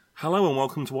Hello and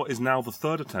welcome to what is now the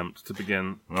third attempt to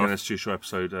begin Kenneth's Stew Show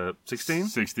episode 16?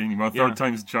 16, my third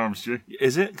time's the charm, Stu.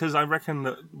 Is it? Because I reckon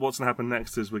that what's going to happen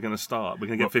next is we're going to start. We're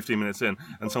going to get 15 minutes in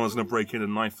and someone's going to break in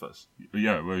and knife us.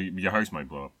 Yeah, well, your house might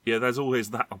blow up. Yeah, there's always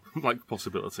that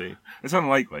possibility. It's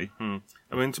unlikely. I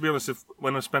mean, to be honest,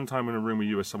 when I spend time in a room with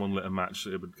you if someone lit a match,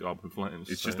 it would go up in flames.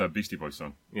 It's just that Beastie Boys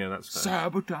song. Yeah, that's fair.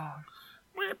 Sabotage.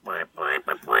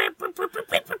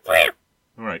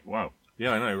 Alright, wow.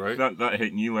 Yeah, I know, right? That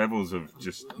hit new levels of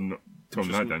just tone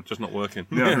that down. Just not working.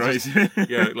 Yeah, right.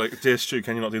 Yeah, like, dear Stu,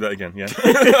 can you not do that again? Yeah.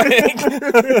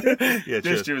 Yeah,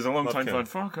 Dear Stu is a long time fan.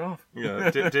 Fuck off.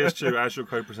 Yeah, dear Stu, as your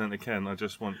co-presenter Ken, I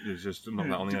just want you to just knock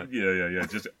that on the head. Yeah.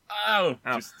 Just, ow!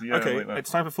 Just, yeah, okay, like that.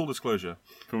 It's time for full disclosure.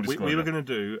 Full disclosure. We were going to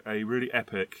do a really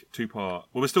epic two-part...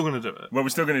 Well, we're still going to do it. Well, we're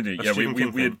still going to do it. Yeah,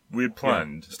 we had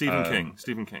planned... Stephen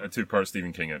King. A two-part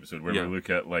Stephen King episode where we look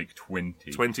at like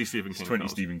 20 Stephen King 20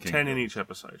 films. Stephen King 10 in each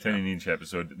episode. 10 in each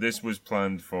episode. This was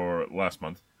planned for last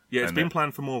month. Yeah, it's been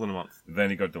planned for more than a month.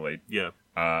 Then it got delayed. Yeah.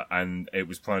 And it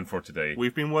was planned for today.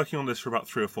 We've been working on this for about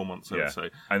 3 or 4 months, I would say.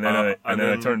 And then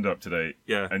I turned up today.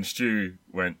 Yeah. And Stu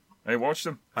went, "Hey, watch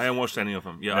them." I haven't watched any of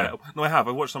them. Yeah. I have.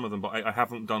 I've watched some of them, but I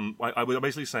haven't done... I was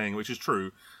basically saying, which is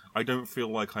true, I don't feel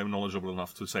like I'm knowledgeable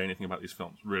enough to say anything about these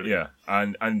films, really. Yeah.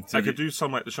 And I could do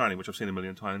some like The Shining, which I've seen a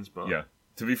million times, but... Yeah.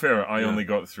 To be fair, I only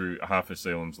got through half of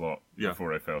Salem's Lot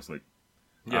before I fell asleep.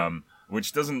 Yeah.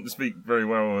 Which doesn't speak very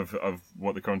well of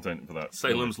what the content for that.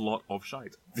 Salem's Lot of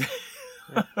shite.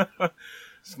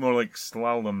 It's more like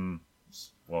slalom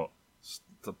lot.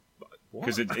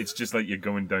 Because it's just like you're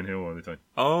going downhill all the time.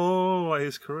 Oh, like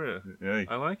his career. Yeah.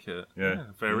 I like it. Yeah.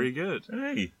 Very good.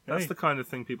 Hey. That's the kind of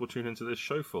thing people tune into this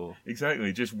show for.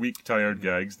 Exactly. Just weak, tired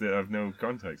gags that have no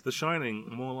context. The Shining,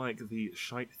 more like the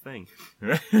shite thing.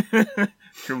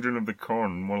 Children of the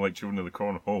Corn, more like Children of the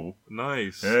Corn Hole.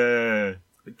 Nice. Yeah.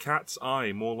 The Cat's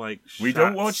Eye, more like We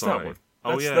don't watch that one.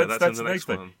 That's in the next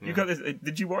one. Yeah. You got this.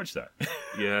 Did you watch that?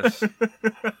 Yes.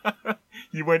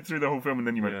 You went through the whole film and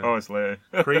then you went, oh, it's like...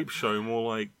 Creep Show, more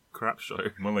like Crap Show.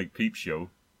 More like Peep Show.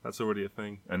 That's already a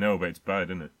thing. I know, but it's bad,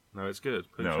 isn't it? No, it's good.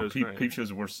 Peep Show's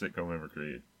the worst sitcom ever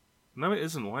created. No, it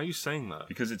isn't. Why are you saying that?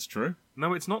 Because it's true.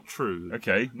 No, it's not true.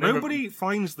 Okay. Nobody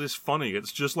finds this funny.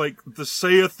 It's just like,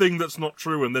 say a thing that's not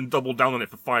true and then double down on it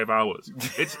for 5 hours.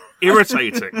 It's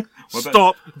irritating.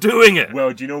 Stop doing it!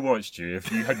 Well, do you know what, Stu?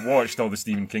 If you had watched all the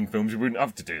Stephen King films, you wouldn't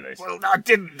have to do this. Well, I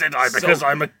didn't, did I? Because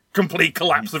I'm a complete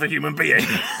collapse of a human being.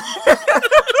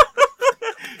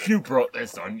 You brought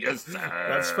this on yourself.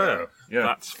 That's fair. Yeah.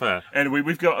 That's fair. Anyway,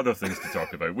 we've got other things to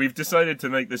talk about. We've decided to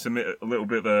make this a little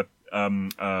bit of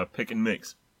a pick and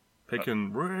mix. Pick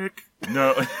and Rick.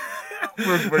 No.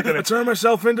 we're gonna... I turn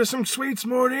myself into some sweets,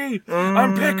 Morty.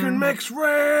 I'm Pick and Mix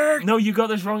Rick. No, you got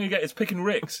this wrong again. It's Pick and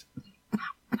Ricks.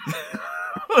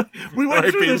 We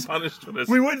punished for this.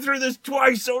 We went through this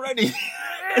twice already.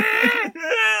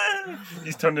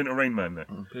 He's turned into Rain Man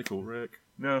now. Pickle Rick.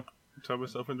 No. Turn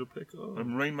myself into a pickle.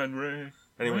 I'm Rain Man Rick.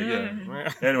 Anyway,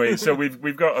 yeah. Anyway, so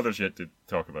we've got other shit to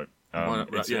talk about.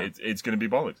 It's going to be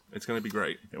bollocks. It's going to be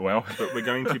great. Well, but we're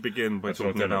going to begin by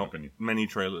talking about many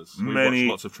trailers. We've watched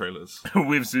lots of trailers.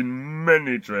 We've seen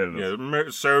many trailers. Yeah,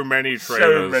 so many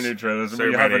trailers. So many trailers, and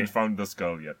we haven't found the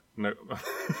skull yet. No.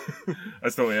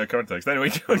 That's not the context. Anyway,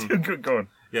 go on.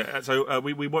 Yeah, so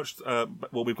we watched,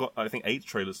 we've got, I think, 8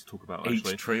 trailers to talk about,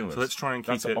 actually. 8 trailers? So let's try and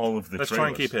keep That's all of the Let's trailers. try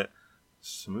and keep it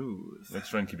smooth. Let's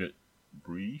try and keep it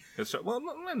brief. Well,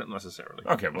 not necessarily.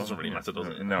 Okay, well, it doesn't really matter, does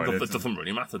it? No, it doesn't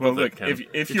really matter, well, does look, it, Ken?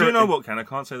 If you know what, Ken, I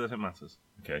can't say that it matters.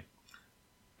 Okay.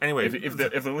 Anyway, if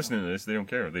they're listening to this, they don't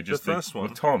care. They just the first one.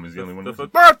 Well, Tom is the only one.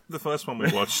 The first one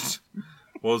we watched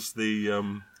was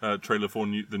the trailer for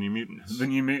the New Mutants. The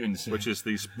New Mutants, which is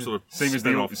the sort of same as the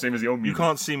old Mutants. You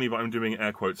can't see me, but I'm doing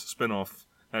air quotes. Spin-off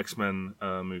X-Men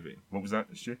movie. What was that,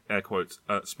 Stu? Air quotes.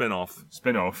 Spin-off.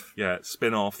 Spin-off. Yeah,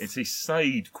 spin-off. It's a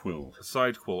side quill.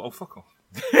 Side quill. Oh, fuck off.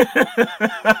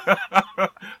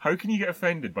 How can you get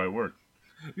offended by a word?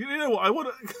 You know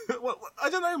what? I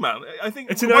don't know, man. I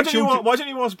think it's why don't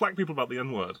you ask black people about the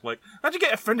N-word? Like, how'd you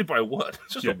get offended by a word?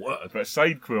 It's just a word. But a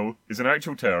side quill is an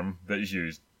actual term that is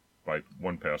used by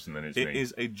one person, and it's me. It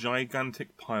is a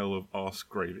gigantic pile of arse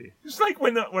gravy. It's like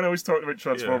when I was talking about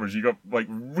Transformers, you got like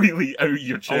really out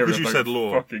your chair because you said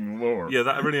lore. Fucking lore. Yeah,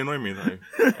 that really annoyed me though.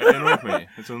 It annoyed me.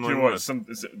 It's an annoying word.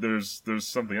 There's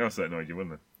something else that annoyed you,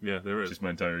 wasn't there? Yeah, there is. Just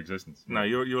my entire existence. No,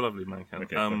 you're a lovely man, Ken.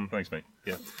 Okay, thanks, mate.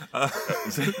 Yeah.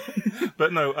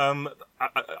 But no,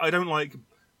 I don't like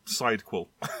sidequel.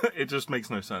 It just makes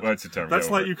no sense. Well, that's a term. That's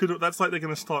like you could. That's like they're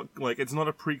going to start. Like it's not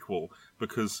a prequel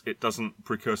because it doesn't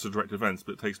precursor direct events,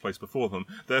 but it takes place before them.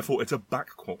 Therefore, it's a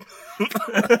backquel.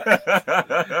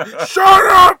 Shut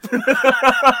up!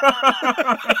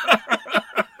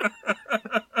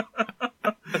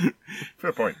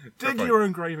 Fair point. Dig your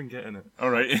own grave and get in it. All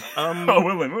right. Oh,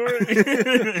 well then. All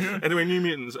right. Anyway, New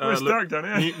Mutants. It's dark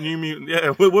down here. New Mutant.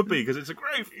 Yeah, it would be because it's a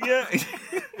grave. Yeah.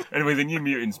 Anyway, the New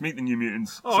Mutants. Meet the New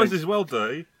Mutants. Oh, this is well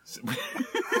dirty.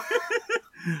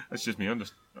 That's just me.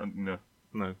 No.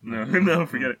 No.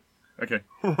 Forget it. Okay.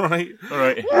 Right. All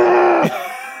right.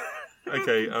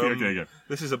 Okay. Okay.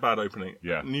 This is a bad opening.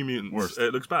 Yeah. New Mutants. Worst.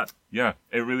 It looks bad. Yeah,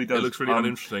 it really does. It looks really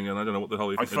uninteresting, and I don't know what the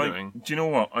hell you think they're doing. Do you know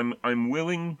what? I'm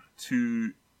willing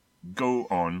to go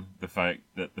on the fact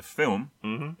that the film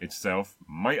itself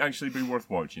might actually be worth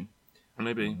watching.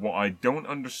 Maybe. What I don't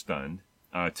understand,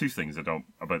 two things about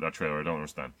that trailer I don't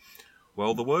understand.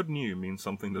 Well, the word "new" means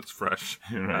something that's fresh,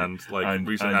 Right. and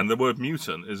recent, and the word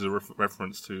 "mutant" is a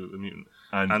reference to the mutant,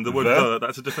 and the word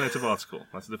that's a definitive article.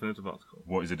 What is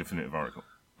a definitive article?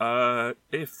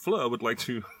 If Fleur would like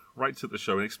to write to the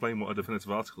show and explain what a definitive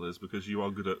article is, because you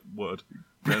are good at word,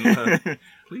 then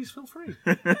please feel free.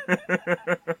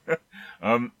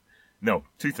 No,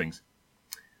 two things.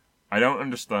 I don't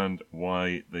understand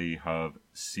why they have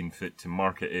seen fit to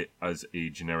market it as a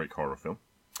generic horror film.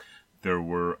 There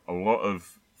were a lot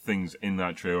of things in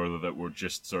that trailer that were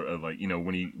just sort of like,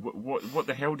 when he... What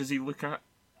the hell does he look at?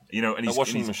 And he's... A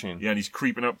washing machine. Yeah, and he's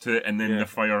creeping up to it, and then the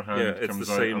fire hand comes out. It's the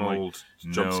same old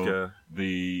jump scare.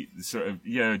 The sort of,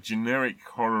 generic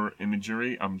horror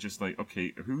imagery. I'm just like,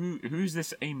 okay, who's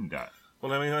this aimed at?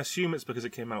 Well, I mean, I assume it's because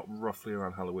it came out roughly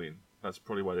around Halloween. That's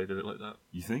probably why they did it like that.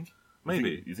 You think?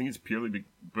 Maybe. You think it's purely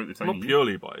about the time? Not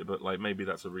purely by, but maybe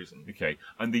that's a reason. Okay.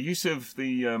 And the use of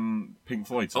the Pink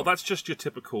Floyd song. Oh, that's just your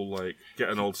typical, get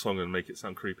an old song and make it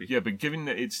sound creepy. Yeah, but given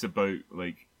that it's about,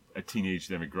 a teenage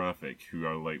demographic who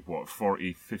are,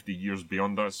 40, 50 years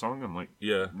beyond that song, I'm like...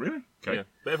 Yeah. Really? Okay. Yeah.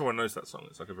 But everyone knows that song.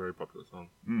 It's a very popular song.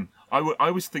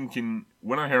 I was thinking,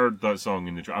 when I heard that song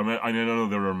in the trailer... I know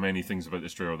there are many things about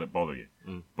this trailer that bother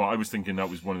you, but I was thinking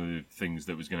that was one of the things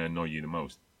that was going to annoy you the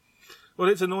most. Well,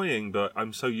 it's annoying, but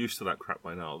I'm so used to that crap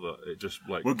by now that it just,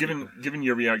 Well, given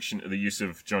your reaction to the use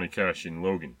of Johnny Cash in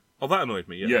Logan... Oh, that annoyed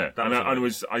me, yeah.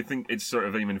 Yeah, I think it's sort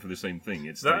of aiming for the same thing.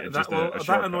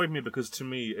 That annoyed me because, to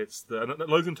me,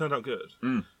 Logan turned out good.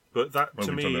 But that,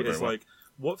 to me, is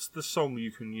what's the song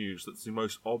you can use that's the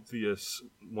most obvious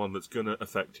one that's going to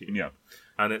affect you? Yeah.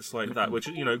 And it's like that, which,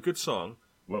 good song,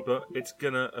 but it's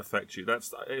going to affect you.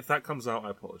 If that comes out,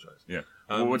 I apologise. Yeah.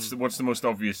 Well, what's the most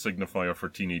obvious signifier for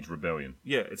teenage rebellion?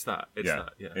 Yeah, it's that.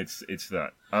 It's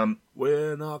that.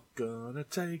 We're not gonna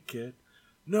take it.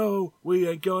 No, we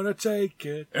ain't gonna take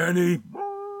it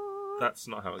anymore. That's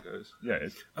not how it goes. Yeah, it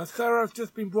is. Sir, it's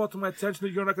just been brought to my attention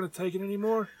that you're not going to take it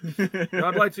anymore.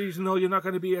 I'd like to know you're not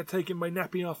going to be taking my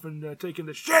nappy off and taking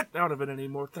the shit out of it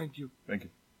anymore. Thank you. Thank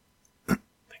you.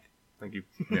 Thank you.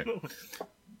 Yeah.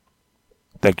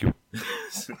 Thank you.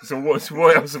 So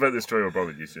what else about this trailer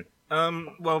bothered you, sir?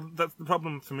 Well, that's the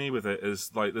problem for me with it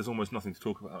is, there's almost nothing to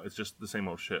talk about. It's just the same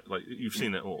old shit. You've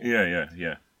seen it all.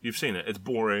 Yeah. You've seen it. It's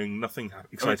boring. Nothing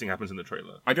exciting happens in the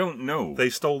trailer. I don't know. They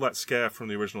stole that scare from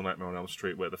the original Nightmare on Elm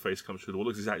Street where the face comes through the wall. It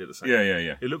looks exactly the same.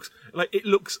 Yeah. It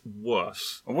looks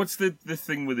worse. What's the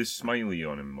thing with his smiley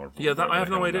on him? I have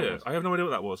no idea. I have no idea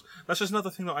what that was. That's just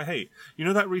another thing that I hate. You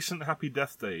know that recent Happy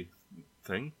Death Day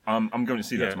thing? I'm going to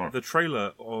see that tomorrow. The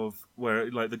trailer of where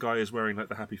the guy is wearing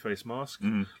the happy face mask.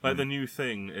 The new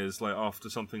thing is after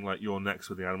something like You're Next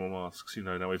with the animal masks.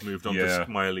 Now we've moved on to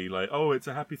Smiley. It's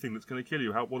a happy thing that's going to kill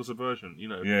you. What is a version?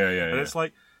 Yeah. And it's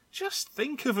just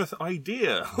think of an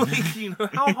idea.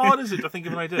 How hard is it to think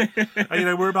of an idea?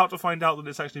 And, we're about to find out that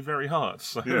it's actually very hard.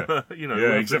 So,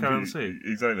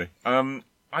 exactly.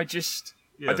 I just...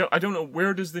 Yeah. I don't know,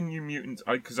 where does the New Mutants...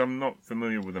 Because I'm not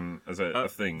familiar with them as a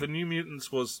thing. The New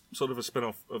Mutants was sort of a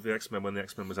spin-off of the X-Men when the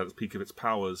X-Men was at its peak of its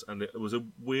powers, and it was a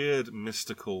weird,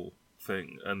 mystical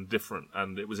thing, and different,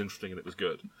 and it was interesting, and it was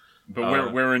good.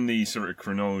 But where in the sort of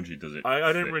chronology does it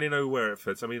I don't really know where it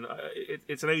fits. I mean,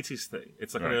 it's an 80s thing.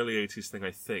 It's an early 80s thing,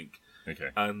 I think. Okay.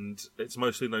 And it's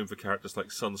mostly known for characters like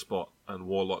Sunspot and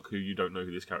Warlock, who you don't know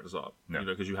who these characters are. No.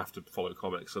 Because you have to follow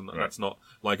comics, and that's not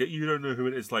you don't know who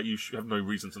it is. You have no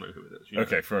reason to know who it is.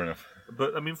 Okay, fair enough.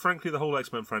 But I mean, frankly, the whole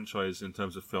X-Men franchise, in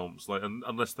terms of films,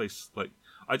 unless they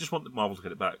I just want Marvel to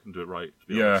get it back and do it right. To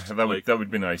be honest. that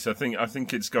would be nice. I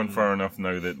think it's gone far enough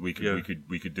now that we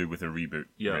could do with a reboot.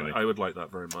 Yeah, really. I would like that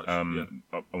very much.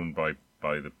 Owned by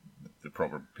the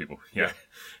proper people. Yeah,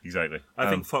 exactly. I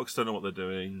think Fox don't know what they're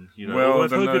doing. Well,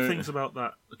 I've heard good things about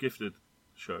that Gifted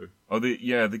show. Oh,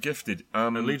 The Gifted.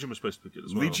 And Legion was supposed to be good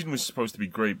as well. Legion was supposed to be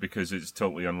great because it's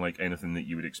totally unlike anything that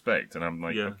you would expect, and I'm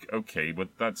like, Yeah. okay, but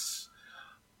that's.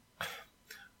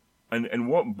 And in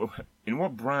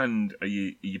what brand are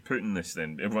you putting this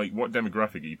then? Like, what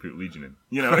demographic are you putting Legion in?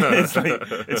 You know, it's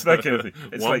that kind of thing.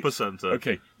 It's 1%.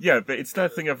 Okay, yeah, but it's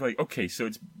that thing of like, okay, so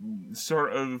it's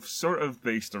sort of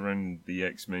based around the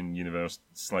X-Men universe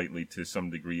slightly to some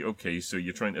degree. Okay, so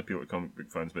you're trying to appeal to comic book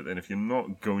fans, but then if you're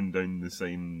not going down the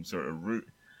same sort of route,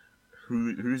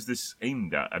 who's this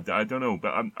aimed at? I don't know,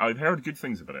 but I've heard good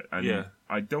things about it, and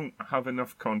I don't have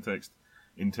enough context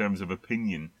in terms of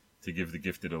opinion to give The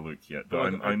Gifted a look yet,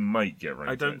 but I might get around to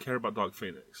it. I don't care about Dark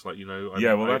Phoenix, like, you know.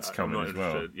 That's coming as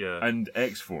well. Yeah, and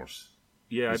X-Force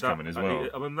is coming as well.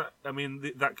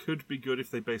 That could be good if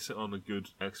they base it on a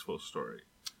good X-Force story.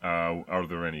 Are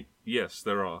there any? Yes,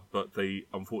 there are, but they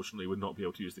unfortunately would not be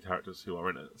able to use the characters who are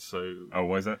in it. So,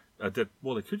 why is that?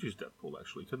 Well, they could use Deadpool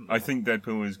actually, couldn't they? I think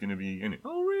Deadpool is going to be in it.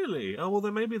 Oh, really? Oh, well,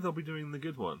 then maybe they'll be doing the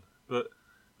good one, but.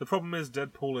 The problem is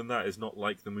Deadpool in that is not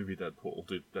like the movie Deadpool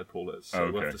is,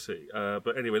 so we'll have to see.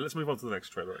 But anyway, let's move on to the next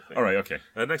trailer, I think. All right, okay.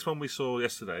 Next one we saw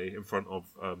yesterday in front of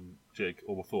Thor.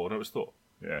 No, it was Thor.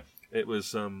 Yeah. It was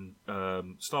Star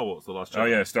Wars: The Last Jedi. Oh,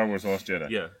 yeah, Star Wars: The Last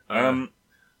Jedi. Yeah.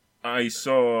 I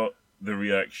saw the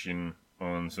reaction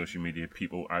on social media,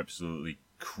 people absolutely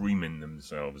creaming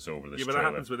themselves over this trailer. Yeah, but that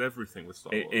happens with everything with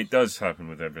Star Wars. It does happen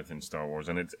with everything Star Wars,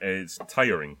 and it's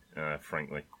tiring,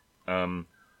 frankly. I'm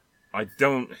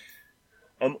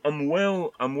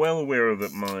well aware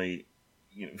that my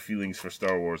feelings for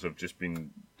Star Wars have just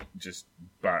been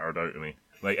battered out of me.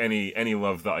 Like any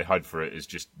love that I had for it is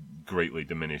just greatly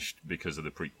diminished because of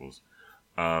the prequels,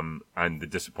 and the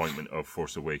disappointment of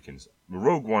Force Awakens.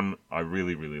 Rogue One I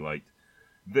really, really liked.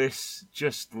 This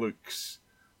just looks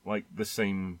like the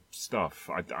same stuff.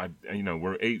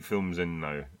 We're 8 films in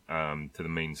now to the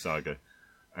main saga,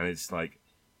 and it's like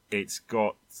it's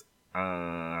got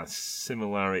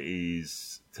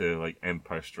similarities to like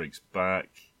Empire Strikes Back.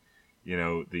 You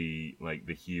know, the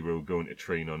hero going to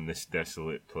train on this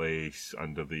desolate place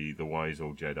under the wise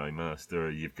old Jedi Master.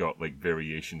 You've got like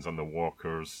variations on the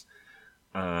walkers,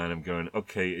 and I'm going,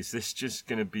 okay, is this just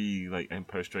going to be like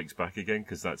Empire Strikes Back again?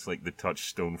 Because that's like the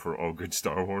touchstone for all good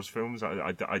Star Wars films.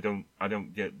 I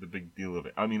don't get the big deal of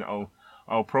it. I mean,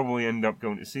 I'll probably end up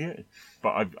going to see it,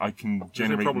 but I can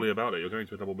generate... probably about it. You're going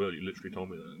to a double bill. You literally told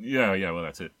me that. Yeah, well,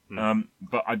 that's it.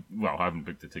 But I haven't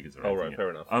booked the tickets or anything right, yet.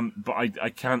 fair enough. But I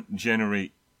can't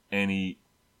generate any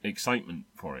excitement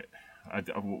for it.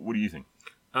 What do you think?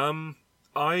 My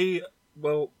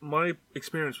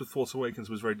experience with Force Awakens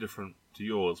was very different to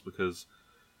yours because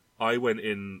I went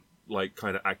in like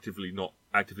kind of not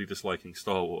actively disliking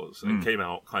Star Wars and came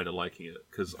out kind of liking it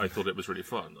because I thought it was really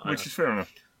fun. Which is fair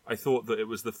enough. I thought that it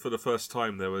was for the first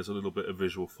time there was a little bit of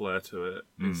visual flair to it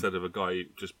instead of a guy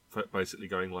just basically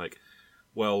going like,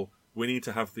 well, we need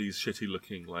to have these shitty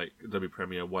looking like Adobe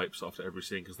Premiere wipes after every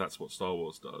scene because that's what Star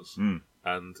Wars does.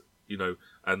 And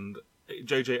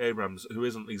J.J. Abrams, who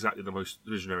isn't exactly the most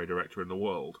visionary director in the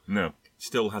world,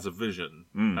 still has a vision,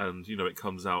 and it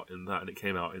comes out in that, and it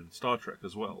came out in Star Trek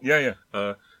as well. Yeah.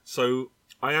 So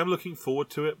I am looking forward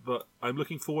to it, but I'm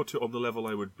looking forward to it on the level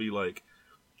I would be like,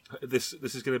 this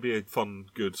is going to be a fun,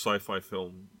 good sci-fi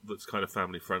film that's kind of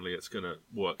family friendly. It's going to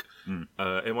work.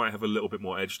 It might have a little bit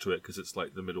more edge to it because it's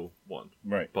like the middle one,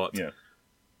 right? But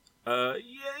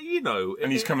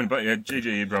and he's coming back. Yeah,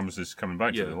 J.J. Abrams is coming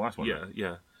back to the last one.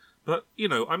 Yeah. But,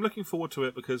 I'm looking forward to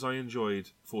it because I enjoyed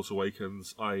Force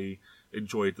Awakens. I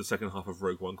enjoyed the second half of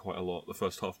Rogue One quite a lot. The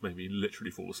first half made me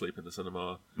literally fall asleep in the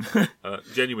cinema.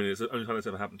 Genuinely, it's the only time that's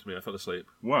ever happened to me. I fell asleep.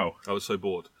 Wow. I was so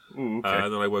bored. Ooh, okay.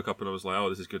 And then I woke up and I was like, oh,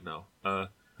 this is good now.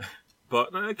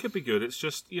 But no, it could be good. It's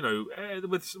just,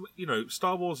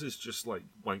 Star Wars is just like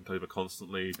wanked over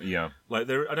constantly. Yeah. Like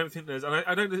I don't think there's, and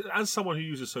I don't, as someone who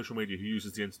uses social media, who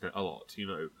uses the internet a lot,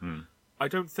 I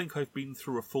don't think I've been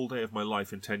through a full day of my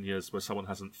life in 10 years where someone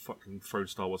hasn't fucking thrown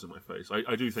Star Wars in my face.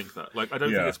 I do think that. Like, I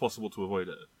don't think it's possible to avoid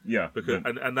it. Yeah. Because,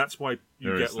 and that's why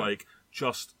you get, like,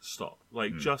 just stop.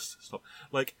 Like, just stop.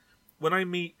 Like, when I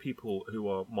meet people who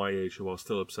are my age who are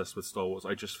still obsessed with Star Wars,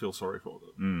 I just feel sorry for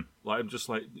them. Like, I'm just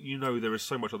like, there is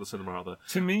so much other cinema out there.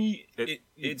 To me,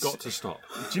 it's got to stop.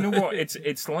 Do you know what?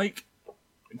 It's like,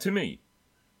 to me,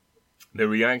 the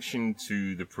reaction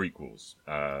to the prequels,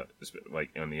 like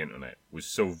on the internet, was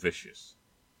so vicious,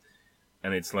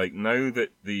 and it's like now that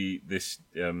this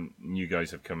new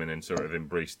guys have come in and sort of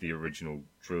embraced the original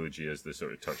trilogy as the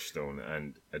sort of touchstone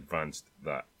and advanced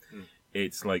that.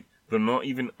 It's like they're not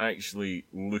even actually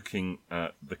looking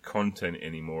at the content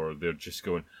anymore. They're just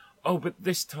going, oh, but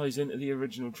this ties into the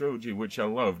original trilogy, which I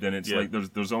loved, and it's like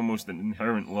there's almost an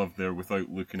inherent love there without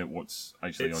looking at what's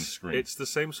actually on screen. It's the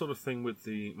same sort of thing with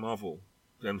the Marvel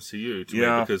MCU to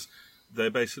me, because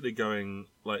they're basically going,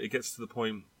 like, it gets to the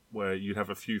point where you have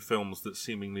a few films that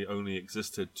seemingly only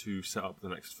existed to set up the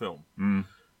next film.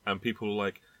 And people are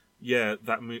like, yeah,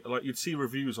 like, you'd see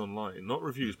reviews online, not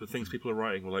reviews, but things people are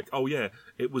writing were like, oh yeah,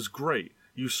 it was great.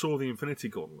 You saw the Infinity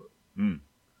Gauntlet.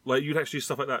 Like, you'd actually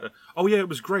stuff like that. Oh yeah, it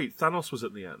was great. Thanos was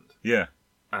at the end. Yeah.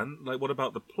 And, like, what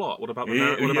about the plot? What about the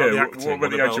acting? What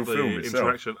about the actual film itself?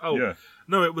 Interaction? Oh,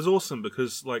 no, it was awesome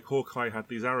because, like, Hawkeye had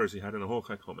these arrows he had in a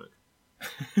Hawkeye comic.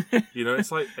 You know,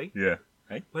 it's like, hey? Yeah.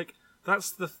 Hey? Like,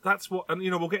 that's what... And,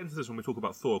 you know, we'll get into this when we talk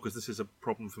about Thor, because this is a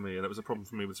problem for me, and it was a problem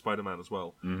for me with Spider-Man as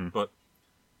well. But...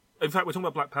 In fact, we're talking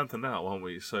about Black Panther now, aren't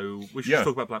we? So we should just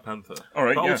talk about Black Panther. All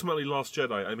right, but ultimately, Last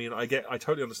Jedi, I mean, I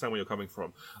totally understand where you're coming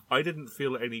from. I didn't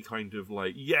feel any kind of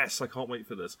like, yes, I can't wait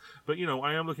for this. But, you know,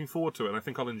 I am looking forward to it, and I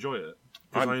think I'll enjoy it.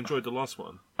 Because I enjoyed the last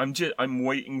one. I'm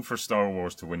waiting for Star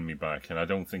Wars to win me back, and I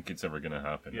don't think it's ever going to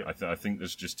happen. Yeah. I think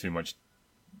there's just too much...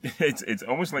 It's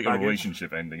almost like a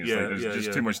relationship ending. It's like there's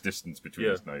just too much distance between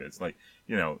us now. It's like,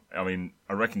 you know, I mean,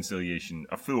 a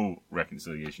full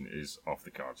reconciliation is off the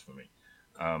cards for me.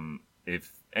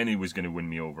 If any was going to win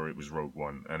me over, it was Rogue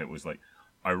One. And it was like,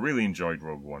 I really enjoyed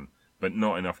Rogue One, but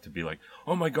not enough to be like,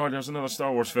 oh my god, there's another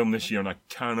Star Wars film this year and I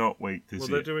cannot wait to see it. Well,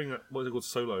 they're doing, what is it called,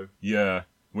 Solo? Yeah,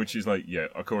 which is like, yeah,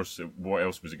 of course, what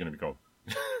else was it going to be called?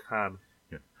 Han.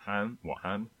 Yeah. Han? What,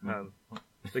 Han? Han.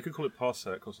 They could call it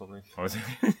Parsec or something.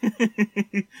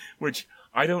 Which,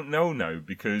 I don't know now,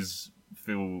 because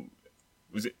Phil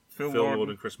Lord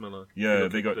and Chris Miller. Yeah,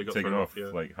 they got taken off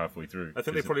like halfway through. I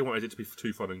think they probably wanted it to be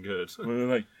too fun and good. Well, they're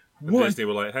like, what? Disney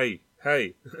were like, hey,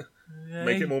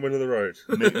 make it more middle of the road.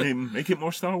 make it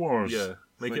more Star Wars. Yeah,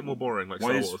 make it more boring like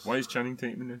Star Wars. Why is Channing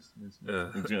Tatum in this?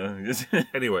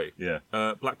 Anyway,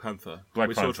 Black Panther.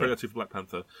 We saw a trailer 2 for Black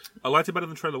Panther. I liked it better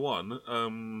than trailer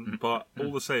 1, but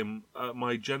all the same, I'm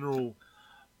a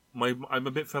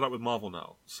bit fed up with Marvel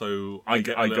now. So I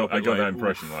got that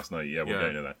impression last night. Yeah, we'll get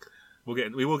into that.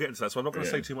 We will get into that, so I'm not going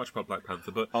to say too much about Black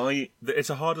Panther, but it's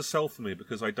a harder sell for me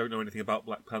because I don't know anything about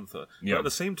Black Panther. But at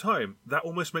the same time, that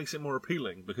almost makes it more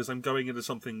appealing because I'm going into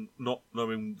something not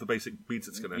knowing the basic beats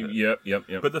it's going to hit. Yep.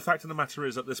 But the fact of the matter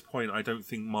is, at this point, I don't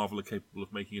think Marvel are capable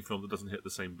of making a film that doesn't hit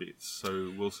the same beats,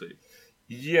 so we'll see.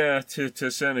 Yeah, to a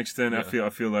certain extent, I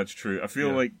feel that's true. I feel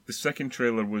like the second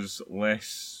trailer was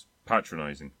less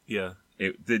patronising. Yeah.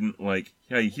 It didn't like,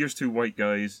 hey, here's 2 white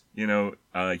guys, you know,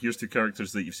 here's 2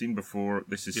 characters that you've seen before,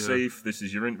 this is safe, this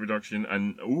is your introduction,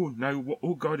 and,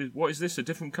 what is this, a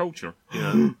different culture?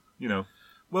 Yeah. You know.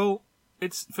 Well,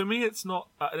 for me, it's not,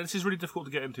 this is really difficult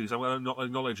to get into, because I'm going to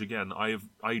acknowledge again, I've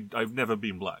never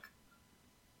been black.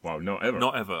 Wow, not ever.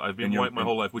 Not ever. I've been white my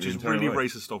whole life, which is really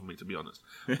racist of me, to be honest.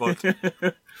 But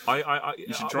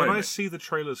when I see the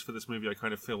trailers for this movie, I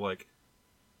kind of feel like,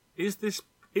 is this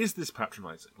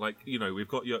patronising? Like, you know, you've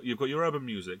got your urban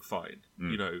music, fine.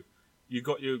 You know, you've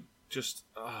got your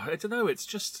I don't know.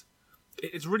 It's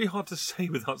really hard to say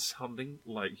without sounding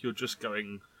like you're just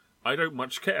going, I don't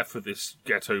much care for this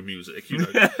ghetto music, you know,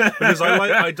 because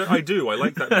I do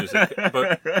like that music,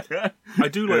 but I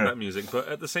do like that music, but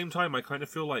at the same time, I kind of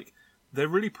feel like they're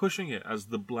really pushing it as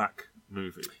the black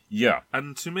movie. Yeah.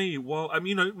 And to me, well, I mean,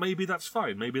 you know, maybe that's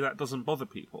fine. Maybe that doesn't bother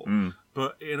people.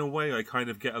 But in a way, I kind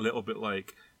of get a little bit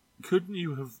like, couldn't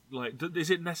you have, like, is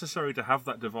it necessary to have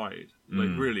that divide?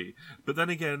 Like, really? But then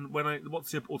again,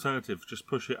 what's the alternative? Just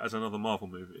push it as another Marvel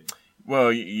movie.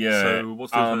 Well, yeah. So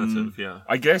what's the alternative? Yeah.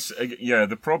 I guess,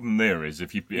 the problem there is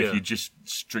if you just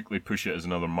strictly push it as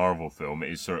another Marvel film,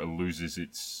 it sort of loses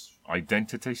its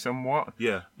identity somewhat.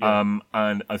 Yeah.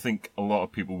 And I think a lot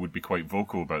of people would be quite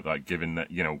vocal about that, given that,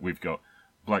 you know, we've got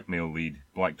black male lead,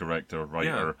 black director,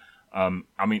 writer. Yeah.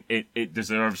 I mean, it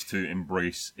deserves to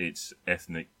embrace its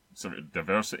ethnic sort of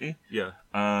diversity. Yeah.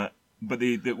 But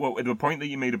the point that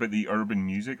you made about the urban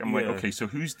music, I'm like, okay, so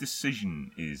whose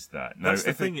decision is that? Now, that's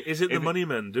the thing. Is it the money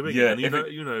men doing it?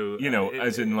 And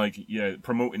as in like,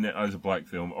 promoting it as a black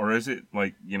film, or is it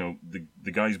like, you know,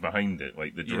 the guys behind it,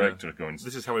 like the director going,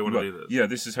 this is how we want to do this. Yeah,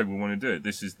 this is how we want to do it.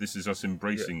 This is us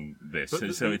embracing this. But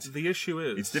the issue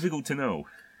is, it's difficult to know.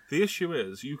 The issue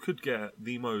is, you could get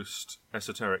the most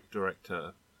esoteric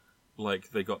director,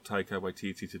 like they got Taika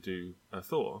Waititi to do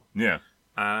Thor. Yeah.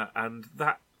 And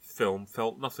that film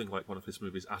felt nothing like one of his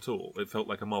movies at all. It felt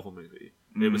like a Marvel movie.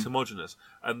 It was homogenous,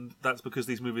 and that's because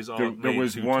these movies are there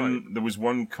was too one. tight. There was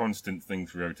one constant thing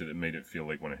throughout it that made it feel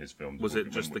like one of his films. Was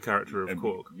it just the character of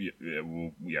Quark?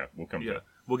 We'll come to it.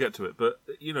 We'll get to it, but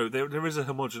there is a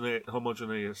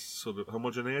homogeneous sort of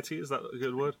homogeneity. Is that a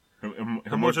good word?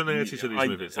 Homogeneity to these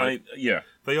movies.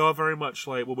 They are very much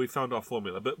like, well, we found our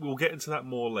formula, but we'll get into that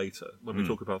more later when we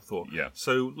talk about Thor. Yeah.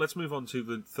 So let's move on to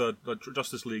the third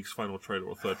Justice League's final trailer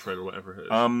or third trailer, whatever it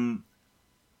is.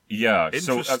 Yeah.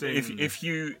 So if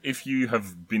you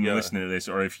have been listening to this,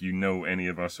 or if you know any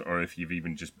of us, or if you've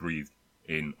even just breathed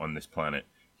in on this planet,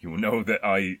 you will know that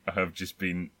I have just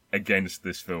been against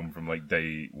this film from like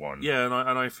day one. Yeah, and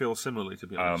I feel similarly, to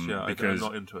be honest. Because I'm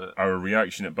not into it. Our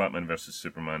reaction at Batman vs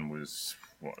Superman was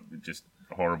just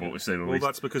horrible to say the least. Well,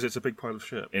 that's because it's a big pile of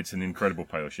shit. It's an incredible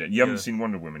pile of shit. You haven't seen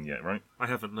Wonder Woman yet, right? I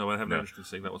haven't. No, I haven't interest in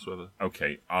seeing that whatsoever.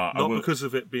 Okay. Not because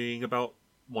of it being about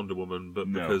Wonder Woman,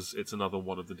 but because it's another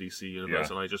one of the DC universe,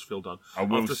 and I just feel done.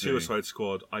 After Suicide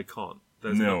Squad, I can't.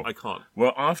 I can't.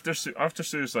 Well, after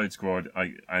Suicide Squad,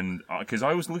 because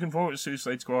I was looking forward to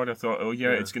Suicide Squad, I thought,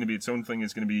 it's going to be its own thing.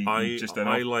 It's going to be just an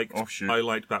offshoot. I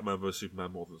liked Batman vs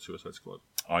Superman more than Suicide Squad.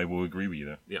 I will agree with you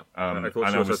there. Yeah, I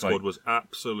thought Suicide Squad was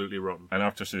absolutely rotten. And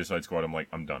after Suicide Squad, I'm like,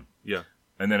 I'm done. Yeah.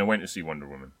 And then I went to see Wonder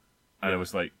Woman, and I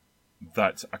was like,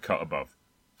 that's a cut above.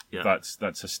 Yeah.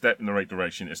 That's a step in the right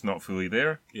direction. It's not fully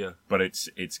there, but it's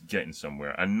getting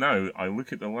somewhere. And now I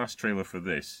look at the last trailer for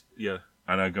this,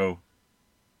 and I go,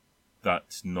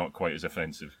 that's not quite as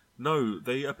offensive. No,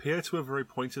 they appear to have very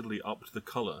pointedly upped the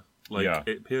colour.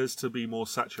 It appears to be more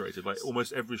saturated. Like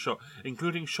almost every shot,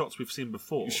 including shots we've seen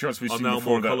before, now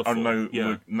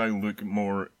look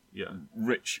more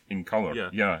rich in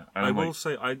colour. Yeah. And I will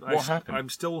say, what happened?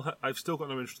 I've still got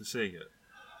no interest in seeing it.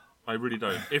 I really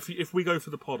don't. If we go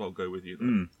for the pod, I'll go with you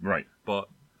then. Right. But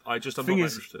I'm not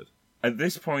interested. At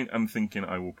this point, I'm thinking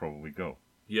I will probably go.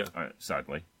 Yeah.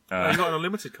 Sadly. You got an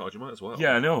unlimited card, you might as well.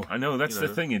 Yeah, I know. That's the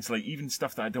thing. It's like even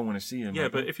stuff that I don't want to see.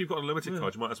 But if you've got an unlimited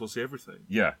card, you might as well see everything.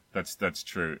 Yeah, that's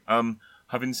true.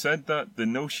 Having said that, the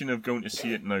notion of going to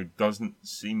see it now doesn't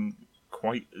seem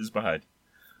quite as bad.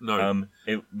 No.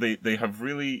 They have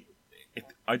really...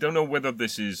 I don't know whether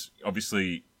this is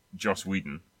obviously Joss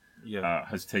Whedon.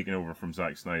 Has taken over from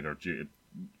Zack Snyder due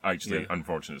to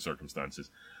unfortunate circumstances.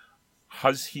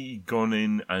 Has he gone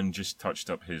in and just touched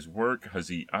up his work? Has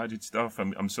he added stuff?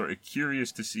 I'm sort of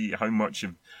curious to see how much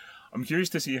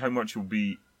will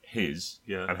be his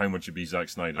and how much will be Zack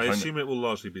Snyder's. I assume it will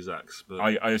largely be Zack's. But...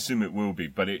 I assume it will be,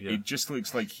 but it just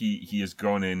looks like he has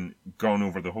gone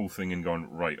over the whole thing and gone,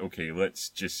 right, okay, let's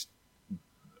just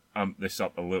amp this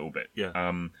up a little bit.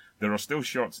 Yeah. There are still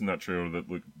shots in that trailer that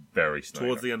look very Snyder.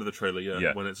 Towards the end of the trailer,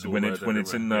 when it's all when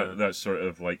it's in that sort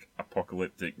of like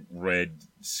apocalyptic red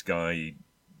sky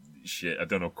shit. I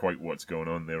don't know quite what's going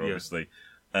on there, obviously.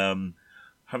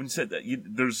 Having said that,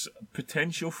 there's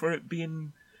potential for it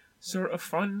being sort of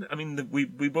fun. I mean, we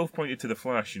both pointed to the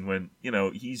Flash and went,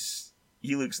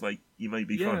 he looks like he might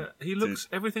be fun. Yeah, he looks.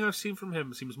 Everything I've seen from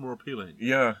him seems more appealing.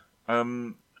 Yeah.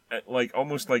 Like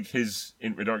almost like his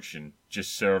introduction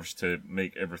just serves to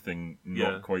make everything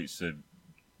not quite so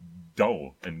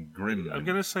dull and grim. I'm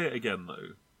going to say it again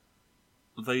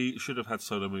though. They should have had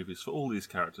solo movies for all these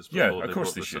characters. Before of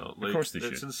course they should. Of course they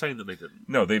should. It's insane that they didn't.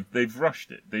 No, they've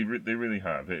rushed it. They really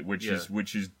have, which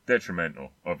is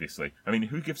detrimental. Obviously, I mean,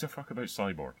 who gives a fuck about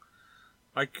Cyborg?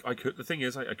 I could. The thing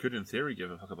is, I could in theory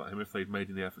give a fuck about him if they'd made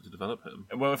any effort to develop him.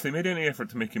 Well, if they made any effort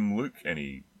to make him look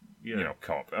any.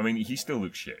 Cop. I mean, he still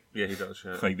looks shit. Yeah, he does.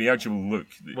 Yeah. Like the actual look.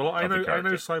 Well, I know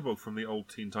Cyborg from the old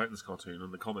Teen Titans cartoon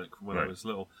and the comic from when I was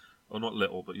little, or not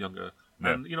little, but younger.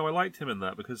 Yeah. And I liked him in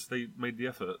that because they made the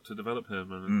effort to develop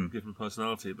him and give him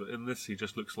personality. But in this, he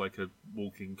just looks like a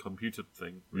walking computer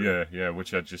thing. Really. Yeah,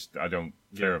 which I don't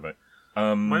care about.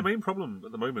 My main problem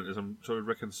at the moment is I'm trying to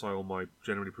reconcile my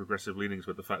generally progressive leanings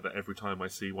with the fact that every time I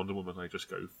see Wonder Woman, I just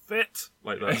go fit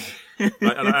like that.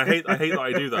 And I hate that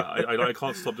I do that. I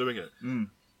can't stop doing it.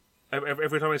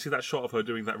 Every time I see that shot of her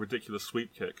doing that ridiculous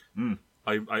sweep kick,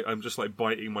 I'm just like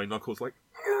biting my knuckles, like.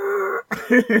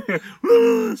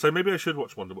 So maybe I should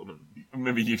watch Wonder Woman.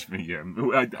 Maybe you should. Yeah,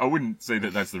 I wouldn't say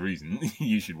that that's the reason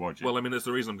you should watch it. Well, I mean, it's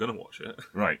the reason I'm going to watch it.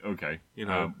 Right. Okay.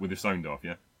 With the sound off.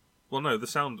 Yeah. Well, no, the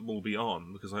sound will be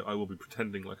on because I will be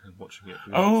pretending like I'm watching it.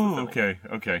 Oh, okay.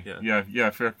 Yeah,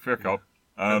 fair cop.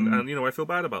 And I feel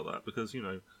bad about that because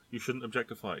you shouldn't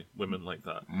objectify women like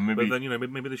that. But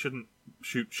then maybe they shouldn't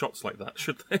shoot shots like that,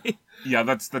 should they? Yeah,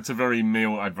 that's a very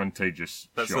male advantageous.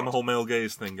 That's the whole male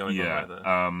gaze thing going on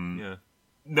right there.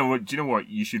 No, do you know what?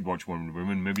 You should watch Wonder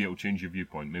Woman. Maybe it'll change your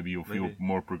viewpoint. Maybe you'll feel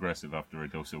more progressive after a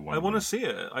dose of Wonder Woman. I want to see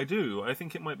it. I do. I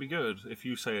think it might be good if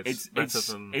you say it's better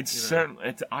than... It's certain.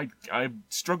 I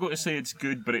struggle to say it's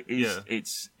good, but it is. Yeah.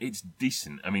 It's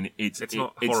decent. I mean, it's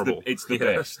not horrible. It's the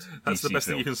best. That's DC the best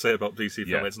film. thing you can say about DC film.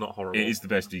 Yeah. It's not horrible. It is the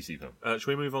best DC film. Should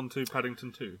we move on to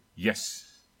Paddington 2? Yes.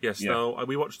 Yes, now,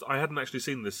 we watched... I hadn't actually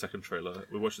seen this second trailer.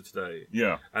 We watched it today.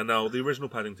 Yeah. And now, the original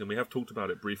Paddington, we have talked about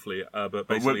it briefly, but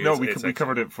basically... we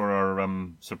covered it for our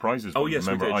surprises. Oh, yes,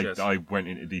 remember, we did, yes. I went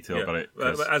into detail about it.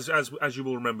 But as you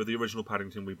will remember, the original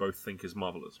Paddington we both think is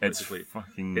marvellous, basically.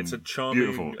 It's a charming,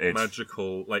 beautiful.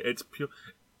 magical... Like, it's pure...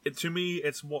 to me,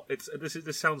 it's what...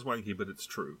 This sounds wanky, but it's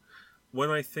true.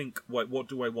 When I think, what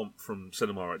do I want from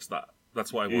cinema, it's that.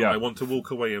 That's what I want. Yeah. I want to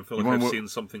walk away and feel like I've seen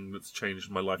something that's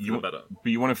changed my life for the better. But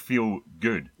you want to feel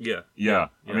good. Yeah.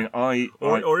 I mean,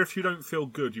 or if you don't feel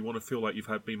good, you want to feel like you've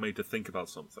been made to think about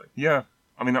something. Yeah.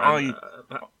 I mean, and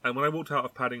when I walked out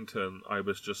of Paddington, I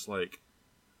was just like...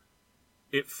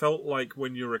 It felt like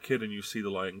when you're a kid and you see The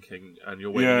Lion King and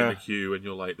you're waiting in the queue and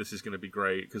you're like, this is going to be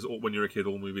great, because when you're a kid,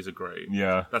 all movies are great.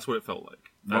 Yeah. That's what it felt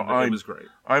like. And it was great.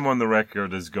 I'm on the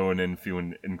record as going in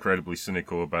feeling incredibly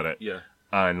cynical about it. Yeah.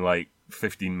 And, like,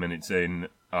 15 minutes in,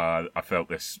 I felt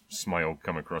this smile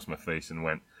come across my face and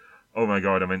went, oh my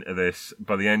god, I'm into this.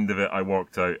 By the end of it, I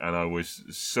walked out and I was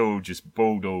so just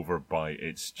bowled over by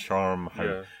its charm.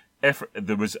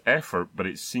 There was effort, but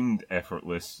it seemed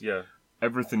effortless. Yeah.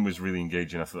 Everything was really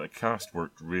engaging. I thought the cast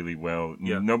worked really well.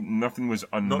 Yeah. Nothing was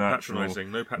unnatural.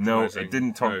 No patronising. No, it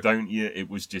didn't talk down to you. It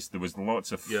was just, there was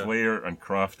lots of flair and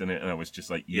craft in it, and I was just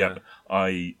like,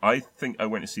 I think I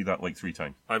went to see that like 3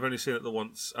 times. I've only seen it the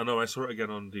once. I know I saw it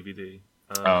again on DVD.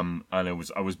 And I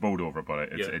was bowled over by it.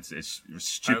 It's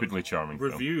stupidly charming.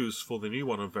 Reviews for the new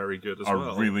one are very good as well.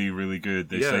 Are really, really good.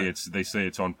 They say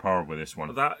it's on par with this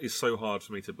one. That is so hard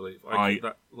for me to believe.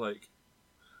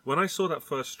 When I saw that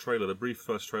first trailer, the brief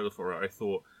first trailer for it, I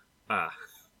thought,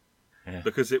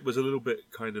 because it was a little bit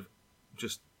kind of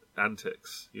just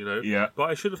antics, you know? Yeah.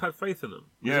 But I should have had faith in them.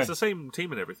 Yeah. It's the same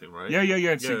team and everything, right? Yeah.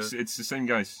 It's the same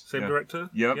guys. Same director?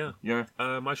 Yeah.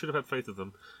 I should have had faith in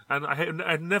them. And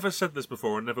I'd never said this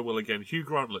before and never will again. Hugh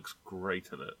Grant looks great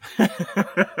in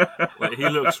it. Like, he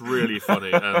looks really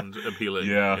funny and appealing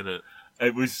in it.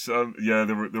 It was, there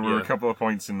were a couple of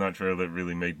points in that trailer that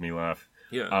really made me laugh.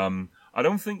 Yeah. I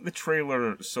don't think the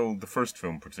trailer sold the first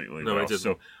film particularly well. No, it didn't.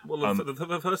 So,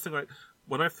 the first thing,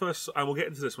 I will get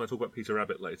into this when I talk about Peter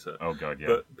Rabbit later. Oh god, yeah.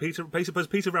 But Peter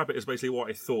Rabbit is basically what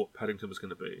I thought Paddington was going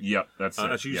to be. Yeah, that's it.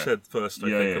 As you said first, I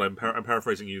think, and I'm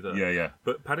paraphrasing you there. Yeah.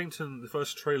 But Paddington, the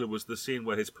first trailer was the scene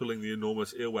where he's pulling the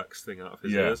enormous earwax thing out of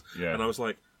his ears, and I was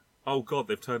like, oh god,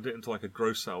 they've turned it into like a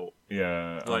gross out.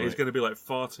 Yeah. Like he's going to be like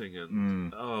farting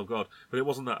and oh god, but it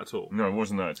wasn't that at all. No, it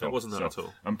wasn't that at all. It wasn't that at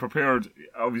all. I'm prepared.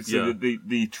 Obviously,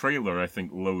 the trailer I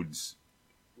think loads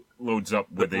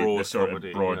up with the sort comedy,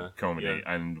 of broad comedy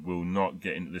and will not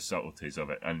get into the subtleties of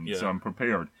it. And so I'm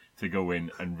prepared to go in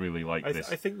and really like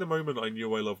this. I think the moment I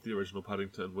knew I loved the original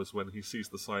Paddington was when he sees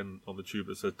the sign on the tube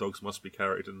that says dogs must be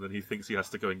carried, and then he thinks he has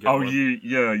to go and get one. You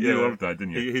loved that,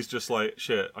 didn't you? He's just like,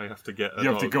 shit, I have to get a dog.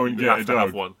 You have to go and get a dog. You have to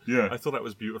have one. Yeah. I thought that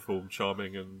was beautiful,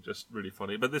 charming, and just really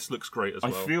funny. But this looks great as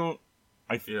well.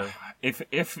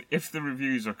 If the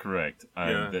reviews are correct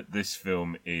and that this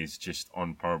film is just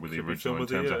on par with the original in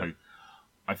terms of how,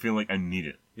 I feel like I need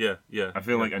it. Yeah. I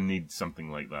feel like I need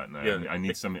something like that now. Yeah. I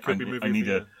need something. I need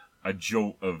a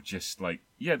jolt of just like,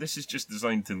 this is just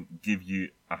designed to give you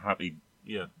a happy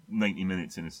 90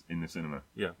 minutes in the cinema.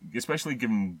 Yeah. Especially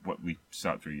given what we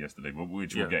sat through yesterday,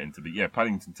 which we'll get into. But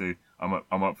Paddington 2, I'm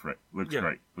up for it. Looks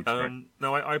great.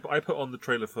 Now I put on the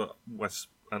trailer for Wes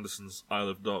Anderson's Isle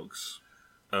of Dogs,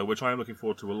 which I am looking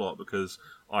forward to a lot because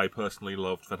I personally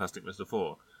loved Fantastic Mr.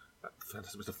 Four.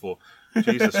 Fantastic Mr. Four.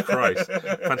 Jesus Christ.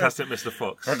 Fantastic Mr.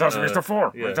 Fox. Fantastic Mr.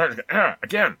 Four. Yeah.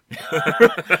 Again.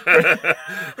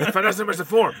 Fantastic Mr.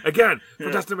 Four. Again.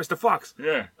 Fantastic Mr. Fox.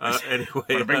 Yeah. Anyway.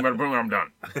 Bada bing, bada boom, I'm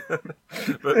done.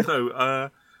 But no,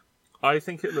 I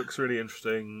think it looks really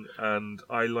interesting, and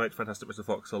I like Fantastic Mr.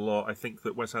 Fox a lot. I think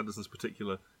that Wes Anderson's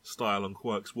particular style and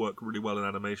quirks work really well in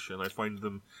animation. I find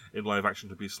them in live action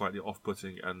to be slightly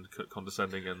off-putting and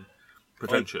condescending and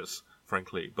pretentious,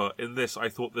 frankly. But in this, I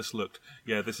thought this looked,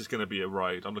 this is going to be a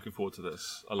ride. I'm looking forward to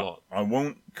this a lot. I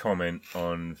won't comment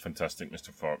on Fantastic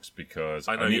Mr. Fox because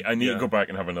I need to go back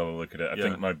and have another look at it. I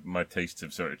think my tastes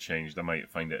have sort of changed. I might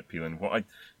find it appealing.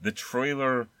 The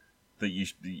trailer that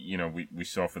we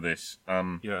saw for this,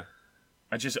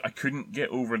 I couldn't get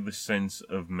over the sense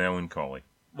of melancholy.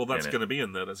 Well, that's going to be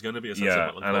in there. There's going to be a sense of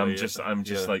melancholy. And I'm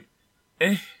just like,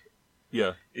 eh.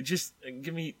 Yeah. It just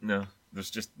give me no.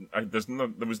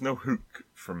 there was no hook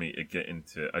for me to get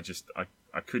into it.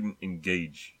 I couldn't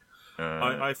engage.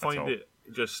 I find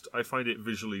it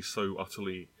visually so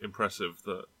utterly impressive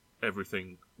that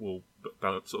everything will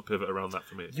sort of pivot around that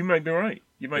for me. You might be right.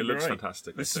 It looks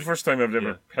fantastic. This is the first time I've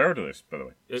ever heard of this, by the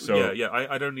way.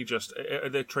 I'd only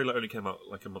the trailer only came out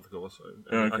like a month ago or so.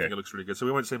 I think it looks really good. So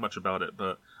we won't say much about it,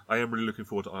 but I am really looking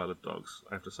forward to Isle of Dogs,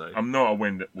 I have to say. I'm not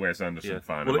a Wes Anderson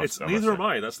fan. Well, neither am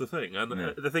I. That's the thing. And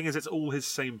the thing is, it's all his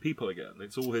same people again.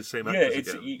 It's all his same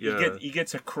actors again. He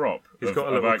gets a crop. He's got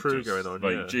a little crew going on.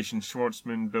 Like Jason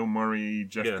Schwartzman, Bill Murray,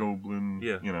 Jeff Goldblum.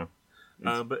 Yeah. You know.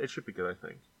 But it should be good, I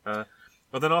think.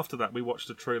 But then after that, we watched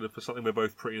a trailer for something we're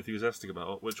both pretty enthusiastic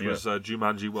about, which was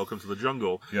Jumanji: Welcome to the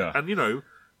Jungle. Yeah. And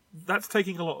that's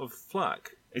taking a lot of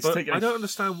flack. I don't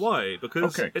understand why,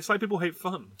 because it's like people hate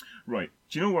fun. Right.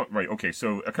 Do you know what? Right. Okay.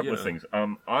 So a couple of things.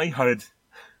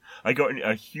 I got in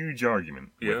a huge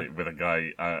argument with a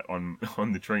guy on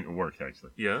the train to work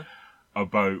actually. Yeah.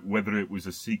 About whether it was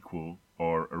a sequel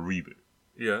or a reboot.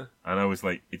 Yeah. And I was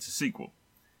like, it's a sequel.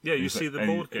 Yeah, you see the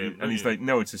board game, and he's like,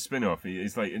 no, it's a spin-off.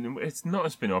 He's like, it's not a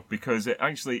spin-off because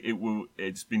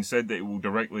it's been said that it will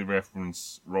directly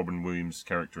reference Robin Williams'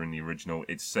 character in the original.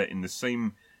 It's set in the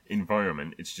same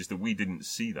environment. It's just that we didn't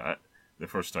see that the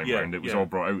first time round. It was all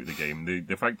brought out of the game.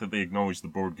 The fact that they acknowledge the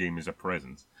board game is a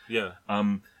presence. Yeah.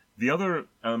 The other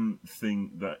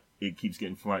thing that it keeps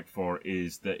getting flack for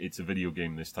is that it's a video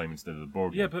game this time instead of the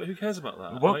board game. Yeah, but who cares about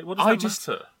that? Well, what does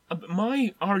that matter?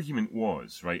 My argument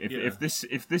was, right, if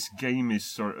this game is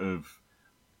sort of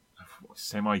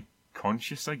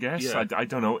semi-conscious, I guess, I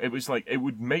don't know, it was like, it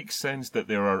would make sense that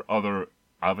there are other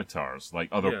avatars, like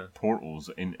other portals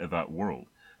into that world.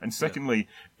 And secondly,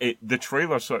 the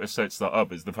trailer sort of sets that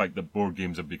up, is the fact that board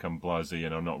games have become blasé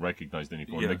and are not recognised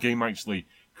anymore. Yeah. And the game actually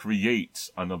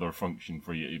creates another function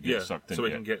for you to get sucked into. So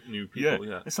we can get new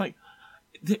people, It's like,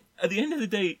 at the end of the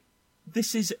day,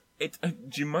 this is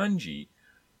Jumanji.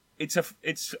 It's a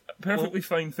perfectly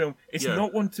fine film. It's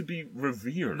not one to be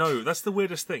revered. No, that's the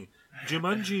weirdest thing.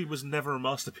 Jumanji was never a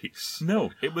masterpiece.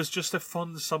 No. It was just a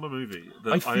fun summer movie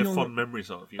that I have fond memories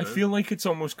of. I feel like it's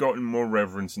almost gotten more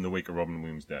reverence in the wake of Robin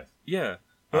Williams' death. Yeah.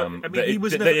 But, he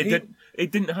was never...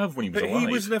 It didn't have when he was alive. But he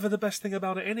was never the best thing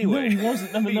about it anyway. No, he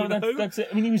wasn't. That's it.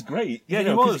 I mean, he was great. Yeah,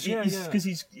 he was. Because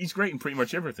he's great in pretty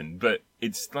much everything. But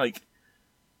it's like...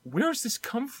 Where's this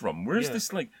come from? Where's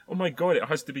this, like, oh my god, it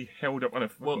has to be held up on a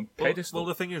fucking pedestal? Well,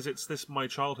 the thing is, it's this my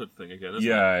childhood thing again,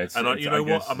 isn't it? And you know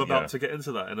what? I'm about to get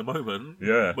into that in a moment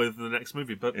with the next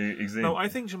movie. But exactly. No, I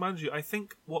think Jumanji, I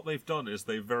think what they've done is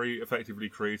they've very effectively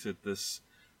created this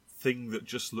thing that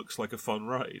just looks like a fun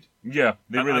ride. Yeah,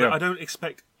 they really have. I don't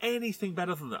expect anything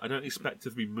better than that. I don't expect to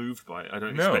be moved by it. I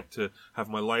don't expect to have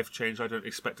my life change. I don't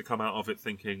expect to come out of it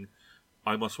thinking...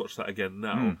 I must watch that again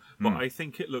now, but I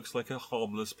think it looks like a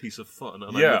harmless piece of fun, and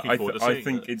I'm looking forward to seeing I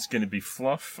think it's going to be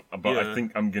fluff, but I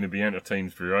think I'm going to be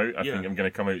entertained throughout. I think I'm going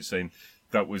to come out saying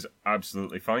that was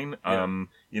absolutely fine.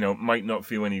 Might not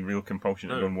feel any real compulsion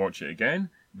to go and watch it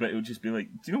again, but it would just be like,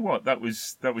 do you know what? That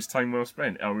was time well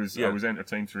spent. I was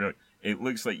entertained throughout. It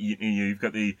looks like you've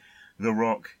got the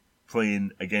Rock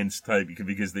playing against type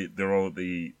because they're all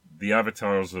the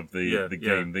avatars of the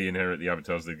game. They inherit the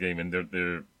avatars of the game, and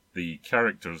they're the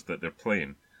characters that they're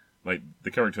playing, like the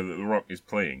character that The Rock is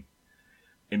playing,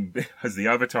 has the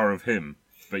avatar of him,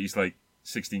 but he's like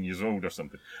 16 years old or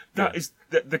something. That is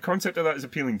the concept of that is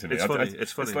appealing to me. It's funny.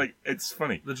 It's funny. It's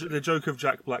funny. The joke of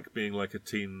Jack Black being like a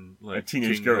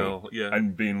teenage girl,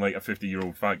 and being like a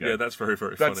 50-year-old fat guy. Yeah, that's very,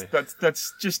 very funny.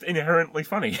 That's just inherently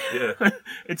funny. Yeah,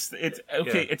 it's okay.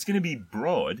 Yeah. It's going to be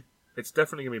broad. It's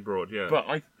definitely going to be broad. Yeah,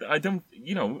 but I don't.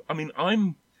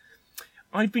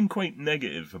 I've been quite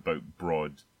negative about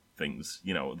broad things,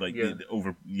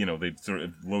 the sort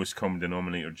of lowest common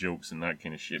denominator jokes and that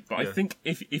kind of shit. But I think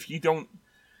if you don't,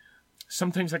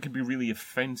 sometimes that can be really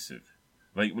offensive.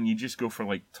 Like when you just go for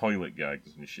like toilet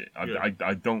gags and shit.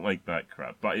 I don't like that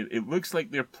crap. But it looks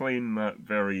like they're playing that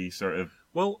very sort of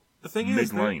the thing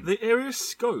mid-line. Is the area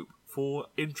scope for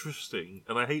interesting,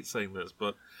 and I hate saying this,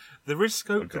 but there is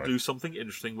scope to do something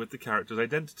interesting with the characters'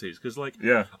 identities, because,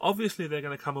 obviously they're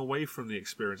going to come away from the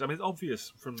experience. I mean, it's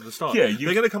obvious from the start. Yeah,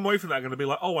 they're going to come away from that and going to be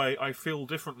like, oh, I feel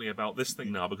differently about this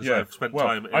thing now because I've spent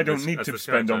time in I don't need to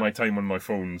spend all my time on my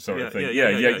phone, sort of thing.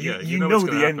 You know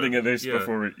the ending of this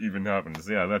before it even happens.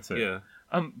 Yeah, that's it. Yeah.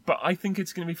 But I think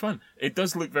it's going to be fun. It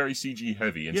does look very CG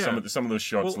heavy, and some of those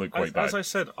shots look quite bad. As I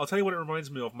said, I'll tell you what it reminds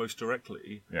me of most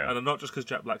directly, and not just because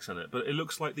Jack Black's in it, but it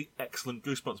looks like the excellent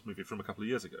Goosebumps movie from a couple of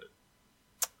years ago.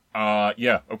 Okay.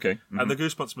 Mm-hmm. And the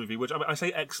Goosebumps movie, which I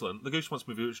say excellent, the Goosebumps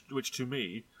movie, which to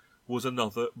me was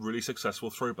another really successful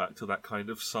throwback to that kind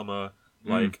of summer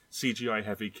like CGI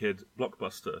heavy kid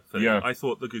blockbuster thing. Yeah. I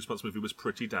thought the Goosebumps movie was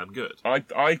pretty damn good.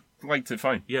 I liked it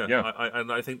fine. Yeah.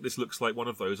 And I think this looks like one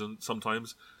of those, and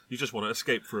sometimes you just want to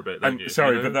escape for a bit, don't you?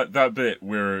 Sorry, you know? but that bit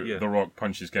where The Rock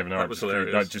punches Kevin Hart,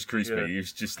 that just creased me.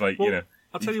 It's just like, well,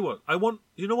 I'll tell you what,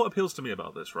 you know what appeals to me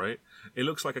about this, right? It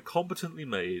looks like a competently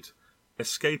made,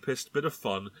 escapist bit of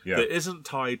fun that isn't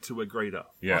tied to a greater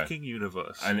fucking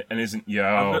universe. And isn't,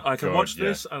 I can watch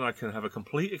this and I can have a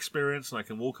complete experience and I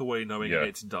can walk away knowing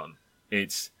it's done.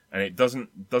 And it doesn't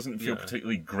feel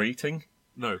particularly grating.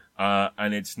 No.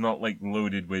 And it's not like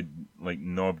loaded with like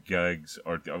knob gags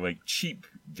or like cheap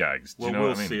gags. Do you know what I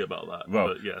mean? We'll see about that.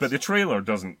 Well, but the trailer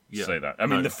doesn't say that. I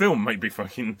mean, the film might be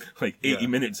fucking like 80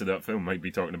 minutes of that film might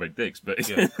be talking about dicks, but it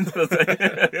doesn't.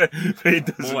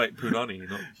 More like Punani,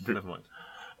 never mind.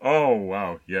 Oh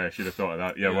wow, yeah, I should have thought of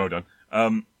that. Yeah, well done.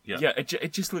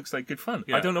 It just looks like good fun.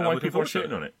 I don't know why people are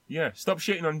shitting on it. Yeah, stop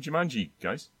shitting on Jumanji,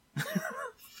 guys.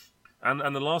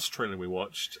 and the last trailer we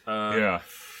watched.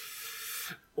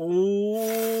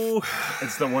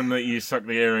 It's the one that you suck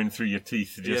the air in through your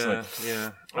teeth. I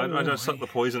don't suck the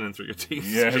poison in through your teeth.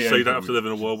 So you don't have to live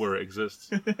in a world where it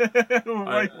exists.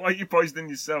 Why are you poisoning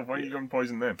yourself? Why are you going to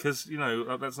poison them? Because,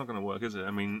 that's not going to work, is it?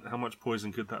 I mean, how much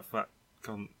poison could that fat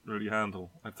cunt really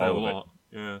handle? I'd say a lot.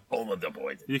 Yeah. All of the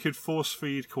poison. You could force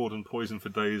feed Corden poison for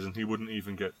days and he wouldn't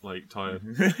even get, tired.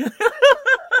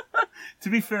 To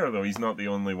be fair, though, he's not the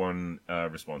only one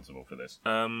responsible for this.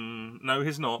 No,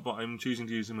 he's not, but I'm choosing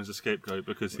to use him as a scapegoat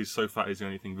because he's so fat he's the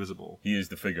only thing visible. He is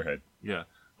the figurehead. Yeah.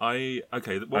 We're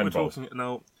talking...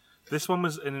 Now, this one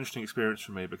was an interesting experience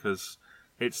for me because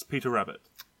it's Peter Rabbit.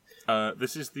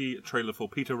 This is the trailer for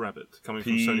Peter Rabbit, coming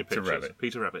from Sony Pictures.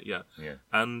 Peter Rabbit, yeah.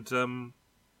 And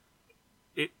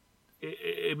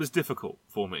it was difficult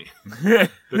for me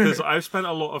because I've spent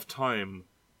a lot of time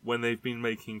when they've been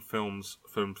making films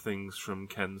from things from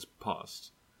Ken's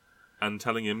past and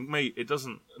telling him, mate, it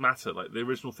doesn't matter. Like, the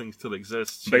original thing still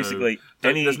exists. Basically,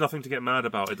 there's nothing to get mad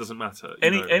about. It doesn't matter.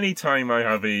 Any time I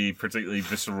have a particularly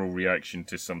visceral reaction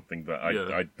to something that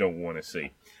I don't want to see.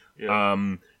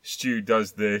 Yeah. Stu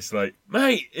does this, like,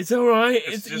 mate, it's alright.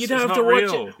 You don't have to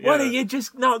watch it. Why don't you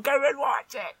just not go and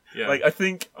watch it? Yeah. Like, I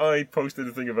think I posted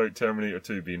a thing about Terminator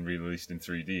 2 being released in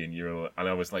 3D, and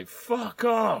I was like, fuck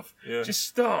off. Yeah. Just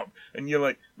stop. And you're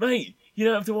like, mate, you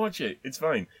don't have to watch it. It's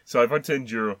fine. So I've had to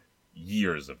endure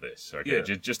years of this, okay?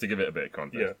 Just to give it a bit of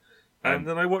context. Yeah. And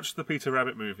then I watched the Peter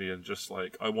Rabbit movie and just,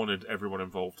 I wanted everyone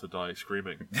involved to die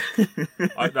screaming.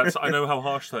 I know how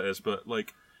harsh that is, but,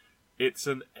 it's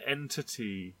an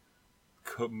entity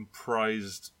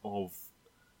comprised of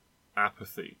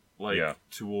apathy,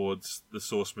 towards the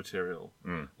source material.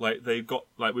 We've got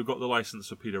the license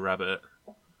for Peter Rabbit.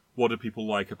 What do people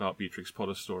like about Beatrix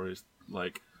Potter stories?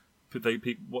 What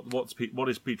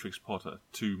is Beatrix Potter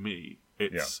to me?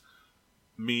 It's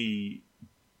me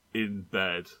in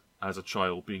bed as a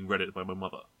child being read it by my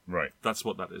mother. Right. That's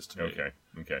what that is to me.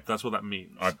 Okay. That's what that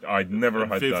means. I'd never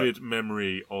had vivid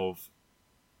memory of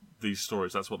these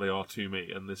stories. That's what they are to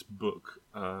me. And this book,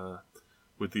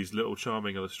 with these little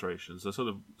charming illustrations, they're sort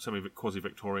of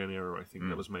quasi-Victorian era, I think,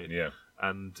 that was made. Yeah.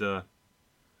 And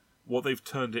what they've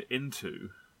turned it into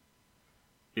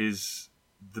is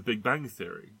the Big Bang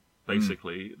Theory.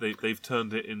 Basically, they've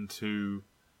turned it into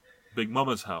Big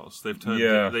Mama's House. They've turned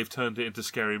it into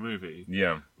Scary Movie.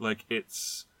 Yeah.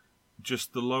 It's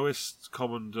just the lowest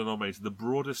common denominator, the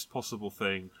broadest possible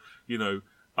thing.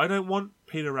 I don't want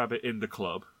Peter Rabbit in the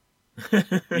club. Where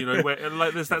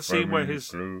there's that scene where I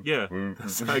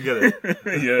get it.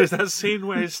 There's that scene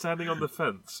where he's standing on the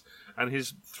fence and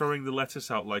he's throwing the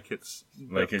lettuce out like it's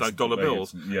dollar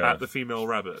bills at the female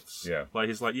rabbits. Yeah,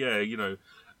 he's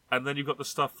and then you've got the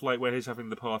stuff where he's having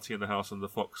the party in the house and the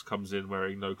fox comes in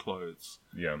wearing no clothes.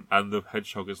 Yeah, and the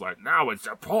hedgehog is like, now it's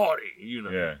a party.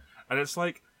 Yeah, and it's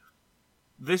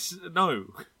this no.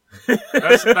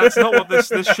 That's not what this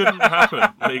shouldn't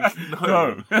happen.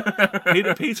 No.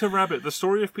 Peter Rabbit. The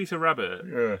story of Peter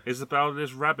Rabbit is about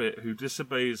this rabbit who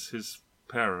disobeys his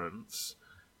parents,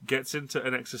 gets into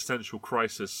an existential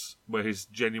crisis where he's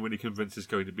genuinely convinced he's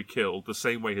going to be killed, the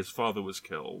same way his father was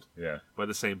killed by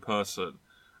the same person,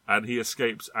 and he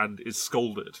escapes and is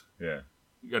scolded. Yeah,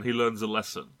 and he learns a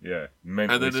lesson. Yeah,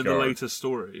 and then in the later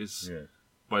stories,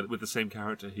 with the same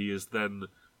character, he is then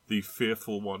the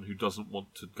fearful one who doesn't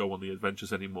want to go on the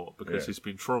adventures anymore because he's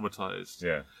been traumatized.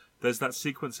 Yeah, there's that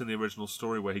sequence in the original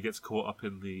story where he gets caught up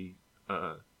in the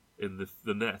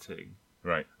netting,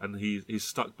 right? And he's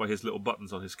stuck by his little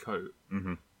buttons on his coat,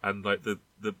 and like the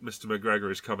Mr.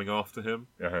 McGregor is coming after him,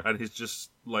 and he's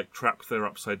just like trapped there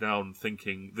upside down,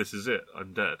 thinking, "This is it.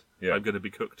 I'm dead. I'm going to be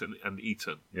cooked and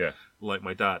eaten." Yeah, like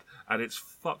my dad, and it's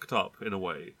fucked up in a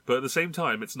way, but at the same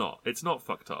time, it's not. It's not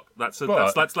fucked up. That's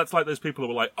like those people who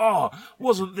were like, "Oh,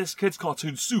 wasn't this kids'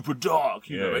 cartoon super dark?"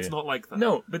 You know, it's not like that.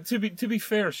 No, but to be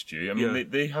fair, Stu, I mean,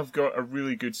 they have got a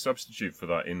really good substitute for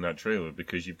that in that trailer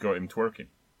because you've got him twerking.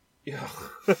 Yeah.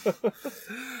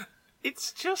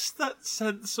 It's just that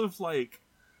sense of like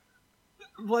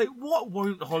what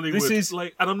won't Hollywood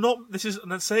and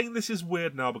I'm saying this is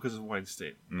weird now because of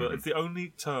Weinstein, but it's the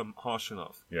only term harsh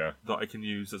enough that I can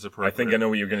use as appropriate. I think I know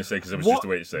what you're going to say because it was just the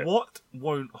way to say it. What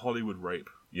won't Hollywood rape?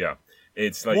 Yeah,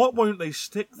 it's like what won't they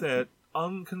stick their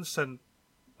unconsent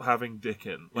having dick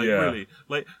in? Like really,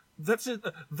 like. That's it.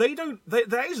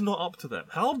 That is not up to them.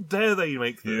 How dare they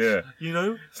make this? Yeah. You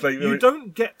know? It's like you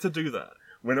don't get to do that.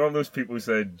 When all those people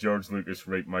said George Lucas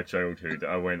raped my childhood,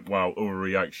 I went, wow,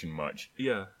 overreaction much.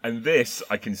 Yeah. And this,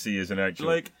 I can see as an actual...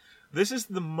 Like, this is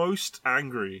the most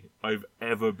angry I've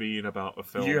ever been about a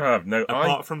film. You have. Now,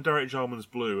 apart from Derek Jarman's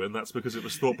Blue, and that's because it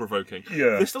was thought-provoking.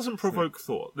 Yeah. This doesn't provoke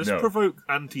thought. This provokes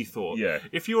anti-thought. Yeah.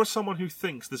 If you are someone who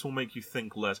thinks, this will make you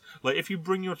think less. Like, if you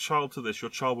bring your child to this,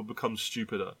 your child will become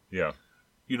stupider. Yeah.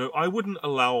 You know, I wouldn't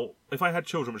allow... If I had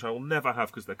children, which I will never have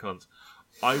because they're cunts,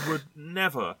 I would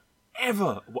never,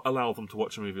 ever allow them to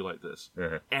watch a movie like this.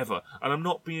 Ever. And I'm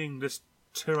not being this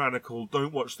tyrannical,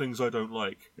 don't watch things I don't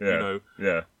like. Yeah. You know?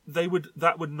 Yeah.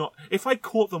 That would not... If I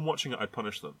caught them watching it, I'd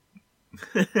punish them.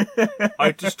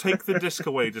 I'd just take the disc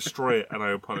away, destroy it, and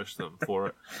I would punish them for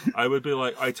it. I would be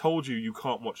like, I told you, you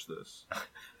can't watch this.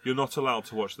 You're not allowed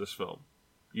to watch this film.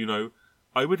 You know?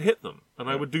 I would hit them, and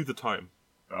I would do the time.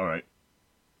 All right.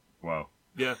 Wow.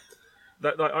 Yeah.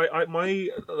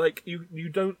 You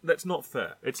don't... That's not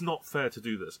fair. It's not fair to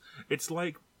do this. It's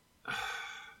like...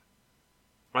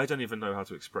 I don't even know how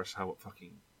to express how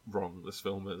fucking wrong this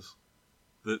film is.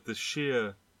 The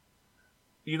sheer...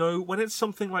 You know, when it's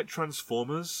something like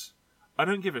Transformers, I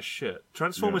don't give a shit.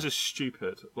 Transformers is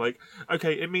stupid. Like,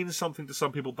 okay, it means something to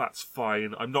some people, that's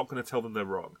fine. I'm not going to tell them they're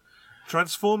wrong.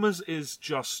 Transformers is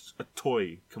just a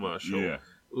toy commercial. Yeah.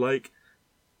 Like,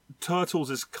 Turtles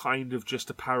is kind of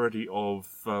just a parody of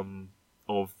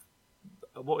what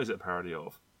is it a parody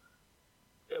of?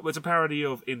 It's a parody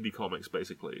of indie comics,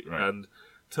 basically. Right. And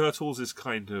Turtles is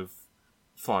kind of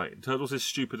fine. Turtles is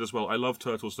stupid as well. I love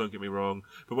Turtles, don't get me wrong.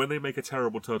 But when they make a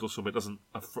terrible Turtles film, it's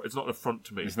not an affront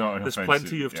to me. It's not an There's offensive,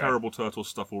 plenty of terrible Turtles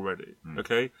stuff already.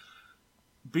 Okay?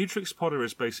 Beatrix Potter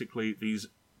is basically these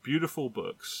beautiful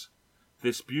books,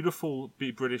 this beautiful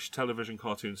British television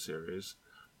cartoon series,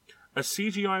 a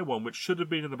CGI one which should have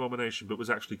been an abomination but was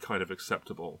actually kind of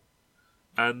acceptable.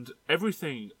 And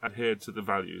everything adhered to the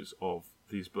values of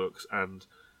these books, and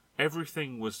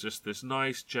everything was just this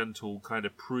nice, gentle, kind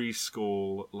of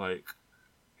preschool, like,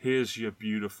 here's your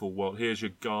beautiful world, here's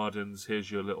your gardens,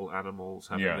 here's your little animals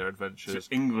having their adventures. It's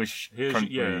English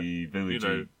country,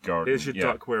 villagey garden. Here's your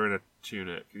duck wearing a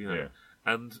tunic, you know. Yeah.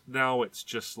 And now it's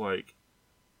just like,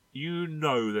 you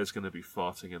know there's going to be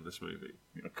farting in this movie.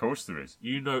 Of course there is.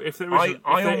 You know, if there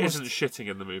isn't shitting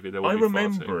in the movie, there will be farting. I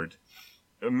remembered...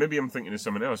 Maybe I'm thinking of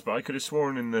someone else, but I could have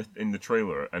sworn in the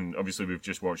trailer, and obviously we've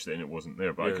just watched it and it wasn't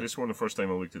there, but I could have sworn the first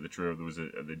time I looked at the trailer there was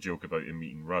the joke about him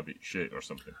eating rabbit shit or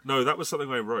something. No, that was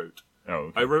something I wrote. Oh,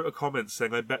 okay. I wrote a comment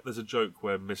saying, I bet there's a joke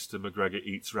where Mr. McGregor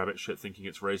eats rabbit shit thinking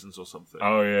it's raisins or something.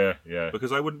 Oh, yeah.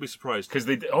 Because I wouldn't be surprised. Because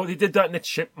they did that in the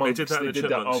Chipmunks. They did that in the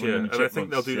Chipmunks, yeah. And I think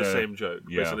they'll do the same joke,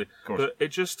 basically. Of course. But it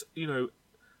just, you know,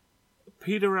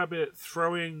 Peter Rabbit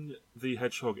throwing the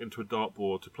hedgehog into a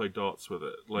dartboard to play darts with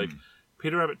it. Like...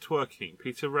 Peter Rabbit twerking,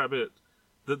 Peter Rabbit,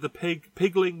 the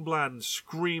Pigling Bland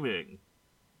screaming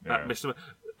at Mr.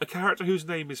 A character whose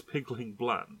name is Pigling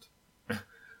Bland.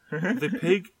 The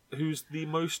pig, who's the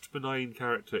most benign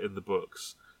character in the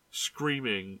books,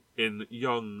 screaming in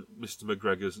young Mr.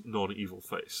 McGregor's non-evil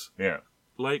face. Yeah.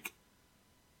 Like,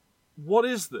 what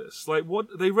is this? Like,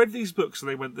 what? They read these books and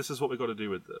they went, this is what we got to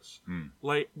do with this.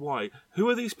 Like, why? Who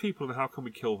are these people and how can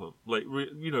we kill them? Like,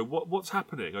 you know, what's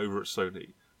happening over at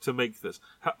Sony to make this?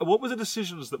 What were the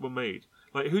decisions that were made?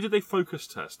 Like, who did they focus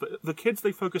test? The kids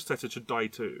they focus tested should die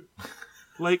too.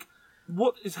 Like,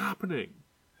 what is happening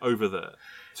over there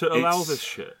to allow this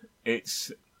shit?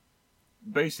 It's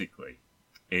basically,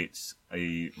 it's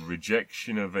a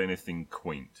rejection of anything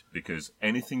quaint, because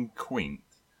anything quaint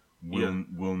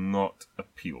will not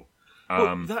appeal.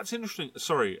 Well, that's interesting.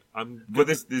 Sorry, But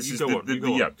this is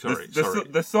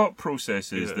the thought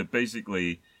process is that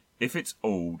basically, if it's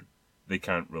old, they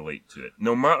can't relate to it.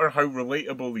 No matter how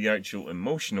relatable the actual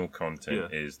emotional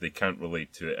content is, they can't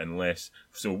relate to it unless...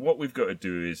 So what we've got to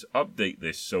do is update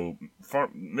this so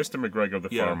Mr. McGregor,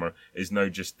 the farmer, is now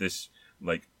just this,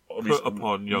 like,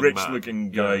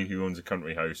 rich-looking guy who owns a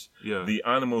country house. Yeah. The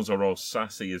animals are all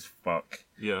sassy as fuck.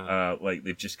 Yeah. Like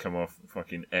they've just come off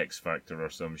fucking X Factor or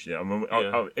some shit.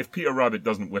 If Peter Rabbit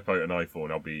doesn't whip out an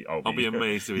iPhone, I'll be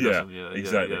amazed if he doesn't. Yeah,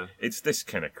 exactly. Yeah. It's this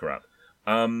kind of crap.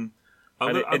 I've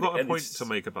got a point to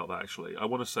make about that. Actually, I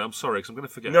want to say I'm sorry because I'm going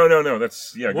to forget. No.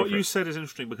 That's what you said is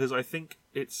interesting because I think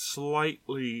it's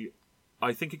slightly.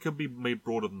 I think it could be made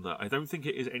broader than that. I don't think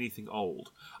it is anything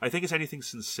old. I think it's anything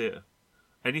sincere.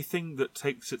 Anything that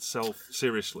takes itself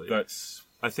seriously.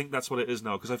 I think that's what it is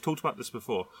now, because I've talked about this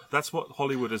before. That's what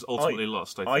Hollywood has ultimately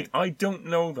lost, I think. I don't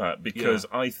know that, because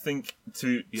I think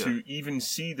to even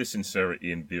see the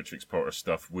sincerity in Beatrix Potter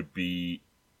stuff would be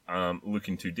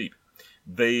looking too deep.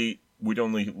 They would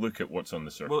only look at what's on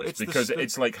the surface, because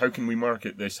it's like, how can we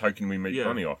market this? How can we make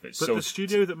money off it? But the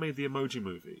studio that made the Emoji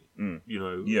Movie,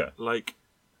 like...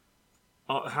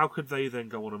 how could they then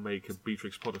go on and make a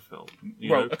Beatrix Potter film?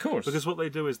 Of course. Because what they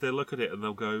do is they look at it and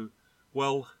they'll go,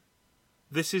 well,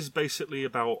 this is basically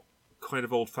about kind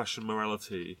of old-fashioned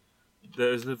morality.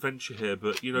 There's an adventure here,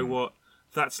 but you know what?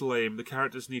 That's lame. The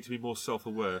characters need to be more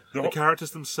self-aware. The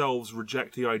characters themselves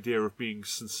reject the idea of being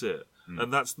sincere.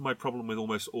 And that's my problem with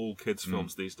almost all kids'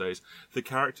 films these days. The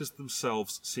characters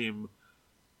themselves seem...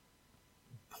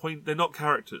 They're not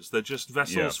characters. They're just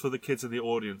vessels for the kids in the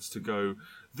audience to go,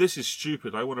 this is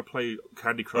stupid. I want to play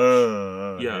Candy Crush.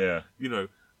 You know,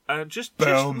 and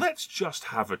let's just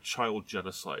have a child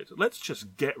genocide. Let's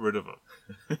just get rid of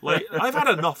them. Like, I've had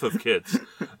enough of kids.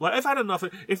 Like, I've had enough.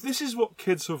 If this is what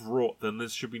kids have wrought, then there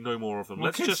should be no more of them.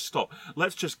 Let's just stop.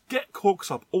 Let's just get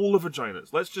corks up all the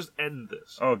vaginas. Let's just end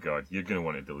this. Oh God, you're going to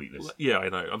want to delete this. Yeah, I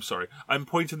know. I'm sorry. I'm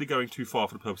pointedly going too far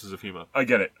for the purposes of humour. I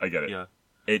get it. Yeah.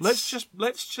 Let's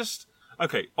just.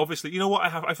 Okay, obviously, you know what?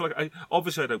 I feel like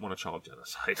obviously I don't want a child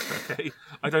genocide. Okay,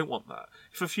 I don't want that.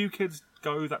 If a few kids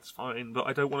go, that's fine, but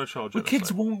I don't want a child genocide. Well,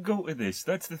 kids won't go to this.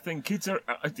 That's the thing. Kids are.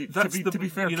 To be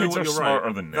fair, kids are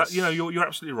smarter than this. You're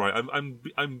absolutely right.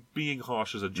 I'm being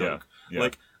harsh as a joke. Yeah.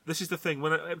 Like, this is the thing.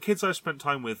 When kids I've spent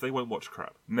time with, they won't watch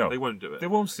crap. No, they won't do it. They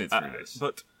won't sit through this.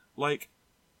 But like.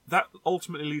 That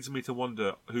ultimately leads me to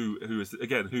wonder who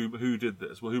did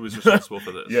this? Well, who was responsible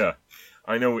for this? Yeah,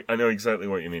 I know exactly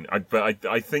what you mean. I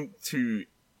think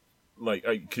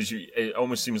because it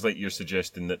almost seems like you're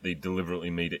suggesting that they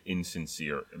deliberately made it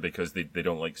insincere because they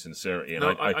don't like sincerity. And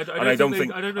I don't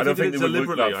think they would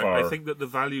look that far. I think that the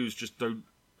values just don't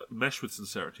mesh with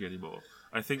sincerity anymore.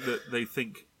 I think that they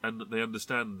think and that they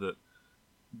understand that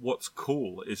what's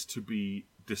cool is to be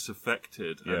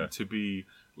disaffected and to be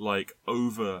like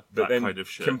over that kind of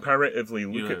shit. Comparatively,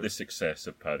 look at the success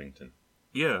of Paddington.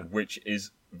 Yeah, which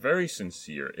is very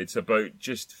sincere. It's about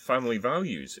just family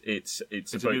values. It's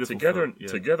about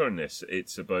togetherness.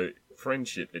 It's about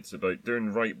friendship. It's about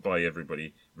doing right by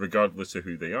everybody, regardless of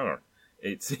who they are.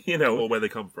 It's or where they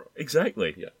come from.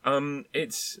 Exactly. Yeah.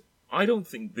 I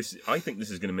think this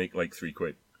is going to make like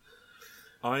 £3.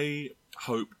 I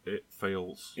hope it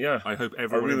fails. Yeah, I hope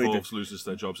everyone involved loses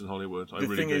their jobs in Hollywood.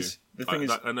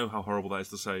 I know how horrible that is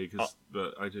to say,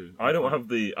 but I do. I don't have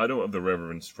the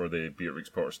reverence for the Beatrix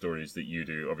Potter stories that you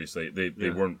do. Obviously, they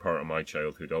weren't part of my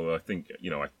childhood. Although I think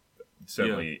I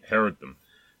certainly heard them,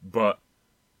 but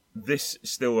this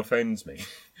still offends me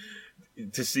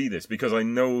to see this because I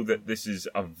know that this is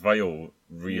a vile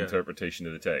reinterpretation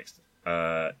of the text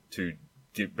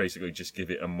to basically just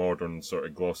give it a modern sort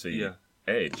of glossy.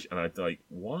 Edge, and I'd like,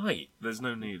 why? There's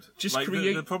no need. Just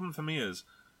create. The problem for me is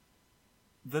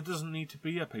there doesn't need to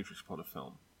be a Beatrix Potter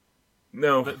film.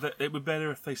 No, it would be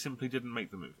better if they simply didn't make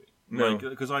the movie. No,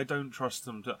 because I don't trust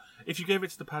them to. If you gave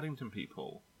it to the Paddington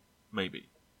people, maybe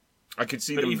I could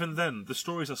see. But even then, the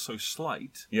stories are so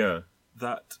slight.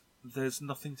 That there's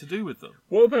nothing to do with them.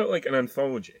 What about like an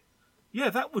anthology?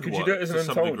 Yeah, that would work you do it as to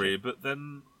some degree, but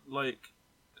then like.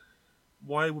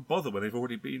 Why would bother when they've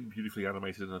already been beautifully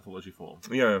animated in anthology form?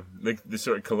 Yeah, like the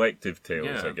sort of collective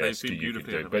tales, I guess, you could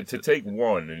do. But to take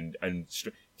one and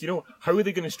do you know, how are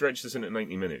they going to stretch this into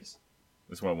 90 minutes?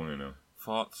 That's what I want to know.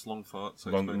 Farts, long farts.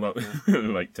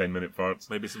 Like 10-minute farts.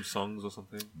 Maybe some songs or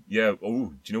something. Yeah,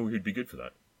 do you know who'd be good for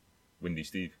that? Windy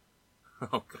Steve.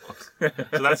 Oh, God.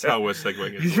 So that's how we're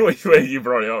segueing it. Wait, you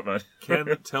brought it up, man.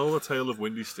 Ken, tell the tale of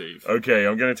Windy Steve. Okay,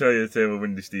 I'm going to tell you the tale of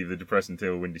Windy Steve, the depressing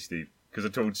tale of Windy Steve. Because I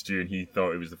told Stu and he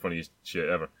thought it was the funniest shit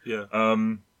ever. Yeah.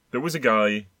 There was a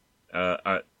guy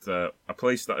at a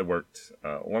place that I worked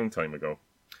a long time ago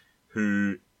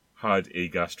who had a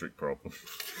gastric problem.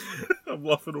 I'm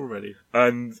laughing already.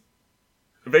 And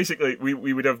basically,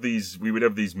 we would have these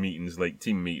meetings, like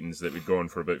team meetings, that would go on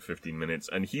for about 15 minutes,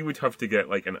 and he would have to get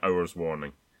like an hour's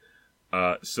warning,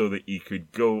 so that he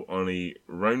could go on a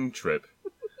round trip,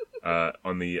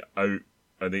 on the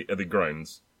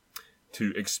grounds,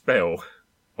 to expel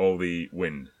all the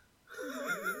wind.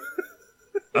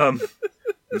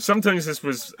 Sometimes this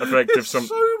was effective. It's so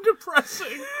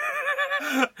depressing.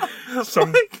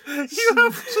 Like, you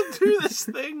have to do this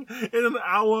thing in an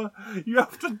hour. You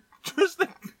have to just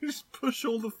push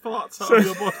all the farts out of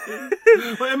your body.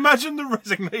 Like, imagine the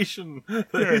resignation.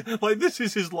 Like, this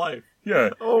is his life.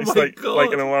 Yeah. Oh it's my like, God.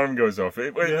 like an alarm goes off.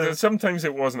 Sometimes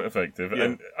it wasn't effective. Yeah.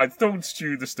 And I told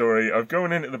Stu the story of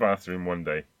going into the bathroom one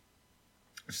day,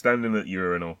 standing at the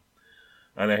urinal,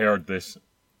 and I heard this.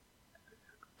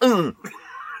 And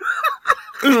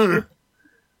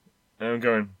I'm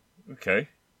going, okay.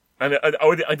 And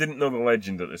I didn't know the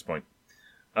legend at this point.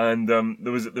 And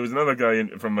there was another guy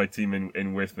from my team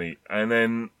in with me. And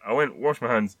then I went, wash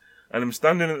my hands, and I'm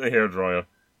standing at the hairdryer.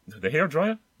 The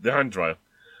hairdryer? The hand dryer.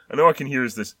 And all I can hear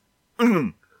is this.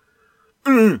 And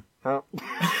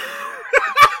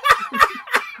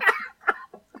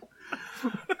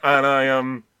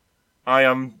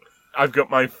I've got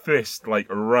my fist like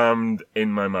rammed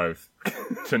in my mouth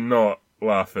to not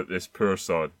laugh at this poor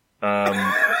sod.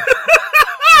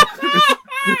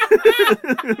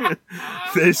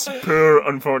 This poor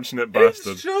unfortunate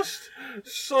bastard. It's just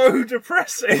so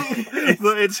depressing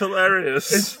that it's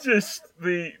hilarious. It's just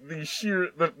the sheer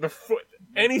the foot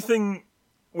anything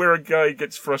where a guy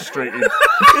gets frustrated.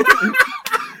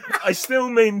 I still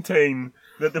maintain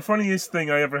that the funniest thing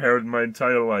I ever heard in my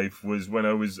entire life was when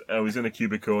I was in a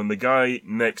cubicle and the guy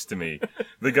in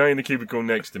the cubicle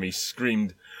next to me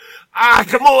screamed, "Ah,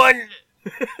 come on!"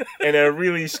 in a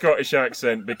really Scottish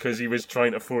accent because he was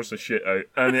trying to force a shit out,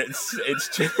 and it's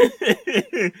just,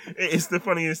 it is the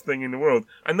funniest thing in the world,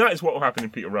 and that is what will happen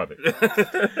in Peter Rabbit.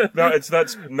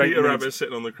 That's Peter Rabbit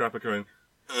sitting on the crapper going,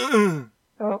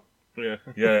 oh.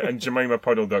 Yeah, and Jemima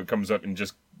Puddle Duck comes up and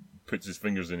just puts his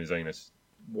fingers in his anus.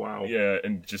 Wow. Yeah,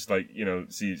 and just like,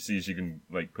 see if you can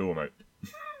like pull him out.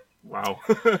 Wow.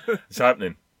 It's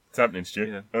happening, Stu.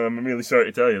 Yeah. I'm really sorry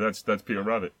to tell you, that's Peter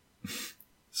Rabbit.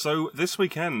 So this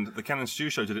weekend, the Ken and Stu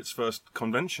Show did its first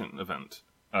convention event.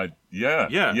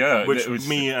 Yeah. Which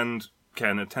me and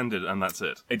Ken attended, and that's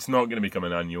it. It's not going to become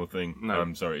an annual thing. No.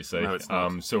 I'm sorry to say. No, it's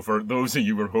not. So for those of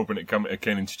you who were hoping to come to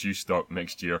Ken and Stu stock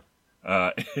next year,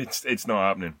 it's not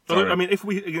happening. Sorry. But, I mean, if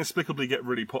we inexplicably get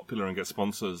really popular and get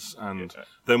sponsors,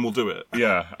 then we'll do it.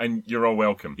 Yeah, and you're all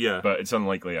welcome. Yeah. But it's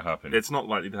unlikely to happen. It's not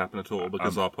likely to happen at all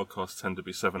because our podcasts tend to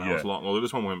be 7 hours long, although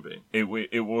this one won't be.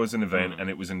 It was an event, and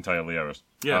it was entirely ours.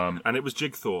 Yeah, and it was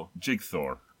JigThor.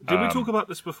 JigThor. Did we talk about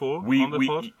this before on the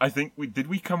pod? I think did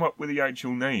we come up with the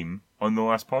actual name on the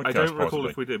last podcast? I don't recall possibly?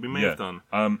 if we did. We may have done.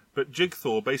 But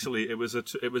JigThor, basically, it was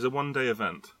a one-day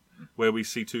event where we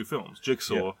see two films,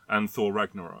 Jigsaw and Thor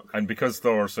Ragnarok. And because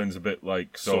Thor sounds a bit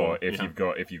like Saw, if yeah. you've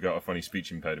got a funny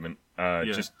speech impediment,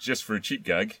 just for a cheap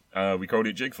gag, we called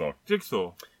it JigThor.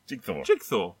 JigThor. JigThor.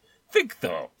 JigThor.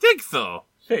 JigThor. JigThor.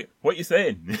 Hey, what you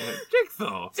saying?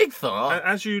 JigThor. JigThor.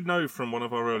 As you know from one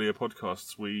of our earlier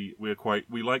podcasts, we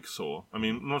like Saw. I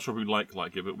mean, I'm not sure if we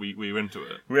like it, but we're into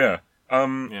it. Yeah.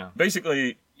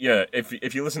 Basically, yeah.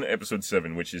 If you listen to episode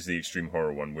 7, which is the extreme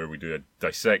horror one, where we do a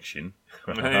dissection,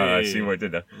 I see what I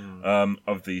did there,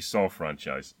 of the Saw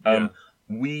franchise.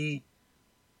 We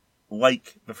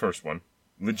like the first one,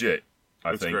 legit.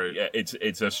 I think great. Yeah,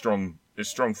 it's a strong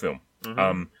film.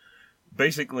 Mm-hmm.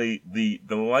 Basically, the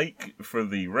like for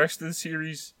the rest of the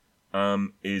series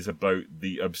is about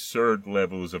the absurd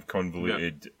levels of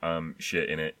convoluted shit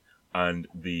in it, and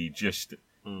the just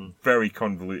very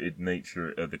convoluted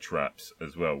nature of the traps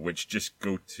as well, which just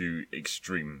go to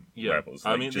extreme levels.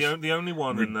 Like, I mean, the only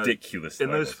one ridiculous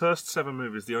in those first 7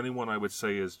 movies, the only one I would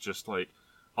say is just like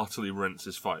utterly rinse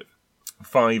is 5.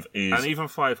 5 is... And even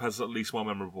 5 has at least one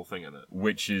memorable thing in it.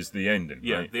 Which is the ending,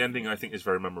 Yeah, right? the ending I think is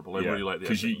very memorable. I really like the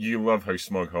ending. Because you love how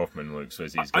Smug Hoffman looks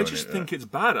as he's going I just think it's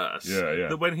badass. Yeah.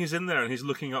 That when he's in there and he's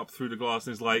looking up through the glass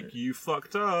and he's like, you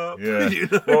fucked up. Yeah. You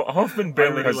know? Well, Hoffman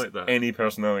barely has like that. any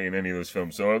personality in any of those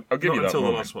films, so I'll give you that until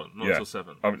moment. the last one. Not until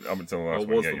 7. Up until the last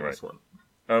one, yeah, you're right.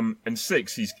 One. And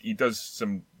 6, he does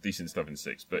some decent stuff in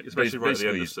 6, but especially right at the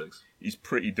end of 6. He's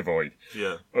pretty devoid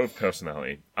of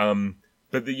personality.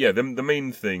 But the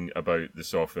main thing about the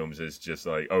Saw films is just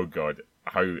like, oh god,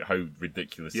 how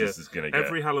ridiculous this is going to get.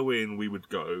 Every Halloween we would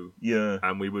go,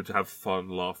 and we would have fun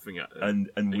laughing at it,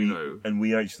 and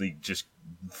we actually just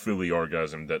fully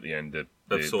orgasmed at the end of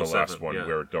the Saw last 7, one, yeah.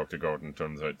 where Dr. Gordon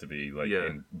turns out to be like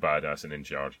badass and in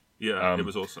charge. Yeah, it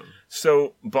was awesome.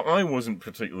 So, but I wasn't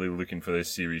particularly looking for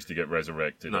this series to get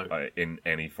resurrected No. In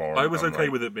any form. I was okay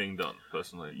with it being done,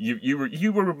 personally.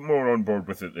 You were more on board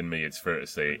with it than me. It's fair to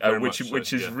say, which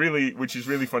is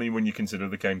really funny when you consider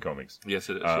the Ken comics. Yes,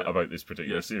 it is about this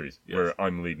particular series, where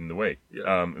I'm leading the way.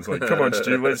 Yeah. It's like, come on,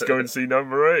 Stu, let's go and see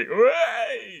number 8.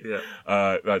 Way!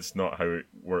 Yeah. That's not how it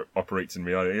operates in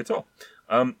reality at all.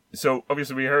 So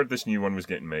obviously we heard this new one was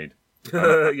getting made.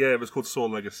 Yeah, it was called Saw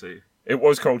Legacy. It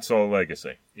was called Saw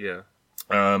Legacy. Yeah.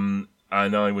 And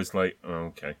I was like,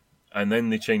 oh, okay. And then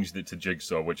they changed it to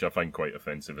Jigsaw, which I find quite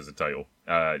offensive as a title,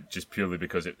 just purely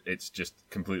because it's just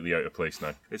completely out of place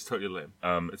now. It's totally lame.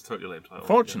 It's totally lame title.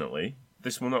 Fortunately,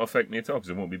 this will not affect me at all because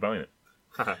I won't be buying it.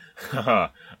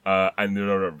 And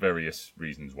there are various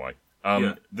reasons why.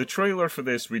 The trailer for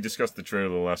this, we discussed the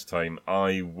trailer last time.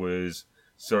 I was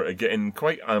sort of getting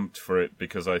quite amped for it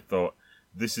because I thought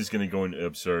this is going to go into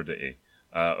absurdity.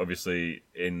 Obviously,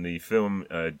 in the film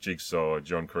Jigsaw,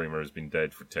 John Kramer has been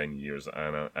dead for 10 years,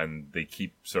 and they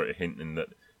keep sort of hinting that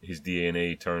his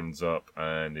DNA turns up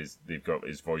and they've got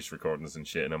his voice recordings and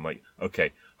shit. And I'm like,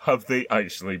 okay, have they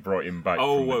actually brought him back?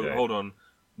 Oh, from the dead? hold on.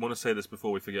 I want to say this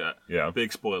before we forget. Yeah.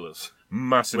 Big spoilers.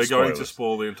 Massive We're spoilers. going to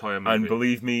spoil the entire movie. And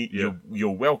believe me,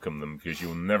 you'll welcome them because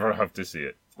you'll never have to see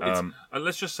it. And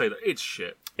let's just say that it's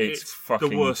shit. It's fucking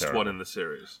the worst terrible. one in the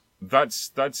series. That's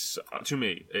to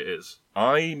me, it is.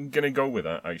 I'm gonna go with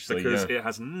that actually because it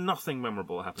has nothing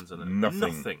memorable that happens in it.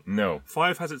 Nothing. No.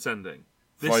 5 has its ending.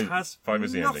 This has 5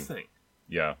 is the nothing. ending.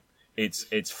 Yeah, it's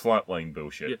flatline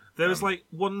bullshit. Yeah. There is like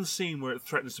one scene where it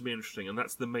threatens to be interesting, and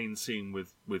that's the main scene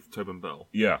with Tobin Bell.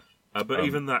 Yeah, but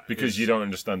even that because you don't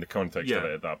understand the context of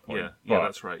it at that point. Yeah,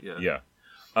 that's right. Yeah.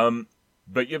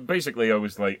 But yeah, basically, I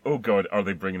was like, "Oh God, are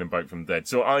they bringing him back from the dead?"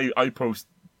 So I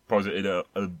posited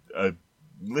a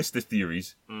list of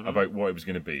theories about what it was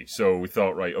going to be. So we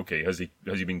thought, right, okay, has he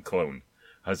been cloned?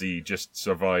 Has he just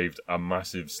survived a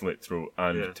massive slit throat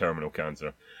and terminal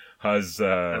cancer? Has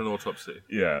and an autopsy?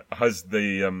 Yeah. Has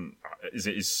the is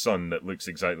it his son that looks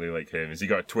exactly like him? Has he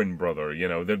got a twin brother? You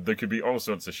know, there could be all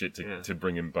sorts of shit to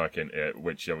bring him back into it.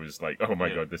 Which I was like, oh my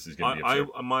God, this is going to be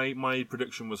absurd. My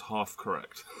prediction was half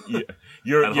correct. Yeah,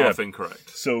 you're and half incorrect.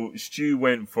 So Stu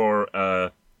went for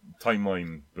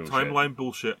timeline bullshit. Timeline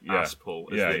bullshit ass pull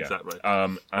is the exact right.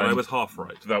 And I was half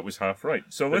right. That was half right.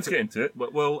 So let's get into it.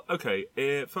 Well, okay.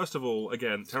 First of all,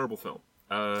 again, terrible film.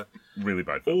 Really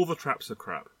bad film. All the traps are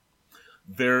crap.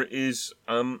 There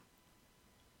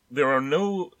are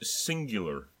no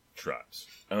singular traps.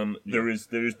 There is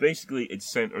basically, it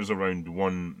centers around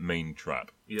one main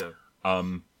trap. Yeah.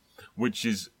 Which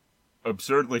is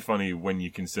absurdly funny when you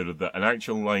consider that an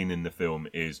actual line in the film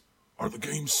is, "Are the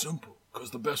games simple?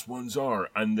 Because the best ones are."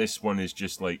 And this one is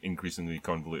just like increasingly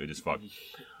convoluted as fuck.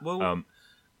 Well,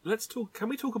 let's talk. Can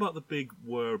we talk about the big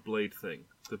whir blade thing?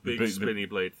 The big spinny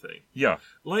blade thing. Yeah.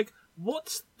 Like,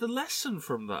 what's the lesson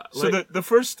from that? So like, the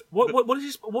first... What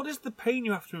is the pain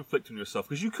you have to inflict on yourself?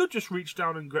 Because you could just reach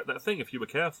down and get that thing if you were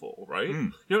careful, right?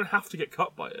 You don't have to get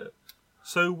cut by it.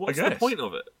 So what's the point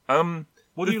of it?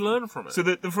 What do you learn from it? So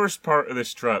the first part of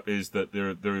this trap is that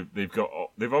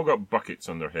they've all got buckets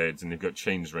on their heads and they've got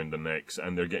chains around their necks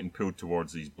and they're getting pulled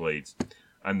towards these blades.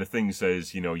 And the thing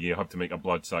says, you have to make a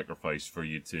blood sacrifice for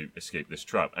you to escape this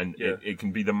trap. And it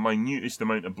can be the minutest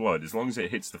amount of blood. As long as it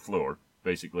hits the floor,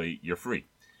 basically, you're free.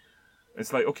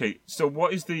 It's like, okay, so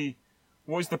what is the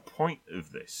point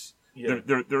of this? Yeah.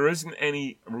 There isn't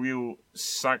any real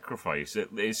sacrifice.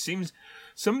 It seems...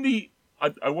 Somebody...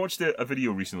 I watched a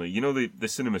video recently. You know the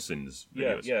CinemaSins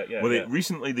videos? Yeah.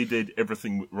 Recently they did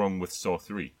Everything Wrong with Saw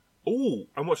 3. Oh,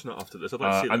 I'm watching that after this. I'd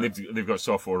like to see that. And they've got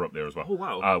Saw 4 up there as well. Oh,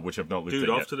 wow. Which I've not looked at Dude,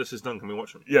 yet. after this is done, can we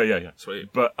watch them? Yeah.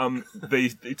 Sweet. But they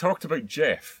talked about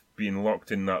Jeff being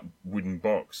locked in that wooden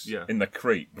box, in the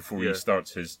crate, before he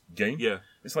starts his game. Yeah.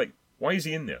 It's like, why is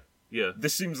he in there? Yeah.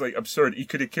 This seems like absurd. He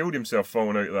could have killed himself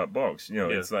falling out of that box.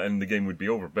 It's like, and the game would be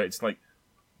over. But it's like,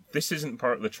 this isn't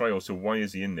part of the trial, so why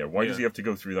is he in there? Why does he have to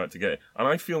go through that to get it? And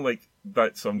I feel like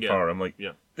that's on par. I'm like,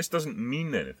 this doesn't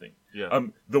mean anything. Yeah.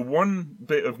 The one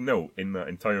bit of note in that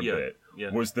entire bit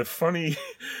was the funny...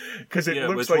 Because it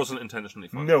looks like... it wasn't intentionally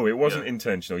funny. No, it wasn't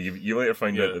intentional. You later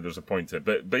find out that there's a point to it.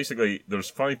 But basically, there's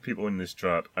 5 people in this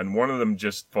trap, and one of them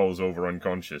just falls over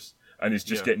unconscious, and is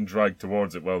just getting dragged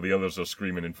towards it while the others are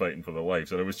screaming and fighting for their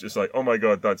lives. And it was just like, oh my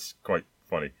God, that's quite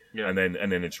funny. Yeah. And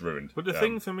then it's ruined. But the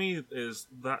thing for me is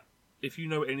that if you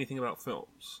know anything about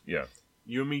films,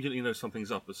 you immediately know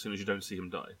something's up as soon as you don't see him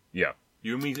die. Yeah.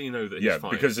 You immediately know that he's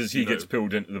fine. Because as he gets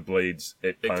pulled into the blades,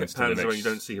 it pans to the next... and you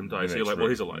don't see him die, so you're like, well,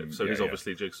 he's alive, so he's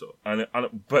obviously Jigsaw.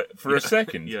 But for a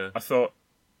second, I thought,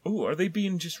 oh, are they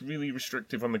being just really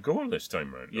restrictive on the gore this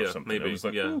time around or something? Maybe. I was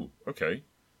like, oh, okay.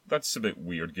 That's a bit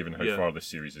weird given how far the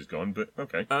series has gone, but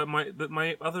okay.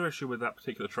 My other issue with that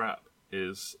particular trap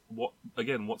is,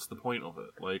 what's the point of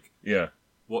it? Like,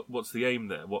 what's the aim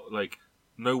there?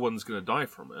 No one's going to die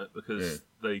from it because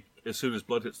as soon as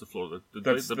blood hits the floor, the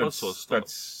blood source stops.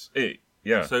 That's it.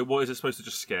 Yeah. So what is it supposed to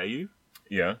just scare you?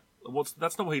 Yeah.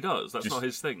 That's not what he does. That's not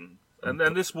his thing. And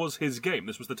this was his game.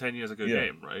 This was the 10 years ago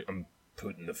game, right? I'm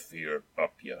putting the fear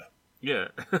up you. Yeah.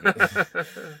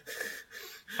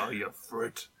 Are you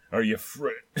Frit? Are you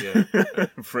Frit? Yeah.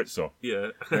 Fritzo.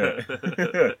 Yeah.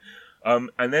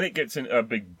 And then it gets into a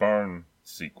big barn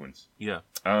sequence. Yeah.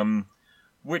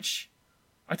 Which,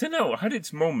 I don't know, had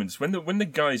its moments when the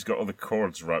guy's got all the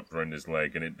cords wrapped around his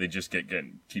leg and they just keep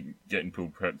getting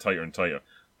pulled tighter and tighter.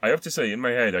 I have to say, in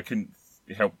my head, I couldn't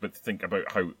help but think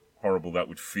about how horrible that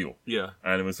would feel. Yeah.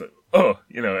 And it was like,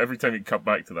 every time it cut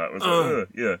back to that, it was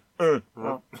like,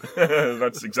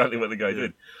 That's exactly what the guy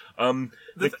did.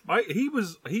 He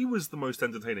was the most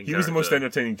entertaining. He was the most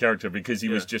entertaining character because he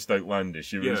was just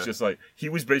outlandish. He was just like, he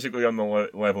was basically on the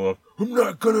level of, I'm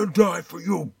not gonna die for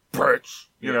you, bitch.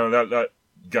 You know, that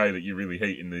guy that you really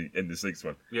hate in the sixth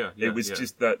one. Yeah. It was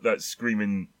just that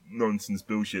screaming nonsense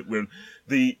bullshit where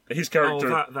his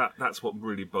character. That's what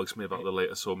really bugs me about the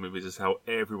later Saw movies is how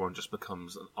everyone just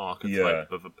becomes an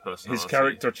archetype of a personality. His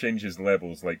character changes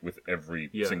levels like with every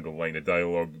single line of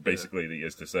dialogue, basically that he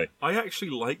has to say. I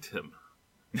actually liked him.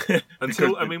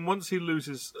 Once he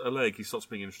loses a leg, he stops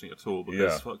being interesting at all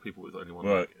because fuck people with only one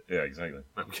leg. Yeah, exactly.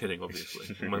 I'm kidding,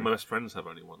 obviously. my best friends have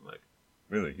only one leg.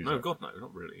 Really? No, God, no,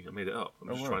 not really. I made it up. I'm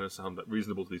just trying to sound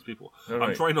reasonable to these people. Right.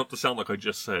 I'm trying not to sound like I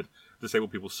just said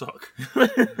disabled people suck,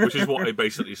 which is what I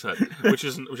basically said. Which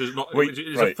is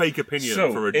a fake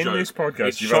opinion for a joke. In this podcast,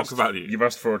 it's shock value. You've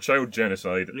asked for child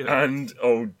genocide and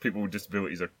people with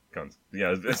disabilities are cunts.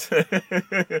 Yeah.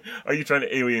 Are you trying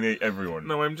to alienate everyone?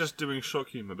 No, I'm just doing shock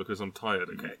humour because I'm tired.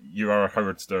 Okay. You are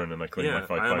Howard Stern, and I claim my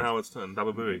 5 I am Howard Stern.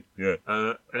 Baba Booey. Yeah.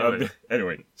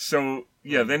 Anyway, so.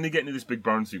 Yeah, then they get into this big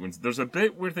barn sequence. There's a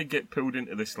bit where they get pulled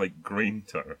into this, like, grain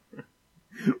tower,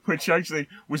 which actually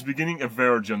was beginning to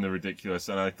verge on the ridiculous,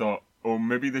 and I thought, oh,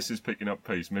 maybe this is picking up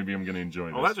pace. Maybe I'm going to enjoy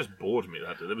this. Oh, that just bored me,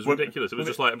 that did. It was ridiculous. It was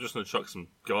just like, I'm just going to chuck some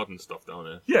garden stuff down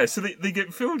here. Yeah, so they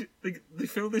get filled, they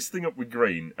fill this thing up with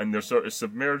grain, and they're sort of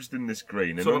submerged in this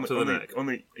grain. And up to the neck.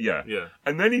 Yeah.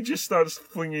 And then he just starts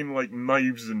flinging, like,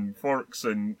 knives and forks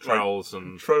and... trowels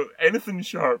and... anything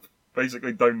sharp.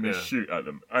 Basically down this chute at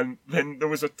them. And then there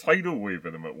was a tidal wave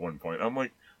of them at one point. I'm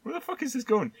like, where the fuck is this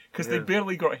going? Because they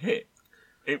barely got hit.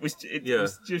 It was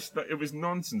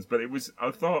nonsense, but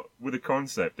I thought with the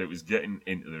concept it was getting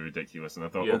into the ridiculous, and I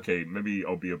thought, okay, maybe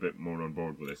I'll be a bit more on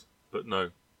board with this. But no.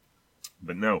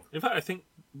 In fact, I think,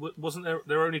 wasn't there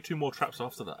were only 2 more traps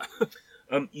after that?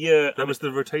 There was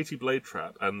the rotating blade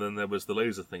trap, and then there was the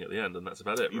laser thing at the end, and that's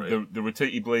about it, right? The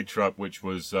rotating blade trap, which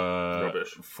was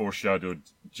rubbish, foreshadowed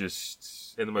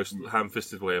just in the most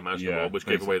ham-fisted way imaginable, which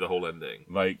gave away the whole ending.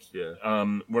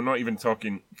 We're not even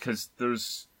talking because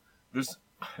there's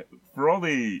for all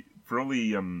the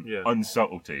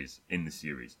unsubtleties in the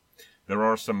series, there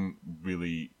are some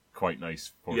really quite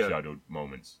nice foreshadowed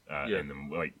moments in them,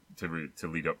 like to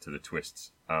lead up to the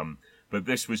twists. But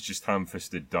this was just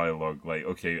ham-fisted dialogue. Like,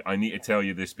 okay, I need to tell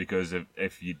you this because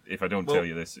if I don't tell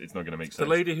you this, it's not going to make sense. The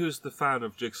lady who's the fan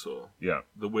of JigThor,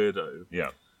 the weirdo,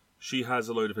 she has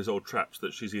a load of his old traps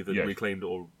that she's either reclaimed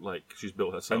or like she's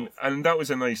built herself. And that was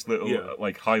a nice little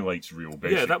like highlights reel.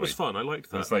 Basically, yeah, that was fun. I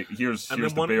liked that. It's like here's the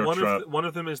bear trap. One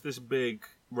of them is this big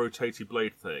rotating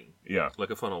blade thing, like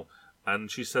a funnel,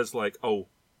 and she says like, "Oh,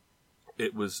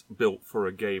 it was built for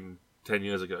a game 10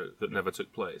 years ago that never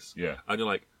took place." Yeah, and you're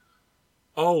like,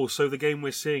 oh, so the game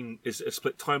we're seeing is a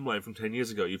split timeline from 10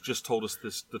 years ago. You've just told us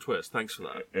the twist. Thanks for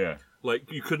that. Yeah.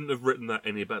 Like, you couldn't have written that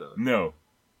any better. No.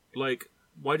 Like,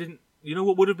 why didn't... You know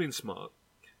what would have been smart?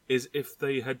 Is if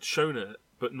they had shown it,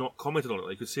 but not commented on it.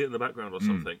 Like, you could see it in the background or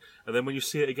something. And then when you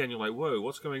see it again, you're like, whoa,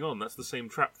 what's going on? That's the same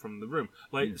trap from the room.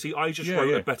 Like, see, I just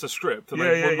wrote a better script. And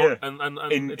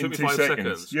and it took me 5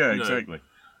 seconds. Yeah, exactly.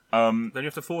 Then you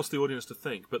have to force the audience to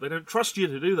think, but they don't trust you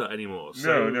to do that anymore.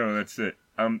 So... No, that's it.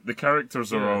 The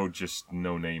characters are all just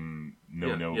no-name,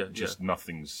 just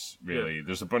nothings, really. Yeah.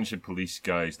 There's a bunch of police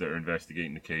guys that are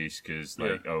investigating the case because,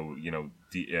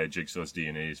 Jigsaw's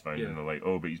DNA is found, and they're like,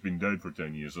 oh, but he's been dead for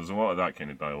 10 years. There's a lot of that kind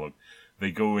of dialogue.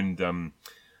 They go and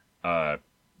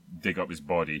dig up his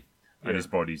body, and his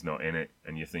body's not in it,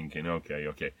 and you're thinking,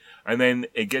 okay. And then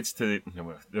it gets to...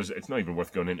 it's not even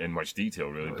worth going into in much detail,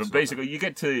 really. No, but basically, you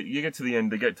get to the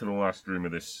end, they get to the last room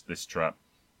of this trap,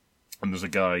 and there's a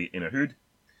guy in a hood,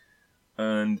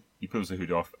 and he pulls the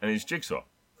hood off, and it's Jigsaw.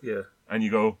 Yeah. And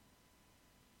you go,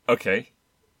 okay,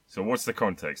 so what's the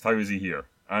context? How is he here?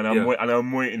 And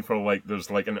I'm waiting for, like, there's,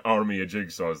 like, an army of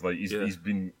Jigsaws. Like, he's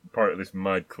been part of this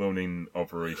mad cloning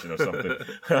operation or something.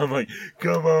 And I'm like,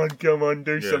 come on,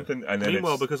 do something. And then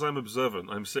meanwhile, because I'm observant,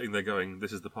 I'm sitting there going,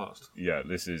 this is the past. Yeah,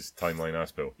 this is Timeline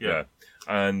Aspel. Yeah.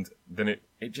 And then it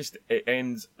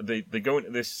ends, they go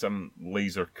into this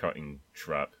laser cutting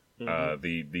trap.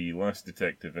 The last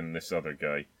detective and this other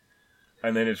guy.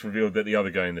 And then it's revealed that the other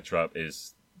guy in the trap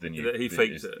is... He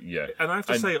faked it. Yeah. And I have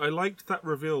to say, I liked that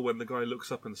reveal when the guy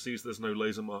looks up and sees there's no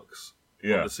laser marks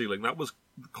on the ceiling. That was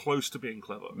close to being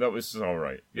clever. That was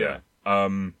alright, yeah.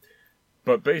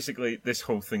 But basically, this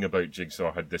whole thing about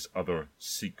Jigsaw had this other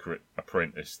secret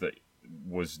apprentice that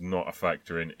was not a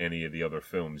factor in any of the other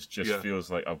films. Just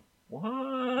feels like a... What?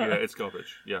 Yeah, it's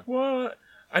garbage. Yeah. What?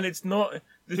 And it's not...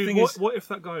 What if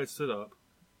that guy had stood up,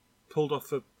 pulled off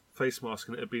the face mask,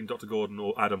 and it had been Dr. Gordon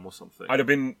or Adam or something? I'd have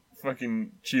been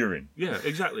fucking cheering. Yeah,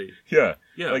 exactly. Yeah.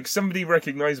 Like somebody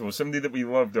recognisable, somebody that we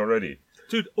loved already.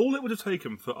 Dude, all it would have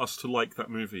taken for us to like that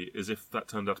movie is if that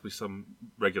turned out to be some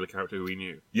regular character who we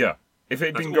knew. Yeah. If it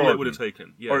had been all Gordon. It would have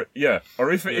taken. Yeah.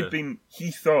 Or if it had been,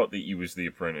 he thought that he was the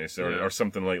apprentice or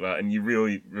something like that, and you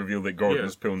really revealed that Gordon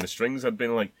was pulling the strings, I'd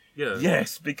been like,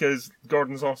 yes, because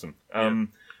Gordon's awesome.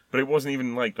 But it wasn't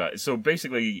even like that. So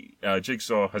basically,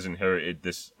 Jigsaw has inherited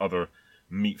this other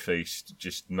meat-faced,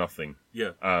 just nothing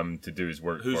to do his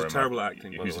work Who's for him. Who's a terrible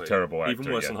acting, by the way. Who's a terrible actor,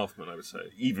 even worse than Hoffman, I would say.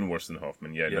 Even worse than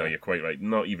Hoffman, no, you're quite right.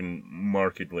 Not even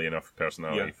markedly enough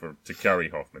personality to carry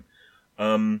Hoffman.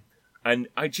 And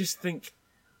I just think,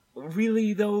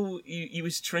 really, though, he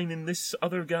was training this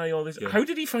other guy all this... Yeah. How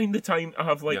did he find the time to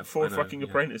have, four fucking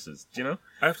apprentices? Do you know?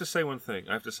 I have to say one thing.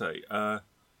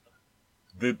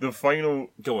 The final...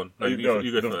 Go on. No, you go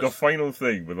first. The final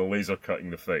thing with the laser cutting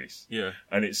the face. Yeah.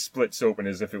 And it splits open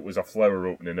as if it was a flower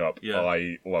opening up. Yeah.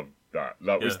 I loved that.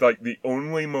 That was like the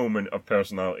only moment of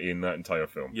personality in that entire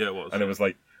film. Yeah, it was. And it was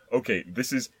like, okay,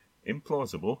 this is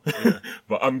implausible,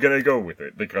 but I'm going to go with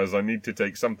it because I need to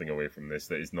take something away from this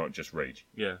that is not just rage.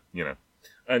 Yeah. You know?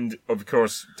 And, of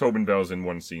course, Tobin Bell's in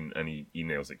one scene and he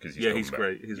nails it because he's he's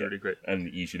great. He's really great. And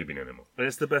he should have been in it more. And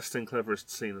it's the best and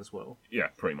cleverest scene as well. Yeah,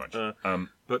 pretty much.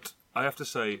 But I have to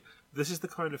say, this is the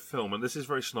kind of film, and this is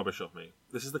very snobbish of me,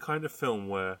 this is the kind of film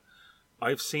where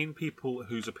I've seen people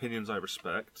whose opinions I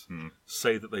respect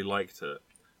say that they liked it,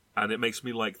 and it makes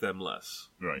me like them less.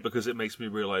 Right. Because it makes me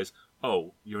realise,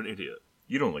 oh, you're an idiot.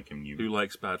 You don't like Kim Newman. Who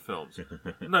likes bad films.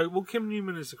 No, well, Kim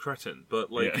Newman is a cretin, but,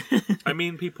 I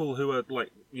mean people who are,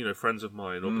 friends of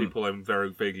mine, or people I'm very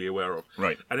vaguely aware of.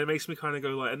 Right. And it makes me kind of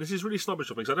go, and this is really snobbish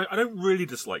of me, because I don't really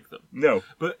dislike them. No.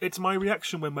 But it's my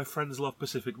reaction when my friends love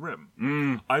Pacific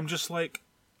Rim. I'm just like,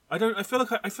 I feel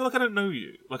like I don't know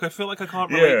you. Like, I feel like I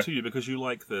can't relate to you because you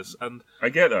like this, and I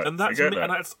get that. And that's me,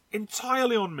 and that's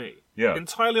entirely on me. Yeah.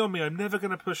 Entirely on me. I'm never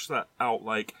going to push that out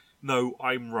like, no,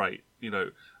 I'm right,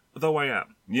 Though I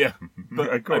am. Yeah,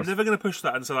 but of course. I'm never going to push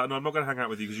that and say, no, I'm not going to hang out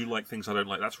with you because you like things I don't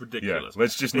like. That's ridiculous. Yeah,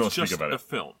 let's just not speak about it. It's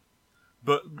just a film.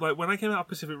 But, when I came out of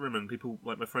Pacific Rim and people,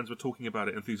 my friends were talking about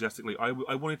it enthusiastically,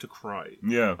 I wanted to cry.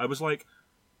 Yeah. I was like,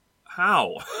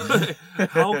 how?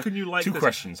 How can you like Two this?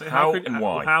 questions. How and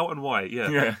why? How and why,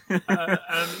 yeah. And,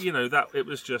 that it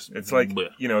was just... It's like,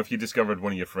 if you discovered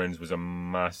one of your friends was a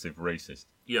massive racist.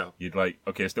 Yeah. You'd like,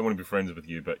 okay, I still want to be friends with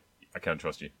you, but I can't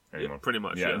trust you anymore. Yeah, pretty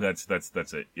much, yeah. That's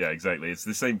it. Yeah, exactly. It's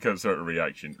the same sort of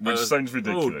reaction, which sounds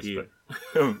ridiculous.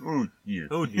 Oh, dear.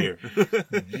 Oh, dear. Oh,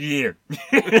 dear. Dear.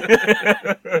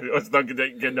 Let's not let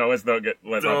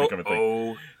that become a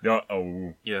thing.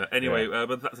 No, Yeah, anyway,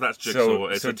 but that's Jigsaw.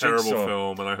 It's a terrible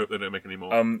film, and I hope they don't make any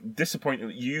more.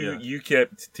 Disappointing. You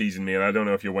kept teasing me, and I don't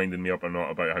know if you're winding me up or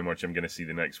not about how much I'm going to see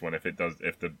the next one, if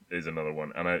there is another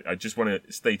one. And I just want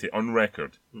to state it on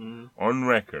record. On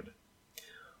record.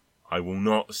 I will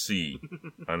not see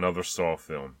another Saw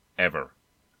film, ever.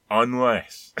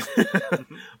 Unless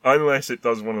it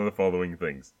does one of the following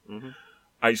things.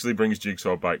 Actually brings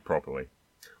Jigsaw back properly.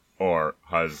 Or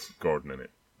has Gordon in it.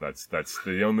 That's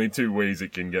the only two ways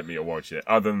it can get me to watch it.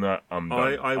 Other than that, I'm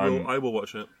done. I will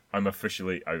watch it. I'm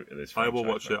officially out of this franchise. I will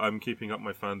watch it. I'm keeping up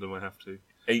my fandom, I have to.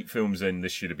 8 films in,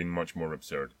 this should have been much more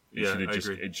absurd. I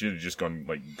agree. It should have just gone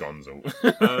like Gonzo.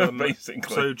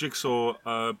 Basically. So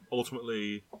Jigsaw,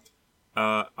 ultimately...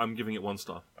 I'm giving it 1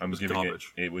 star.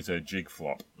 It was a jig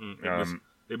flop.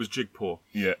 It was jig poor.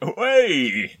 Yeah. Oh,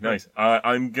 hey! Nice.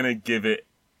 I'm gonna give it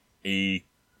a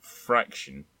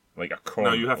fraction, like a corner.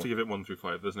 No, you have to give it 1 through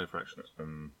 5. There's no fractions.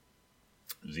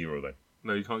 0 then.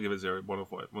 No, you can't give it 0, 1 or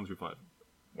 5. 1 through 5.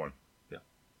 1. Yeah.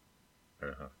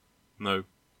 1.5. No.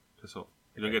 Piss off.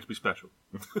 You don't get to be special.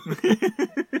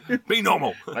 Be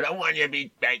normal. I don't want you to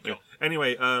be special.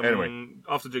 Anyway,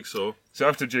 after Jigsaw. So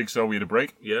after Jigsaw, we had a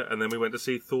break. Yeah, and then we went to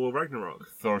see Thor Ragnarok.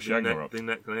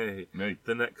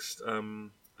 The next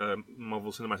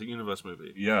Marvel Cinematic Universe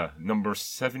movie. Yeah, number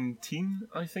 17,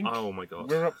 I think. Oh my god.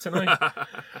 We're up tonight.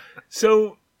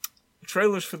 So,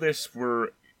 trailers for this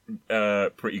were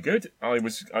pretty good. I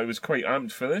was quite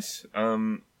amped for this.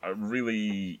 I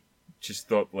really just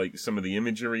thought like some of the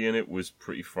imagery in it was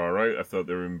pretty far out. I thought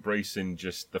they were embracing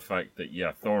just the fact that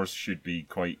Thor's should be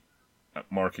quite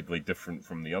markedly different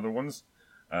from the other ones,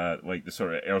 like the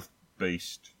sort of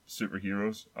Earth-based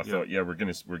superheroes. I thought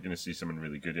we're gonna see something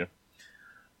really good here.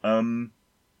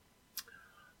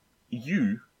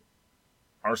 You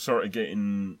are sort of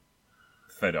getting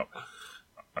fed up.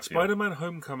 Spider-Man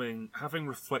Homecoming, having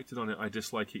reflected on it, I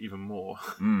dislike it even more.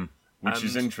 Which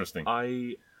is interesting.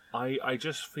 I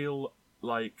just feel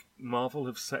like Marvel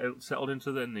have settled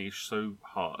into their niche so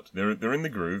hard. They're in the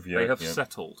groove, yeah. They have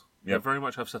settled. They very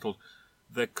much have settled.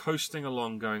 They're coasting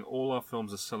along, going, all our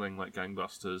films are selling like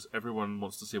gangbusters. Everyone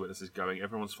wants to see where this is going.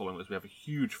 Everyone's following this. We have a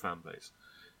huge fan base.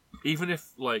 Even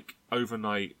if, like,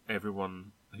 overnight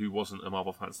everyone who wasn't a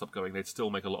Marvel fan stopped going, they'd still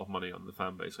make a lot of money on the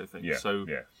fan base, I think.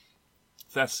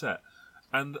 They're set.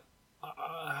 And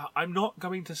I'm not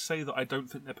going to say that I don't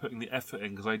think they're putting the effort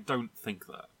in, because I don't think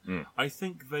that. I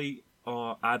think they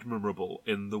are admirable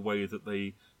in the way that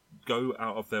they go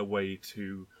out of their way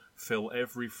to fill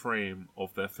every frame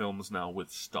of their films now with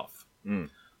stuff.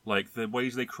 Like, the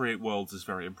ways they create worlds is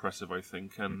very impressive, I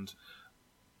think. And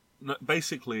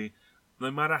basically,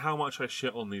 no matter how much I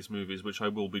shit on these movies, which I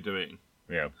will be doing,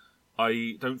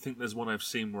 I don't think there's one I've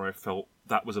seen where I felt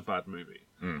that was a bad movie.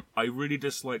 I really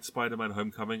disliked Spider-Man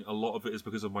Homecoming. A lot of it is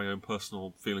because of my own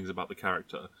personal feelings about the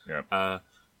character.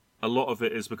 A lot of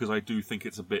it is because I do think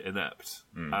it's a bit inept.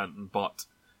 But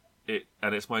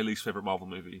it's my least favourite Marvel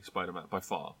movie, Spider-Man, by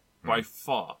far. By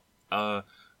far.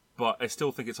 But I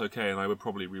still think it's okay, and I would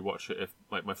probably rewatch it if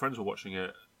like my friends were watching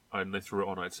it and they threw it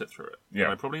on, I'd sit through it.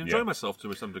 And I'd probably enjoy myself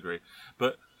to some degree.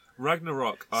 But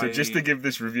Ragnarok, just to give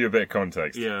this review a bit of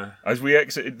context. As we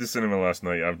exited the cinema last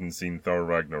night, having seen Thor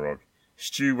Ragnarok,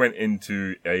 Stu went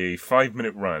into a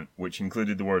 5-minute rant, which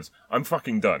included the words, "I'm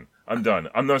fucking done. I'm done.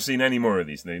 I'm not seeing any more of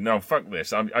these. No, fuck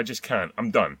this. I just can't. I'm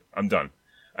done. I'm done."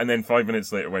 And then 5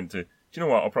 minutes later went to, "Do you know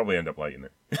what? I'll probably end up liking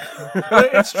it."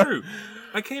 It's true.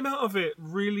 I came out of it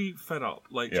really fed up.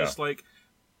 Just like...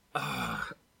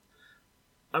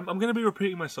 I'm going to be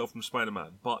repeating myself from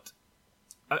Spider-Man, but...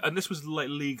 And this was like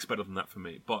leagues better than that for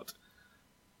me, but...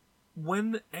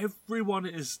 When everyone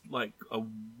is like a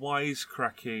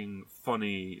wisecracking,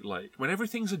 funny, like... When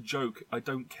everything's a joke, I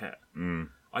don't care.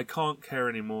 I can't care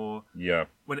anymore.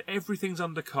 When everything's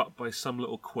undercut by some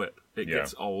little quip, it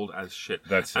gets old as shit.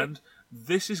 And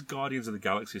this is Guardians of the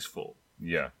Galaxy's fault.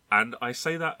 And I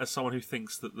say that as someone who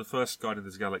thinks that the first Guardians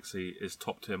of the Galaxy is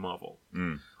top-tier Marvel.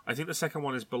 I think the second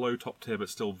one is below top-tier, but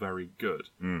still very good.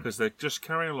 Because they're just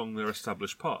carrying along their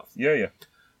established path.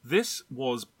 This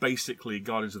was basically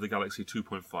Guardians of the Galaxy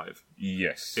 2.5.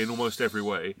 Yes. In almost every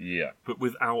way. But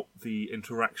without the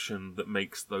interaction that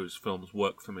makes those films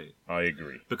work for me. I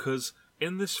agree. Because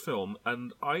in this film,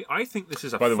 and I think this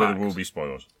is a fact... By the way, there will be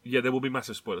spoilers. Yeah, there will be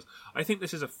massive spoilers. I think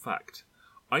this is a fact.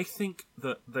 I think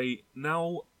that they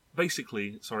now...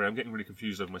 Basically, sorry, I'm getting really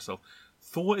confused over myself.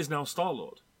 Thor is now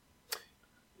Star-Lord.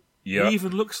 He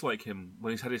even looks like him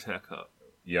when he's had his haircut.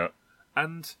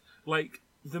 And, like...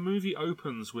 The movie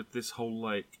opens with this whole,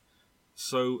 like...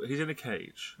 So, he's in a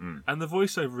cage. And the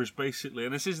voiceover is basically...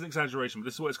 And this is an exaggeration, but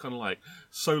this is what it's kind of like.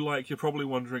 So, like, you're probably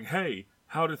wondering, hey,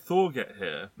 how did Thor get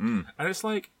here? And it's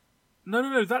like,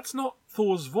 no, that's not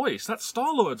Thor's voice. That's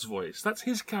Star-Lord's voice. That's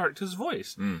his character's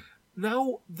voice.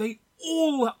 Now, they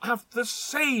all have the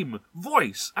same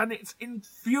voice. And it's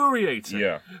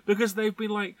infuriating. Because they've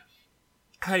been like,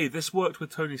 hey, this worked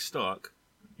with Tony Stark.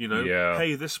 You know?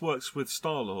 Hey, this works with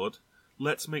Star-Lord.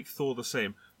 Let's make Thor the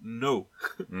same. No.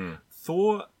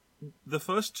 Thor, the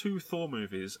first two Thor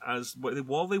movies,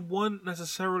 while they weren't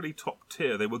necessarily top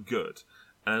tier, they were good.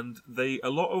 And a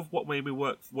lot of what made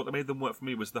them work for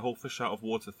me was the whole fish out of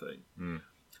water thing.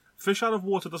 Fish out of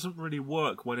water doesn't really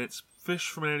work when it's fish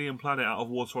from an alien planet out of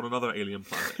water on another alien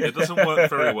planet. It doesn't work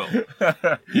very well.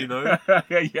 You know?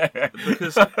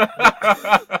 Because...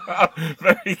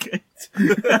 Very good.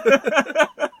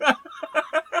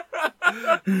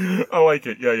 I like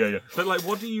it. Yeah. But, like,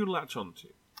 what do you latch onto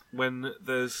when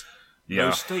there's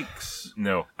no stakes.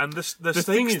 No. And the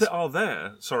stakes that are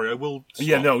there... Sorry, I will stop.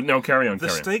 Yeah, no, carry on. The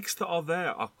stakes that are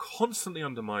there are constantly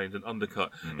undermined and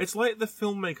undercut. It's like the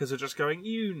filmmakers are just going,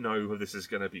 you know this is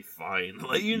going to be fine.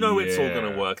 Like, you know it's all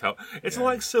going to work out. It's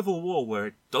like Civil War, where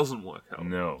it doesn't work out.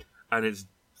 No. And it's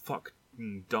fucking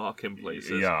dark in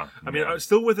places. Yeah. I mean, it's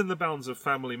still within the bounds of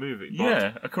family movie. But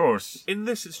yeah, of course. In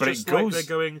this, it's just like they're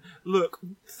going, look,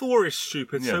 Thor is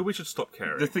stupid, so we should stop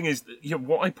caring. The thing is,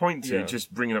 what I point to,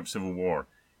 just bringing up Civil War,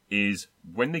 is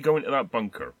when they go into that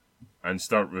bunker and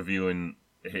start revealing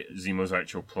Zemo's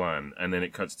actual plan, and then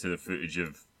it cuts to the footage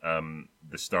of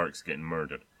the Starks getting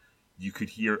murdered, you could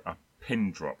hear a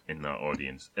pin drop in that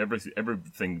audience.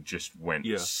 Everything just went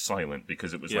silent,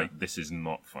 because it was like, this is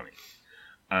not funny.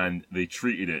 And they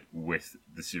treated it with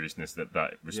the seriousness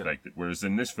that respected. Whereas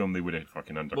in this film, they would have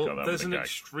fucking undercut that with a gag. There's an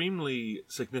extremely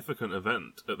significant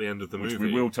event at the end of the movie.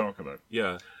 Which we will talk about.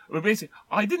 Yeah. But basically,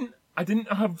 I didn't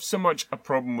have so much a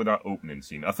problem with that opening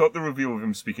scene. I thought the reveal of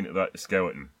him speaking to that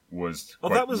skeleton was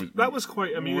that was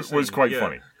quite amusing. Was quite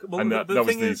funny. Well, and the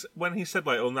thing is, when he said,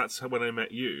 like, oh, and that's when I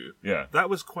met you, that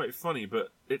was quite funny,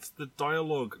 but it's the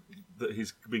dialogue that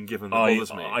he's been given that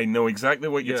bothers me. I know exactly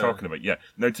what you're talking about,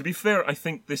 Now, to be fair, I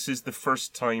think this is the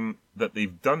first time that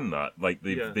they've done that. Like,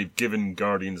 they've given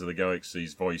Guardians of the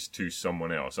Galaxy's voice to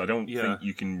someone else. I don't think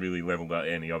you can really level that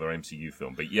at any other MCU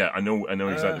film. But yeah, I know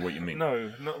exactly what you mean.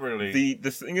 No, not really.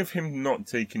 The thing of him not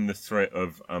taking the threat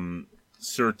of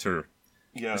Surtur.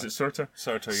 Yeah. Is it Surtur?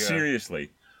 Surtur, yeah.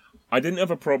 Seriously. I didn't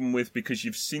have a problem with, because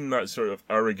you've seen that sort of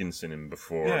arrogance in him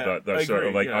before. Yeah, that sort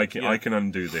of like, I can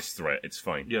undo this threat, it's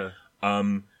fine. Yeah.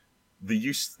 The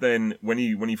use then, when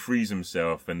he frees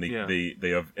himself and they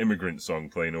have Immigrant Song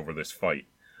playing over this fight.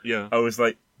 Yeah. I was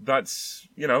like, that's,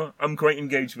 I'm quite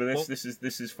engaged with this. Well,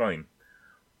 this is fine.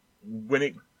 When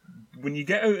you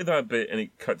get out of that bit and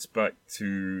it cuts back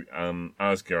to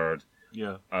Asgard.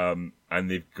 Yeah.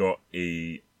 And they've got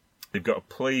a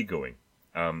play going,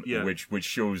 which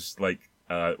shows like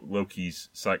Loki's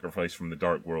sacrifice from the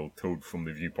Dark World told from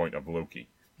the viewpoint of Loki,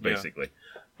 basically,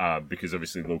 because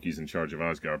obviously Loki's in charge of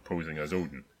Asgard, posing as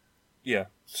Odin. Yeah,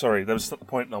 sorry, that was the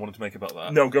point I wanted to make about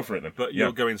that. No, go for it then. But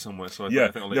you're going somewhere, so I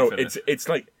think I'll let you finish. It's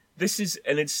like this is,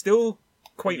 and it's still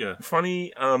quite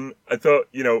funny. I thought,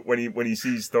 when he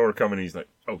sees Thor coming, he's like,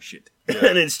 oh shit.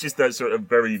 And it's just that sort of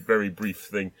very, very brief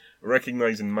thing.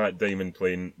 Recognizing Matt Damon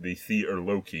playing the theater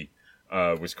Loki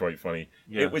was quite funny.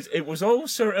 Yeah. It was all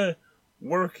sort of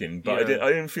working, but I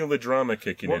didn't feel the drama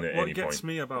kicking in at any point. What gets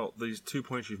me about these 2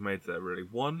 points you've made there, really,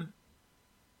 one,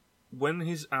 when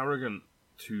he's arrogant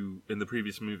in the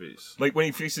previous movies, like when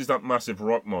he faces that massive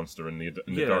rock monster in the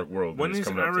Dark World, when he's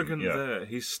arrogant there,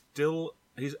 he's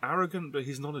arrogant, but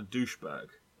he's not a douchebag.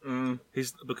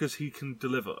 Because he can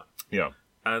deliver. Yeah.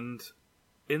 And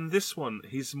in this one,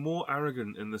 he's more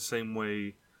arrogant in the same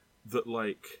way that,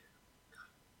 like,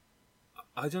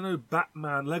 I don't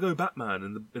know, Lego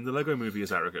Batman in the Lego movie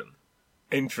is arrogant.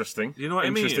 Interesting. You know what I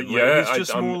mean? Like, yeah, he's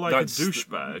just more like a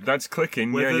douchebag. That's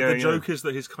clicking. Where the joke is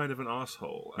that he's kind of an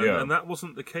asshole, and that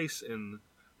wasn't the case in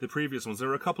the previous ones. There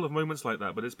were a couple of moments like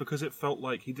that, but it's because it felt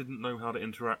like he didn't know how to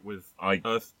interact with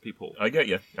Earth people. I get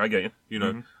you. You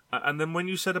know, and then when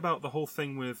you said about the whole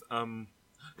thing with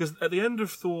because at the end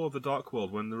of Thor: The Dark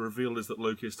World, when the reveal is that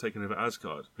Loki has taken over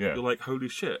Asgard, you're like, holy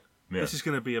shit. Yeah. This is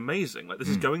going to be amazing. Like, this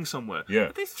is going somewhere. Yeah.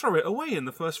 But they throw it away in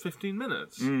the first 15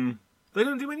 minutes. They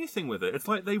don't do anything with it. It's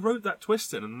like they wrote that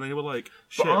twist in and they were like,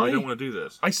 shit, I don't want to do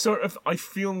this. I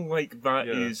feel like that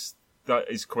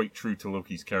is quite true to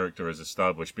Loki's character as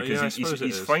established, because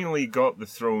he's finally got the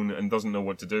throne and doesn't know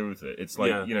what to do with it. It's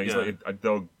like, he's like a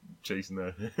dog chasing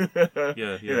like,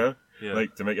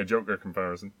 to make a Joker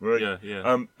comparison. Right?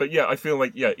 But I feel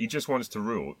like, he just wants to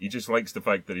rule. He just likes the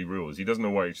fact that he rules. He doesn't know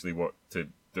what to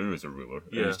do as a ruler.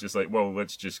 Yeah. It's just like, well,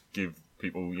 let's just give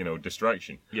people,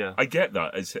 distraction. Yeah. I get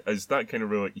that. As that kind of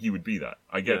ruler, he would be that.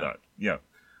 I get that. Yeah.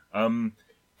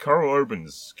 Carl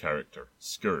Urban's character,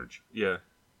 Scourge,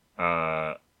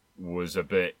 was a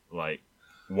bit like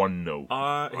one note.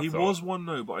 He was one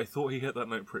note, but I thought he hit that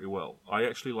note pretty well. I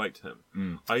actually liked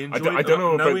him. I enjoyed. I don't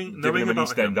know about giving him an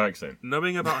East End accent.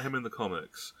 Knowing about him in the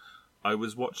comics, I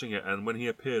was watching it, and when he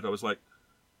appeared, I was like,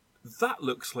 "That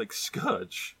looks like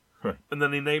Scourge." And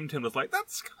then he named him. I was like,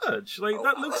 "That's Scourge." Like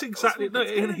that looks exactly. No,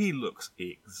 and he looks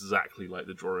exactly like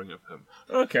the drawing of him.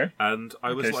 Okay. And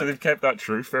I was like, so they've kept that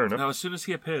true. Fair enough. Now, as soon as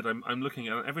he appeared, I'm looking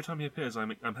at. Every time he appears,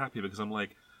 I'm happy because I'm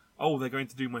like, oh, they're going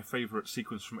to do my favourite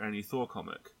sequence from any Thor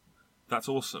comic. That's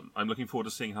awesome. I'm looking forward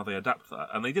to seeing how they adapt that.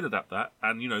 And they did adapt that,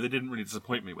 and they didn't really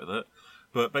disappoint me with it.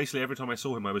 But basically, every time I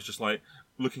saw him, I was just like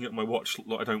looking at my watch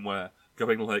that I don't wear,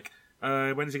 going like,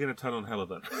 When's he going to turn on Hela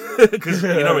then? Because you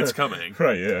know it's coming.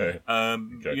 Right, yeah.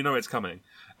 Okay. You know it's coming.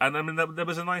 And I mean, there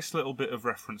was a nice little bit of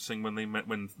referencing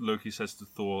when Loki says to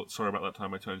Thor, "Sorry about that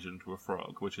time I turned you into a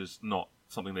frog," which is not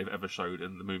something they've ever showed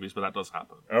in the movies, but that does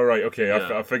happen. Oh, right, okay.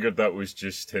 Yeah. I figured that was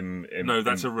just him. No,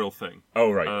 that's a real thing.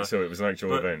 Oh, right. So it was an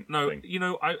actual event. No, thing. you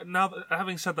know, now that,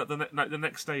 having said that, the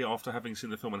next day after having seen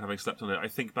the film and having slept on it, I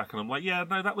think back and I'm like, yeah,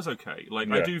 no, that was okay.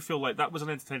 Like, I do feel like that was an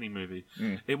entertaining movie.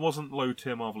 It wasn't low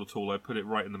tier Marvel at all. I put it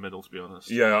right in the middle, to be honest.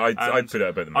 Yeah, I'd put it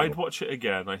about the middle. I'd watch it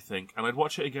again, I think, and I'd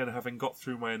watch it again having got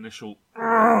through my initial.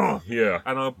 Yeah,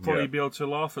 and I'll probably be able to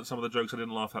laugh at some of the jokes I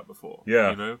didn't laugh at before. Yeah,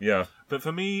 you know. Yeah. But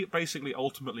for me, basically,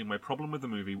 ultimately, my problem with the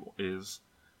movie is,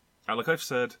 like I've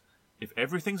said, if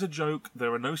everything's a joke,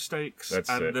 there are no stakes,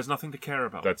 there's nothing to care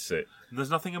about. That's it. There's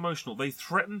nothing emotional. They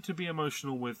threatened to be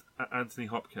emotional with Anthony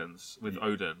Hopkins, with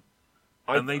Odin,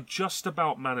 and they just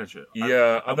about manage it.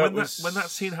 Yeah, and when that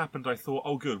scene happened, I thought,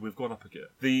 oh, good, we've gone up again.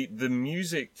 The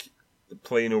music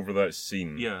playing over that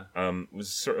scene, was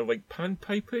sort of like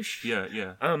panpipe-ish.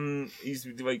 Yeah. He's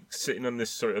like sitting on this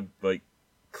sort of like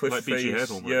cliff like face, BG Head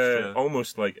almost,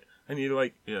 almost like, and you're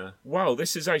like, wow,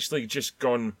 this has actually just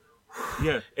gone,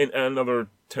 in another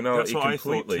tonality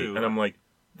completely, too, and I'm like,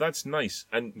 that's nice,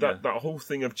 and that whole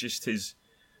thing of just his.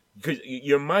 Because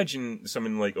you imagine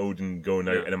someone like Odin going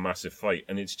out in a massive fight,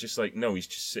 and it's just like, no, he's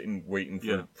just sitting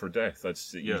waiting for death.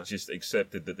 He's just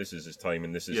accepted that this is his time,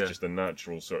 and this is just a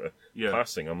natural sort of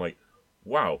passing. I'm like,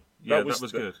 wow, that was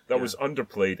good. That was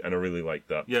underplayed, and I really liked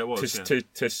that. Yeah, it was.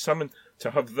 To summon,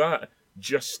 to have that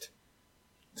just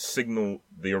signal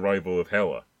the arrival of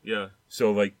Hela. Yeah.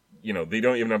 So like, you know, they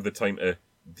don't even have the time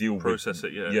to process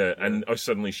it. And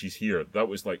suddenly she's here. That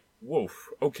was like, whoa,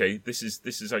 okay, this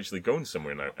is actually going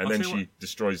somewhere now. And then she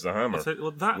destroys the hammer.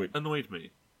 That annoyed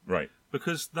me. Right.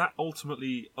 Because that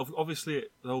ultimately, obviously,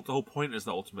 the whole point is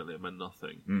that ultimately it meant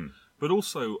nothing. But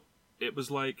also, it was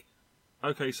like,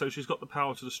 okay, so she's got the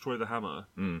power to destroy the hammer,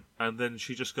 and then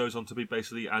she just goes on to be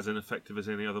basically as ineffective as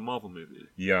any other Marvel movie.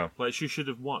 Yeah. Like, she should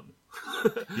have won.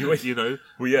 You know?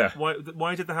 Well, yeah.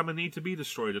 Why did the hammer need to be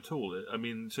destroyed at all? I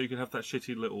mean, so you can have that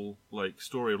shitty little, like,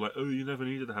 story of, like, oh, you never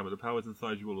needed the hammer, the power's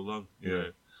inside you all along. You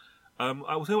know?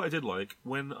 I will tell you what I did like.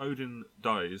 When Odin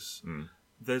dies,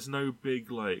 there's no big,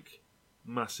 like,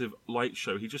 massive light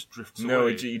show. He just drifts away. No,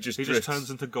 he just turns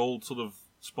into gold sort of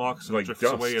sparks and like drifts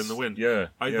dust. away in the wind. Yeah,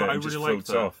 I really liked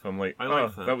that. Off. I'm like,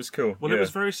 that was cool. Well, it was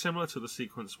very similar to the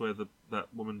sequence where that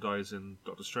woman dies in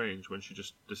Doctor Strange when she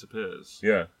just disappears.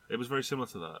 Yeah. It was very similar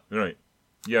to that. Right.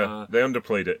 Yeah, they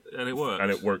underplayed it. And it worked.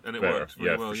 And it worked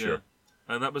very well, for sure.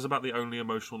 And that was about the only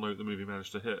emotional note the movie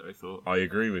managed to hit, I thought. I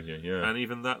agree with you, yeah. And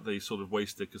even that they sort of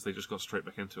wasted because they just got straight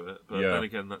back into it. But then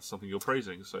again, that's something you're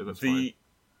praising, so that's fine. The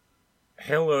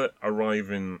Hela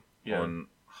arriving on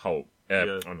Hulk.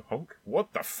 On Hulk?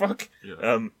 What the fuck?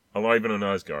 Yeah. Arriving on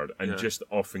Asgard and just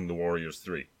offing the Warriors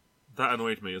 3. That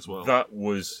annoyed me as well. That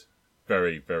was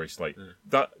very, very slight.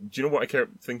 Yeah. Do you know what I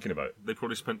kept thinking about? They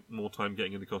probably spent more time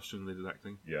getting into costume than they did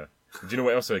acting. Yeah. Do you know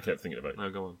what else I kept thinking about? No,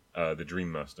 go on. The Dream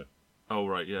Master. Oh,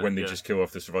 right, yeah. When they just kill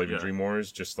off the surviving Dream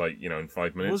Warriors, just like, in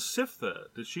 5 minutes. Was Sif there?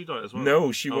 Did she die as well?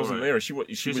 No, she wasn't there. She was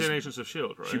in Agents of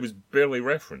S.H.I.E.L.D., right? She was barely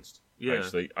referenced,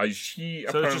 actually. So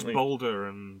it's just Boulder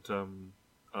and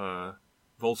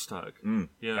Volstagg.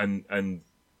 Yeah. And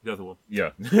the other one.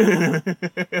 Yeah.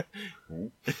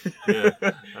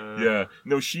 Yeah.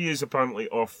 No, she is apparently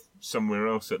off somewhere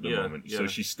else at the moment. So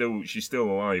she's still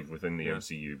alive within the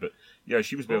MCU. But yeah,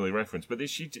 she was barely referenced. But they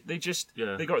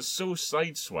got so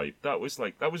sideswiped.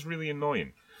 That was really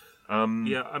annoying. I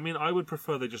mean, I would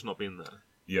prefer they just not been there.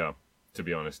 Yeah, to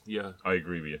be honest. Yeah. I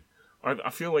agree with you. I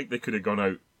feel like they could have gone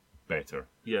out better.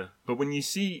 Yeah. But when you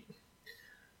see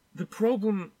the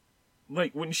problem,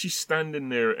 like when she's standing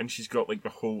there and she's got like the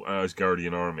whole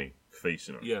Asgardian army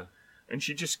facing her. Yeah. And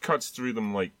she just cuts through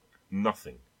them like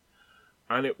nothing.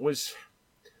 And it was,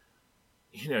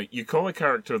 you call a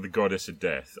character the goddess of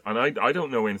death, and I don't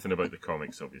know anything about the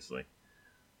comics, obviously.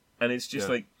 And it's just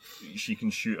like, she can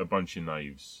shoot a bunch of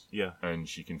knives. Yeah. And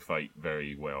she can fight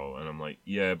very well. And I'm like,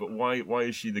 yeah, but why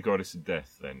is she the goddess of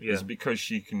death then? Yeah. Is it because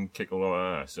she can kick a lot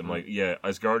of ass? I'm like, yeah,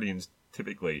 Asgardians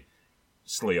typically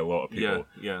slay a lot of people.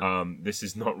 Yeah. This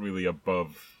is not really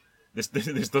above... This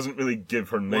doesn't really give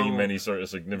her name any sort of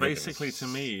significance. Basically, to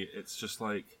me, it's just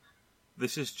like...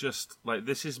 This is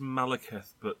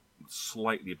Malekith, but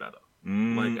slightly better.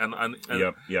 Like, and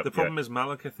the problem is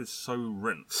Malekith is so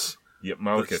rinse. Yep,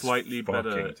 Malekith slightly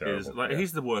better terrible. is like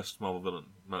he's the worst Marvel villain,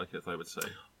 Malekith, I would say.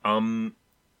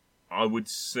 I would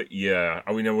say, yeah.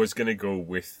 I mean, I was gonna go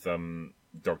with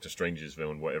Doctor Strange's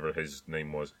villain, whatever his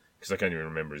name was, because I can't even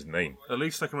remember his name. At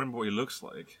least I can remember what he looks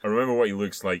like. I remember what he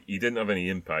looks like. He didn't have any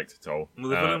impact at all. Well,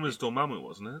 the villain was Dormammu,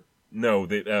 wasn't it? No,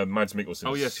 the Mads Mikkelsen's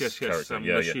Oh, yes. character.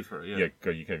 Schiefer, yeah. Yeah,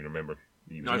 God, you can't even remember.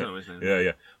 No, I don't know his name.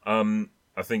 Yeah.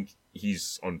 I think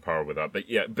he's on par with that. But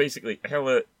yeah, basically,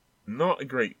 Hela, not a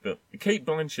great... Kate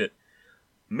Blanchett,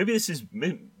 maybe this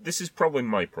is probably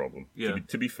my problem,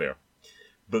 to be fair.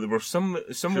 But there were some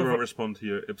She of won't her... respond to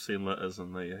your obscene letters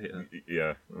and they hate her.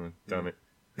 Yeah, damn it.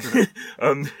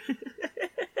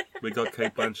 We got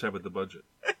Kate Blanchett with the budget.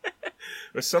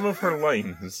 But some of her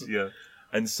lines... Yeah.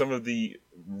 And some of the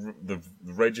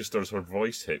registers her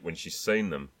voice hit when she's saying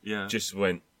them just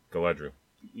went, Galadriel.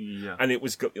 Yeah. And it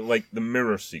was like the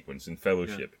mirror sequence in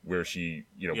Fellowship, where she,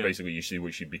 basically you see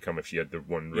what she'd become if she had the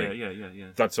one ring. Yeah.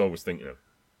 That's all I was thinking of.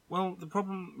 Well, the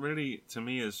problem really, to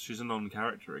me, is she's a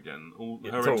non-character again.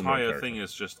 Her total entire thing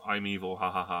is just, I'm evil,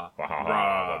 ha ha ha,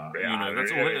 rah.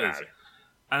 That's all it is.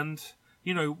 And,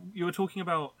 you were talking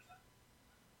about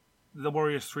the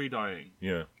Warriors 3 dying.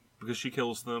 Yeah. Because she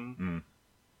kills them.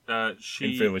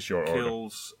 She in fairly short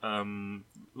kills...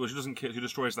 she doesn't kill... She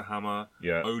destroys the hammer.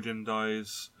 Yeah. Odin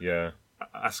dies. Yeah.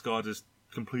 Asgard is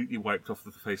completely wiped off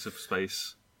the face of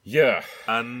space. Yeah.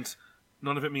 And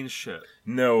none of it means shit.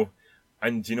 No.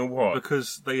 And do you know what?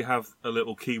 Because they have a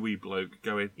little Kiwi bloke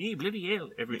going, bloody hell,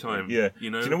 every time. Yeah. Do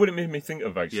you know what it made me think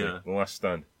of, actually? Yeah. The Last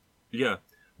Stand. Yeah.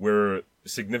 Where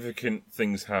significant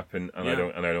things happen and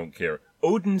I don't care.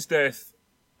 Odin's death,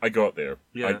 I got there.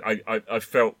 Yeah. I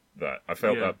felt that. I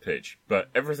felt that pitch. But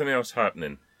everything else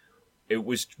happening, it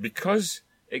was because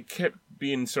it kept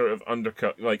being sort of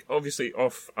undercut. Like, obviously,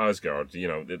 off Asgard,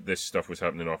 this stuff was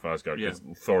happening off Asgard because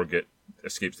Thor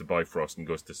escapes the Bifrost and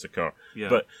goes to Sakaar. Yeah.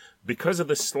 But because of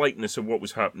the slightness of what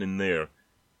was happening there,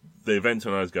 the event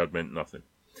on Asgard meant nothing.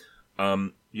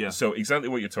 So exactly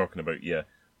what you're talking about,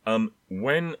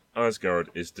 when Asgard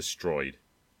is destroyed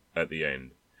at the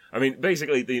end, I mean,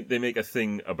 basically, they make a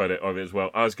thing about it as well.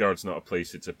 Asgard's not a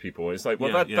place; it's a people. It's like,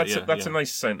 well, that's a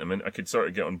nice sentiment. I could sort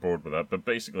of get on board with that. But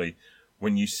basically,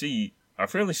 when you see a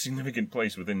fairly significant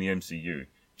place within the MCU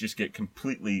just get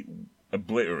completely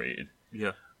obliterated,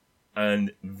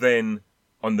 and then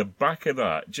on the back of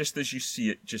that, just as you see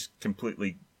it just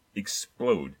completely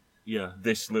explode,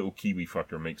 this little Kiwi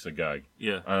fucker makes a gag,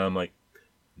 and I'm like,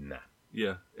 nah,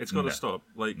 it's got to stop.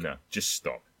 Like, nah, just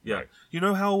stop. Right. You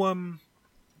know how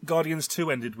Guardians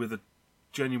 2 ended with a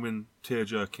genuine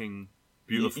tear-jerking,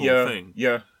 beautiful thing?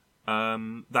 Yeah.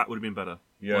 That would have been better.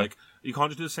 Yeah. Like, you can't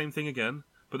just do the same thing again,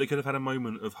 but they could have had a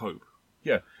moment of hope.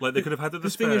 Yeah. Like, they could have had the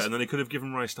despair, and then they could have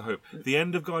given rise to hope. The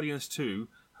end of Guardians 2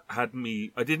 had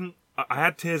me... I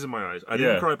had tears in my eyes. I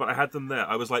didn't cry, but I had them there.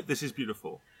 I was like, this is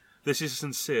beautiful. This is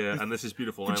sincere, and this is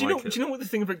beautiful, and I like it. Do you know what the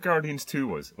thing about Guardians 2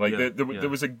 was? Like, there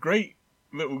was a great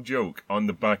little joke on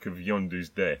the back of Yondu's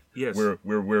death,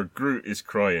 where Groot is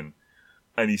crying,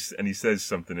 and he says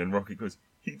something, and Rocket goes,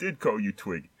 "He did call you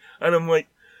Twig," and I'm like,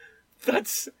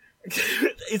 that's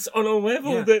it's on a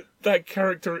level that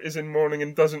character is in mourning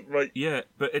and doesn't write. Yeah,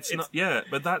 but it's not. Yeah,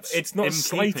 but that's it's not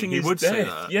slighting his death. Say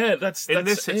that. Yeah, that's in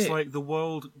this. It. It's like the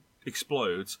world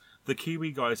explodes. The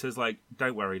Kiwi guy says, like,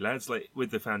 "Don't worry, lads," like with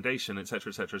the foundation,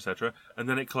 etc., etc., etc., and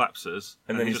then it collapses,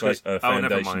 and then he's like, goes,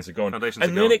 "Foundations are gone," Foundations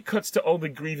and are then gone. it cuts to all the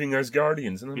grieving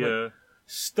Asgardians, and I'm like,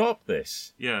 "Stop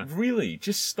this! Yeah, really,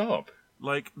 just stop."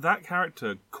 Like that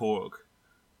character Korg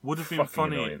would have been Fucking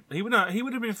funny. annoying. He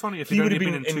would have been funny if he'd only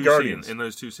been in Guardians. In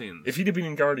those two scenes. If he'd have been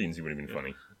in Guardians, he would have been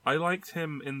funny. I liked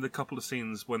him in the couple of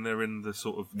scenes when they're in the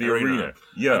sort of the arena.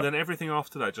 Yeah. And then everything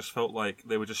after that just felt like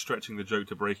they were just stretching the joke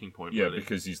to breaking point. Yeah, really.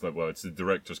 Because he's like, well, it's the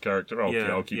director's character.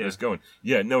 I'll keep this going.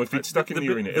 Yeah, no, if he'd stuck in the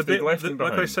arena, if they'd left him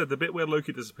behind. Like I said, the bit where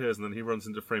Loki disappears and then he runs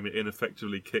into frame, it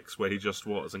ineffectively kicks where he just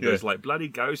was and goes like, bloody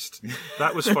ghost.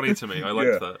 That was funny to me. I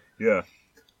liked that. Yeah.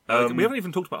 We haven't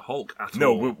even talked about Hulk at all.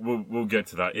 No, we'll get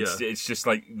to that. It's just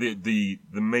like the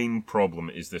main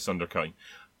problem is this undercutting.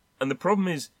 And the problem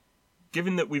is,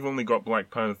 given that we've only got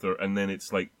Black Panther and then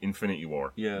it's like Infinity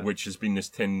War, which has been this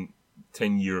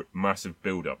 10-year massive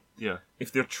build-up. Yeah.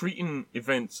 If they're treating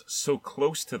events so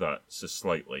close to that so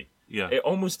slightly, it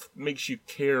almost makes you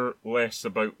care less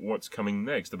about what's coming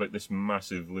next, about this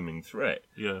massive looming threat.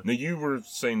 Yeah. Now, you were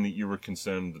saying that you were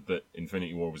concerned that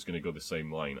Infinity War was going to go the same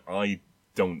line. I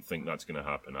don't think that's going to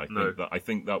happen. I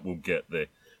think that will get the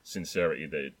sincerity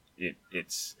that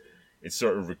it's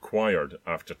sort of required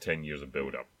after 10 years of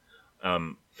build-up.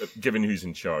 Given who's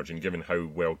in charge and given how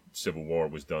well Civil War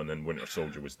was done and Winter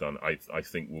Soldier was done, I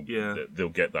think they'll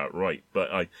get that right.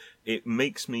 But it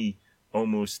makes me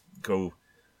almost go,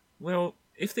 well,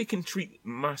 if they can treat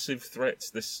massive threats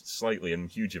this slightly and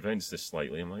huge events this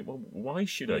slightly, I'm like, well, why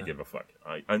should I give a fuck?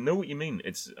 I know what you mean.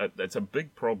 It's a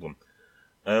big problem.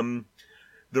 The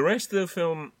rest of the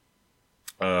film,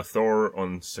 Thor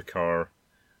on Sakaar,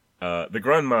 the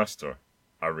Grandmaster,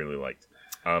 I really liked.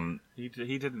 He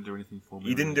didn't do anything for me.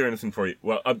 He didn't do anything for you.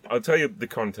 Well, I'll tell you the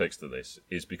context of this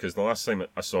is because the last time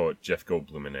I saw Jeff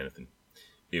Goldblum in anything,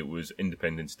 it was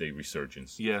Independence Day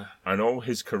Resurgence. Yeah. And all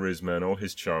his charisma and all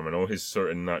his charm and all his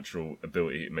certain natural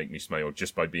ability to make me smile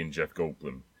just by being Jeff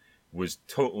Goldblum was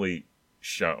totally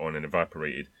shot on and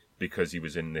evaporated because he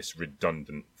was in this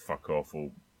redundant,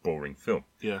 fuck-awful, boring film.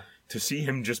 Yeah. To see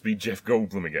him just be Jeff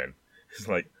Goldblum again, it's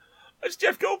like, it's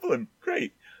Jeff Goldblum!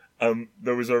 Great!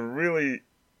 There was a really...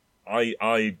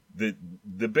 The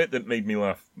bit that made me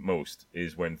laugh most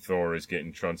is when Thor is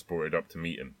getting transported up to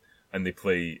meet him, and they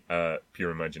play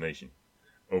Pure Imagination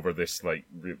over this, like,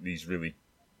 these really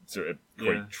sort of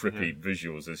quite trippy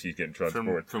visuals as he's getting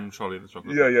transported. From Charlie and the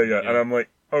Chocolate Yeah. And I'm like,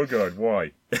 oh god,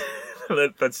 why?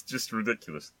 That's just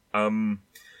ridiculous. When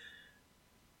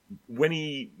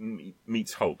he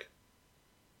meets Hulk,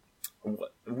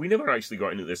 we never actually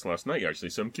got into this last night, actually,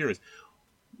 so I'm curious.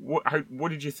 What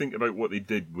did you think about what they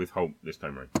did with Hulk this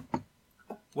time around?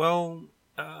 Well,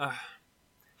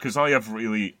 because I have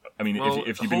really... I mean,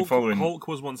 if you've been following... Hulk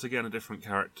was once again a different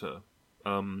character.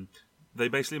 They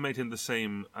basically made him the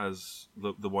same as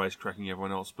the wisecracking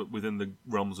everyone else, but within the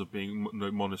realms of being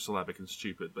monosyllabic and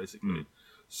stupid, basically.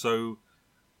 So,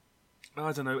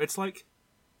 I don't know, it's like...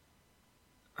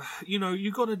 You know,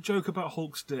 you got a joke about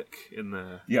Hulk's dick in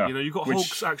there. Yeah, you know, you got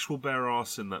Hulk's actual bare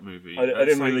ass in that movie. I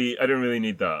didn't really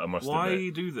need that. I must admit. Why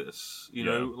do this? You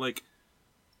know, like,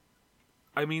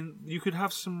 I mean, you could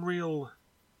have some real.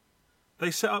 They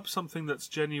set up something that's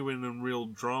genuine and real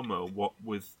drama. What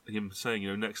with him saying, you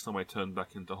know, next time I turn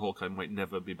back into Hulk, I might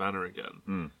never be Banner again.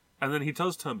 And then he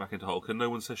does turn back into Hulk, and no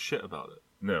one says shit about it.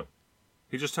 No,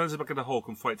 he just turns back into Hulk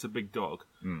and fights a big dog,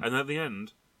 and at the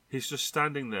end. He's just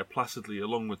standing there placidly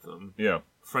along with them,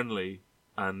 friendly,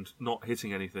 and not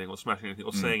hitting anything or smashing anything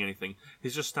or saying anything.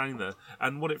 He's just standing there.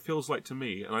 And what it feels like to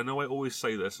me, and I know I always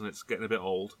say this and it's getting a bit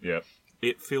old,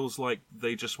 it feels like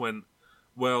they just went,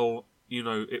 well, you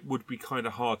know, it would be kind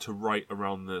of hard to write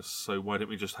around this, so why don't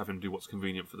we just have him do what's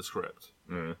convenient for the script,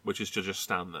 which is to just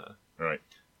stand there. Right.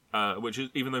 Which is,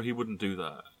 even though he wouldn't do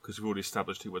that, because we've already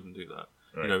established he wouldn't do that.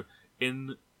 Right. You know,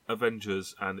 in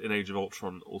Avengers and in Age of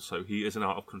Ultron also, he is an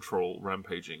out-of-control,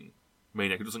 rampaging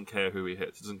maniac who doesn't care who he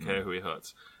hits, doesn't care who he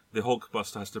hurts. The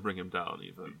Hulkbuster has to bring him down,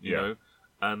 even, you know?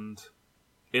 And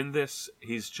in this,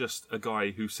 he's just a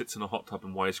guy who sits in a hot tub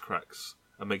and wisecracks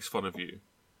and makes fun of you.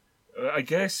 I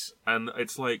guess. And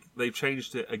it's like, they've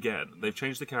changed it again. They've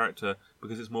changed the character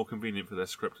because it's more convenient for their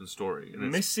script and story.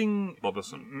 And it's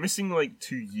bothersome. Missing, like,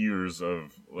 2 years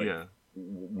of, like...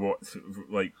 what,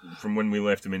 like, from when we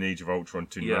left him in Age of Ultron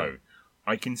to now.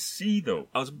 I can see, though...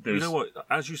 You know what?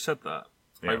 As you said that,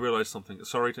 I realised something.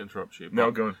 Sorry to interrupt you.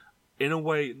 No, go on. In a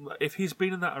way, if he's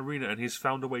been in that arena and he's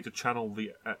found a way to channel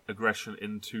the aggression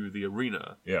into the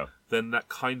arena, then that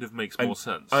kind of makes more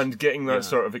sense. And getting that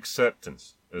sort of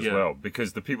acceptance as well,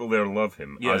 because the people there love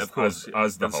him as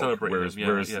the Hulk, whereas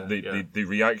the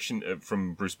reaction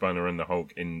from Bruce Banner and the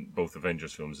Hulk in both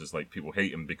Avengers films is like people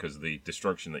hate him because of the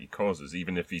destruction that he causes,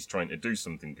 even if he's trying to do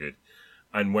something good.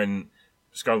 And when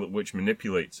Scarlet Witch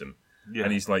manipulates him,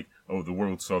 and he's like, oh, the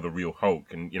world saw the real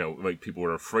Hulk, and, you know, like, people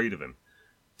are afraid of him.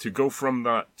 To go from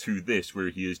that to this, where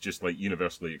he is just, like,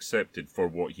 universally accepted for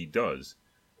what he does,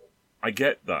 I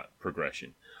get that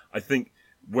progression. I think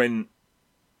when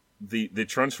the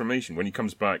transformation, when he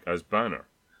comes back as Banner,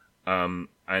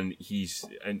 and he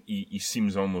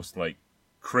seems almost like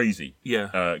crazy,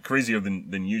 crazier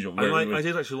than usual. I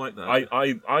did actually like that.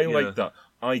 I like that.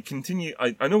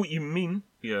 I know what you mean,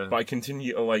 but I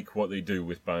continue to like what they do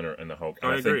with Banner and the Hulk.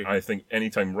 And I agree. I think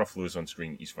anytime Ruffalo's on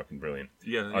screen, he's fucking brilliant.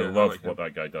 I love what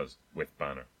that guy does with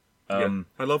Banner.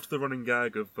 I loved the running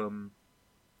gag of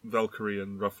Valkyrie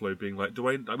and Ruffalo being like, do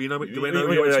I know it's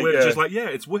weird? Yeah. She's like, yeah,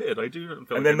 it's weird. I do.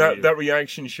 And then that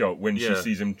reaction shot when she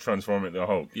sees him transform into the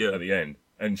Hulk at the end,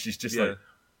 and she's just like,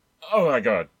 oh my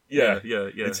god,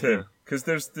 it's him.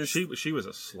 Because she was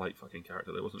a slight fucking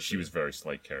character, though, wasn't she? She was a very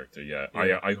slight character.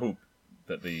 I hope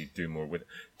that they do more with it.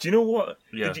 Do you know what?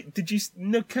 Yeah. Did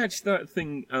you catch that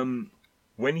thing?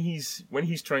 When he's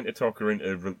trying to talk her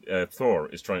into Thor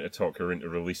is trying to talk her into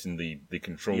releasing the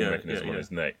control mechanism on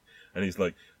his neck, and he's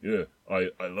like, "Yeah,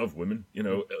 I love women. You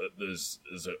know, there's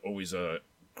always a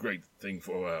great thing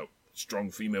for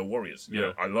strong female warriors. You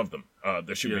know, I love them.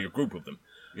 There should be a group of them."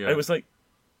 Yeah. And it was like,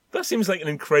 that seems like an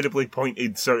incredibly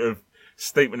pointed sort of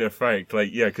statement of fact.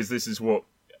 Like, because this is what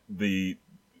the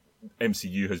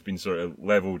MCU has been sort of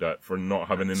leveled at for not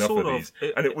having enough of these.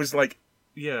 And it was like,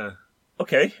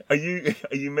 Okay, are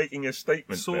you making a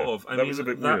statement? Sort there? of. That was a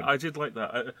bit weird. I did like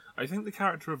that. I think the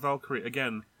character of Valkyrie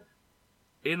again.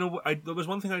 There was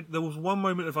one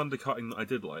moment of undercutting that I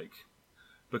did like,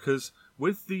 because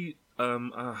with the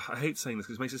I hate saying this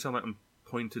because it makes it sound like I'm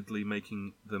pointedly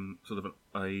making them sort of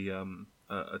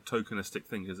a tokenistic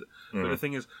thing, is it? But the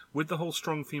thing is, with the whole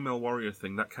strong female warrior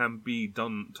thing, that can be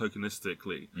done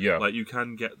tokenistically. Yeah. Like you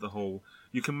can get the whole.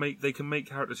 They can make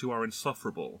characters who are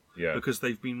insufferable. Yeah. Because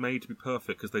they've been made to be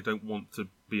perfect because they don't want to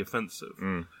be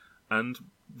offensive. And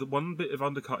the one bit of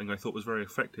undercutting I thought was very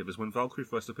effective is when Valkyrie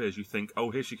first appears, you think,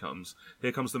 oh, here she comes.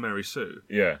 Here comes the Mary Sue.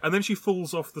 Yeah. And then she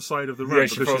falls off the side of the ramp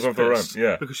she falls off the ramp,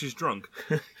 yeah. because she's drunk.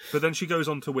 But then she goes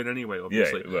on to win anyway,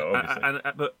 obviously. Yeah, well,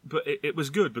 obviously. But it was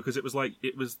good because it was like,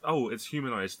 it's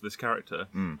humanized this character.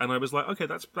 And I was like, okay,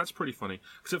 that's pretty funny.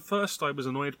 Because at first I was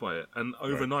annoyed by it. And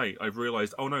overnight I've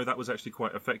realised, oh no, that was actually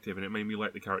quite effective and it made me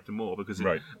like the character more because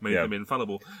it made them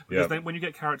infallible. Because then when you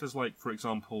get characters like, for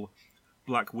example,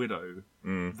 Black Widow,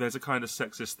 there's a kind of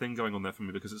sexist thing going on there for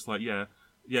me because it's like,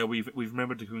 we've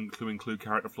remembered to include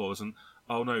character flaws, and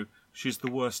oh no, she's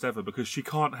the worst ever because she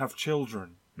can't have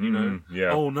children. You know?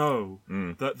 Yeah. Oh no,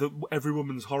 that every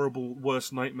woman's horrible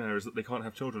worst nightmare is that they can't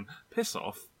have children. Piss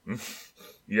off.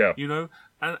 Yeah. You know,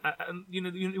 and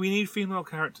we need female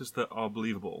characters that are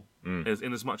believable, in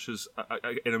as much as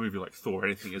in a movie like Thor,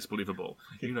 anything is believable.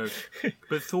 You know,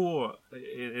 but Thor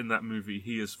in that movie,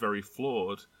 he is very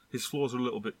flawed. His flaws are a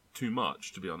little bit too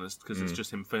much, to be honest, because it's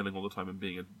just him failing all the time and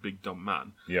being a big dumb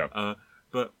man. Yeah.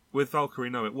 But with Valkyrie,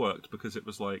 no, it worked because it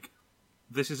was like,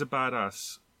 this is a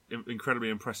badass, incredibly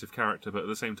impressive character, but at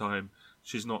the same time,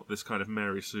 she's not this kind of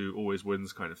Mary Sue always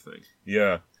wins kind of thing.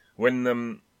 Yeah.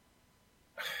 When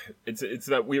it's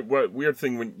that weird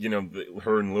thing when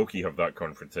her and Loki have that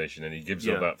confrontation, and he gives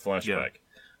her that flashback,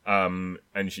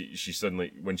 and she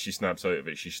suddenly, when she snaps out of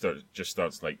it, she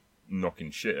starts like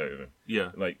knocking shit out of him.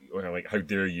 Yeah. Like how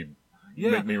dare you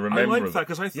make me remember. I liked that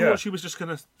because I thought she was just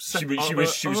going to... She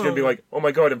was going to be like, oh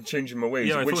my god, I'm changing my ways.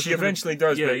 Yeah, which she eventually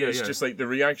does, but it's just like the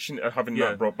reaction of having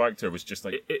that brought back to her was just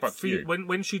like, fuck you.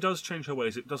 When she does change her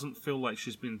ways, it doesn't feel like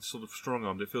she's been sort of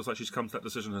strong-armed. It feels like she's come to that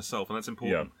decision herself, and that's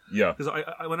important. Yeah. Because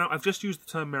I've just used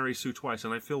the term Mary Sue twice,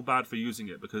 and I feel bad for using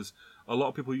it because a lot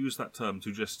of people use that term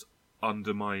to just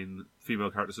undermine female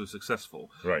characters who are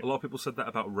successful. Right. A lot of people said that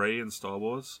about Rey in Star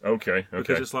Wars. Okay.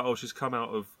 Because it's like, she's come out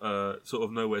of sort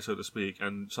of nowhere, so to speak,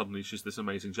 and suddenly she's this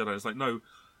amazing Jedi. It's like, no,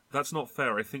 that's not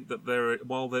fair. I think that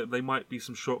while there might be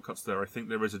some shortcuts there, I think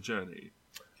there is a journey.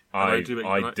 I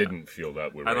didn't feel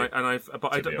that with Rey.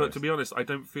 But to be honest, I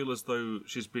don't feel as though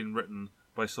she's been written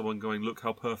by someone going, look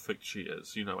how perfect she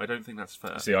is. You know, I don't think that's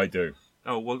fair. See, I do.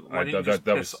 Oh, well, why didn't you just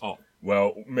piss off?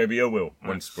 Well, maybe I will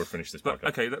once we're finished this podcast.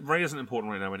 Okay, Rey isn't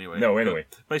important right now anyway. No, anyway.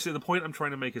 But basically, the point I'm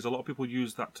trying to make is a lot of people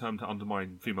use that term to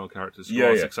undermine female characters who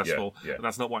are successful, and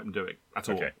that's not what I'm doing at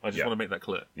all. I just want to make that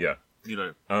clear. Yeah.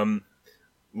 You know.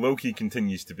 Loki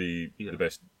continues to be the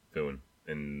best villain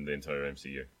in the entire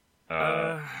MCU.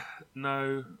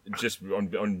 No. Just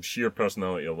on sheer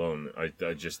personality alone,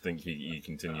 I just think he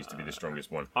continues to be the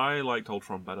strongest one. I liked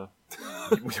Ultron better.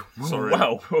 Sorry.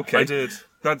 Wow, okay. I did.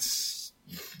 That's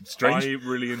strange. I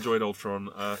really enjoyed Ultron.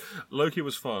 Loki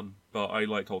was fun, but I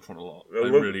liked Ultron a lot. I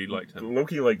really liked him.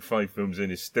 Loki, like 5 films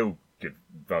in, is still good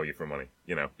value for money,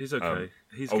 you know. He's okay.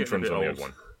 He's Ultron's getting a bit only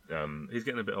old. one. He's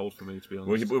getting a bit old for me, to be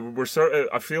honest. We're sort of,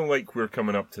 I feel like we're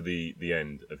coming up to the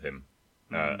end of him.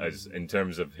 As in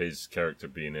terms of his character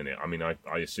being in it. I mean, I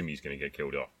assume he's going to get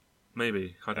killed off.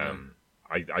 Maybe. I don't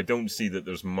know. I don't see that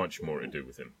there's much more to do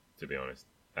with him, to be honest.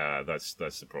 That's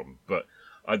the problem. But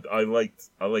I liked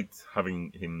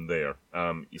having him there.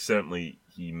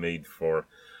 He made for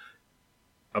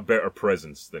a better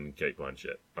presence than Cate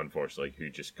Blanchett, unfortunately, who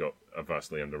just got a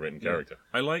vastly underwritten character.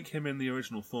 I like him in the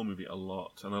original Thor movie a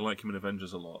lot, and I like him in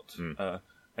Avengers a lot.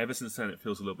 Ever since then, it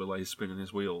feels a little bit like he's spinning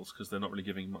his wheels because they're not really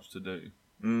giving him much to do.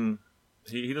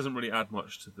 He doesn't really add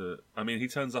much to the... I mean, he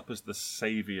turns up as the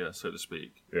saviour, so to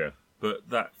speak. Yeah. But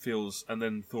that feels... And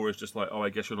then Thor is just like, oh, I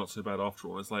guess you're not so bad after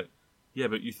all. And it's like, yeah,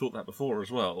 but you thought that before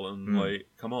as well. And, like,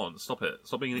 come on, stop it.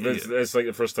 Stop being an idiot. It's like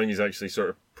the first time he's actually sort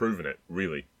of proven it,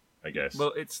 really, I guess.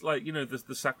 Well, it's like, you know,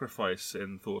 the sacrifice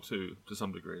in Thor 2 to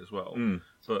some degree as well.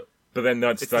 But then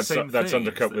that's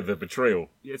undercut with the betrayal.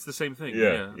 It's the same thing.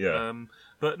 Yeah.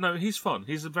 But no, he's fun.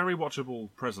 He's a very watchable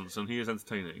presence, and he is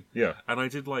entertaining. Yeah. And I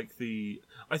did like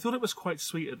I thought it was quite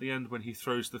sweet at the end when he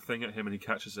throws the thing at him and he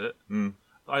catches it.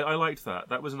 I liked that.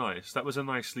 That was nice. That was a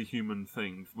nicely human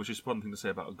thing, which is one thing to say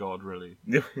about a god, really.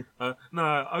 Yeah.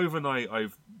 No, overnight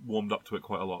I've warmed up to it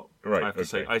quite a lot. Right. I have to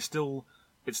say, I still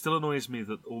it still annoys me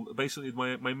that basically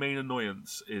my main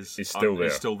annoyance is still there.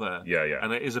 Is still there. Yeah.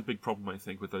 And it is a big problem, I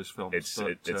think, with those films. It's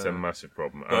a massive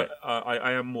problem. But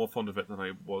I am more fond of it than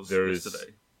I was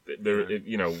yesterday.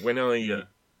 When I... Yeah.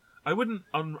 I wouldn't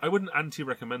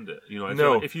anti-recommend it. You know, I No.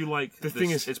 feel like if you like The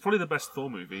thing is, it's probably the best Thor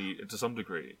movie to some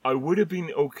degree. I would have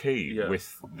been okay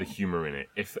with the humour in it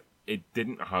if it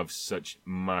didn't have such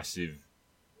massive,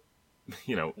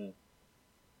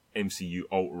 MCU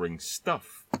altering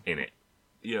stuff in it.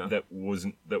 Yeah. That was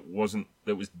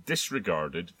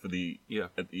disregarded at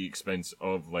the expense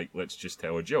of, like, let's just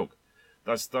tell a joke.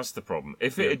 That's the problem.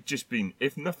 If it had just been,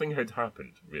 if nothing had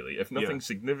happened, really, if nothing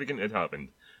significant had happened,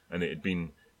 and it had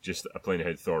been just a plain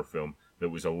ahead Thor film that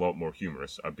was a lot more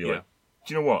humorous, I'd be like,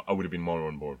 do you know what? I would have been more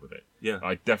on board with it. Yeah.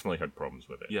 I definitely had problems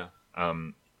with it. Yeah.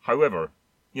 However,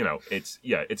 it's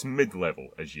mid-level,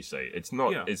 as you say. It's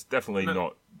not. Yeah. It's definitely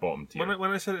not bottom tier. When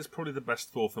I said it's probably the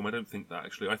best Thor film, I don't think that,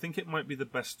 actually. I think it might be the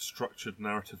best structured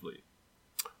narratively.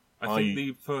 I think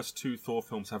the first two Thor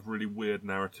films have really weird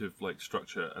narrative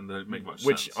structure, and they don't make much sense.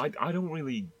 Which I don't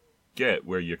really get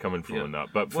where you're coming from on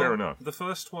that, but fair enough. The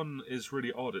first one is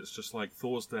really odd. It's just like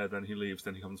Thor's there, then he leaves,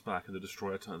 then he comes back, and the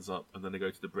Destroyer turns up, and then they go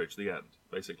to the bridge. The end,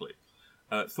 basically.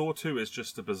 Thor 2 is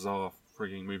just a bizarre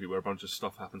frigging movie where a bunch of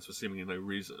stuff happens for seemingly no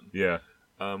reason. Yeah.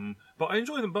 But I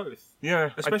enjoy them both. Yeah.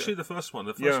 Especially the first one.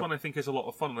 The first one I think is a lot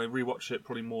of fun, and I rewatch it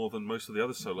probably more than most of the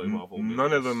other solo Marvel movies.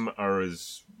 None of them are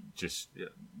as just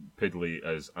piddly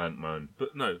as Ant-Man.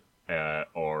 But no.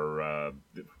 Or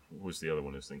what was the other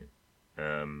one I was thinking?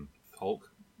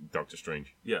 Hulk. Doctor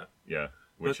Strange. Yeah. Yeah.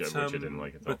 Which I didn't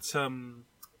like at all. But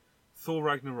Thor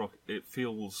Ragnarok, it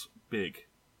feels big.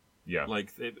 Yeah.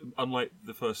 Unlike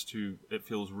the first two, it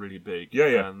feels really big.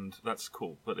 Yeah. And that's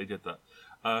cool that they did that.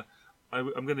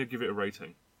 I'm going to give it a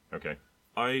rating. Okay.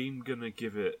 I'm going to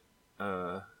give it...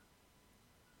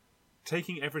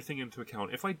 taking everything into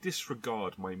account, if I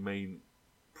disregard my main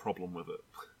problem with it,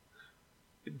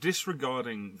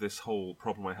 disregarding this whole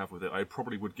problem I have with it, I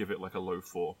probably would give it a low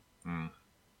 4.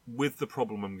 With the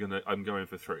problem, I'm going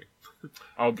for 3.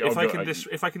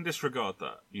 If I can disregard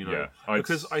that,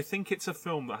 because I think it's a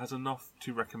film that has enough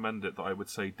to recommend it that I would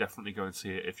say definitely go and see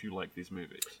it if you like these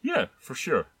movies. Yeah, for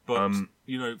sure. But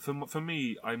for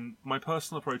me, my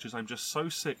personal approach is I'm just so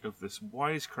sick of this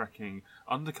wisecracking,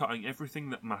 undercutting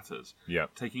everything that matters. Yeah,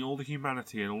 taking all the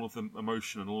humanity and all of the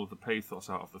emotion and all of the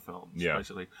pathos out of the films. Yeah,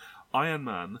 basically, Iron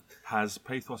Man has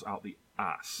pathos out the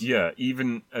ass. Yeah,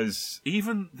 even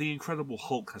the Incredible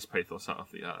Hulk has pathos out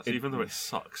of the ass, even though it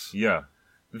sucks. Yeah.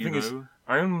 The thing is,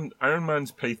 Iron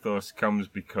Man's pathos comes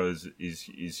because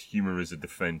his humor is a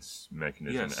defense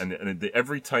mechanism, and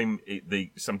every time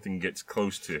something gets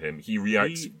close to him, he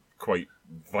reacts quite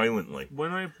violently.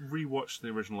 When I rewatched the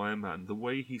original Iron Man, the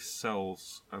way he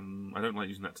sells, and I don't like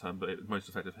using that term, but it's most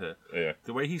effective here. Yeah.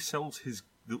 The way he sells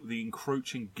the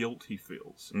encroaching guilt he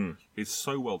feels is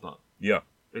so well done. Yeah.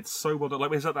 It's so well done.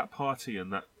 Like when he's at that party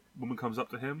and that woman comes up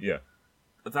to him. Yeah.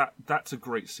 That's a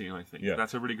great scene, I think. Yeah.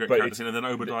 That's a really great character scene. And then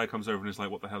Obadiah comes over and is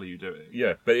like, "What the hell are you doing?"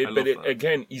 Yeah,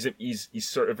 again, he's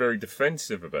sort of very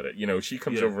defensive about it. She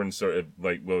comes over and sort of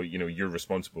like, "Well, you're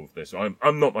responsible for this.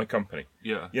 I'm not my company."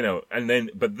 Yeah. And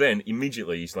then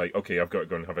immediately he's like, "Okay, I've got to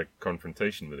go and have a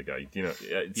confrontation with the guy."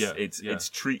 It's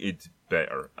treated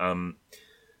better.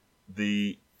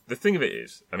 The thing of it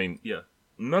is,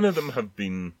 none of them have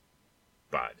been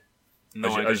bad.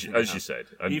 No, as you said,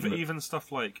 even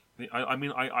stuff like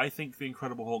I think the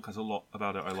Incredible Hulk has a lot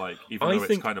about it I like, even though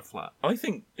it's kind of flat. I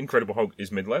think Incredible Hulk is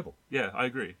mid-level. Yeah, I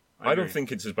agree. I don't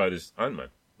think it's as bad as Ant-Man.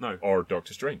 No, or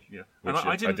Doctor Strange. Yeah, which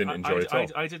I didn't enjoy at all.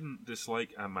 I didn't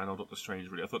dislike Ant-Man or Doctor Strange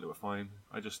really. I thought they were fine.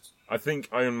 I think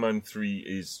Iron Man 3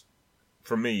 is,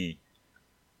 for me,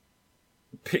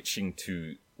 pitching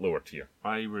to lower tier.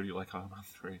 I really like Iron Man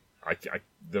 3.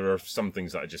 There are some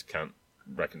things that I just can't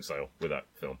reconcile with that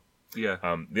film. Yeah.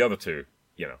 The other two,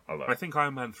 I love. I think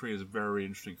Iron Man 3 is a very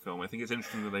interesting film. I think it's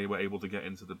interesting that they were able to get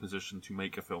into the position to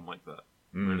make a film like that.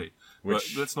 Really. But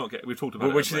let's not get... We've talked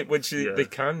about it Which they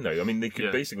can now. They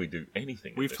could basically do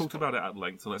anything. We've talked about it at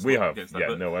length, so let's not get into that.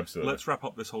 Yeah, no, absolutely. Let's wrap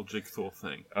up this whole JigThor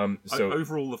thing. So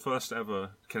overall, the first ever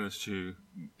Kenneth Chu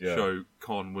show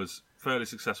con was fairly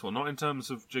successful. Not in terms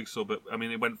of Jigsaw, but,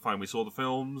 it went fine. We saw the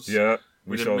films. Yeah.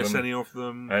 We didn't miss any of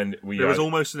them. And there was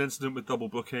almost an incident with double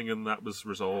booking, and that was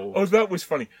resolved. Oh, that was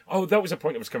funny. Oh, that was a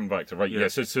point I was coming back to. Right, yeah.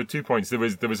 So 2 points. There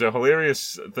was a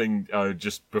hilarious thing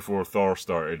just before Thor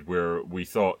started where we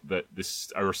thought that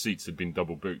our seats had been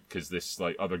double booked because this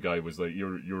other guy was like,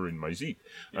 "You're in my seat."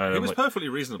 It was perfectly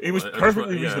reasonable. It was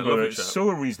perfectly reasonable. It was so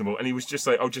reasonable, and he was just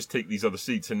like, "I'll just take these other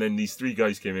seats." And then these 3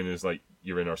 guys came in and was like,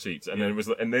 "You're in our seats." And then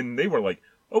and then they were like,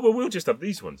 oh, well, we'll just have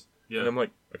these ones. Yeah. And I'm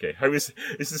like, okay, how is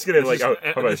this going to,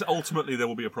 like... ultimately, there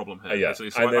will be a problem here. Yeah. So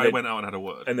I went out and had a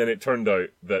word. And then it turned out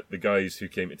that the guys who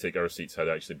came to take our seats had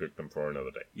actually booked them for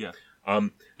another day. Yeah.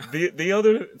 The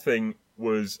other thing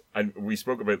was, and we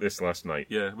spoke about this last night.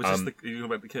 Yeah, was this you know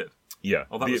about the kid? Yeah.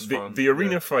 Oh, that was fun. The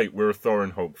arena fight where Thor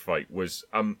and Hulk fight was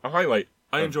a highlight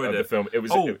I enjoyed of the film. It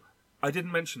was... I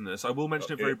didn't mention this. I will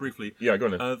mention it very briefly. Yeah, go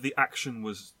on then. The action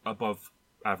was above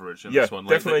average in this one.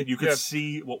 Like, definitely. You could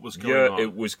see what was going on. Yeah,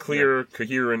 it was clear,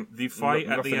 coherent. The fight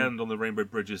at the end on the Rainbow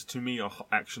Bridge is, to me, an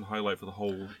action highlight for the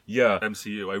whole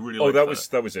MCU. I really liked that.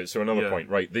 That was it. So another point,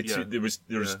 right? There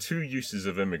was two uses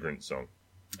of Immigrant Song.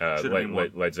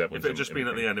 Led Zeppelin. If it had just been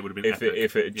at the end, it would have been epic.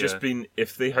 If it had just been,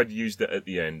 if they had used it at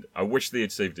the end, I wish they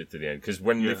had saved it to the end. Because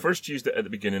when they first used it at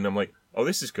the beginning, I'm like, oh,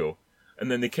 this is cool.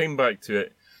 And then they came back to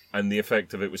it, and the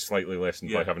effect of it was slightly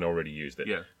lessened by having already used it.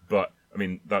 Yeah. But, I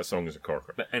mean, that song is a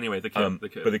corker. But anyway, the kid.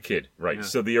 But the kid, right. Yeah.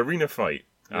 So the arena fight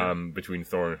between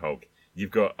Thor and Hulk,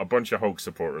 you've got a bunch of Hulk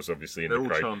supporters, obviously, in the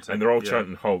crowd. Chanting. And they're all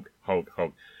chanting Hulk, Hulk,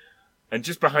 Hulk. And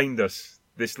just behind us,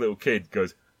 this little kid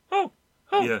goes, Hulk,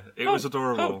 Hulk, yeah, it was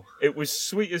adorable. Hulk. It was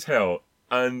sweet as hell.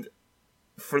 And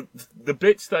for the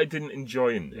bits that I didn't enjoy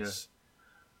in this,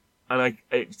 and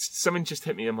something just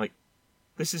hit me, I'm like,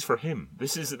 this is for him.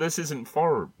 This isn't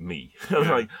for me.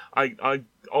 Like I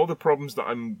all the problems that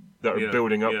are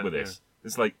building up with this.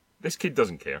 It's like this kid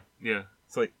doesn't care. Yeah.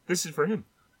 It's like this is for him.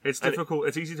 It's difficult.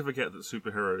 It's easy to forget that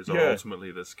superheroes are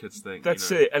ultimately this kid's thing.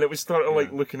 That's it. And it was starting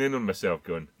like looking in on myself,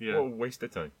 going, "What a waste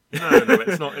of time." No,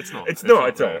 it's not. It's not. It's not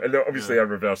at all. And obviously, I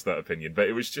reversed that opinion, but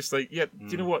it was just like, do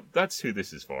you know what? That's who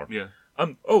this is for. Yeah.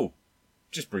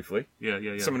 Just briefly.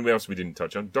 Yeah. Something else we didn't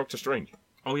touch on: Doctor Strange.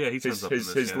 Oh yeah, he turns up in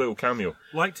this, his little cameo.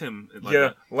 Liked him.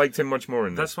 Liked him much more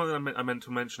in this. That's something I meant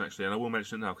to mention actually, and I will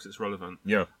mention it now because it's relevant.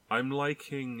 Yeah, I'm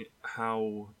liking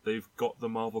how they've got the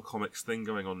Marvel Comics thing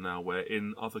going on now, where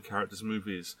in other characters'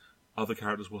 movies, other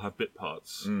characters will have bit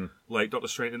parts, like Doctor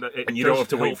Strange, and you don't have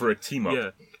to wait for a team up.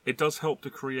 Yeah, it does help to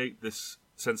create this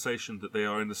sensation that they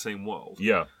are in the same world.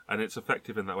 Yeah, and it's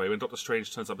effective in that way. When Doctor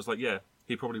Strange turns up, it's like,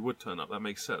 he probably would turn up. That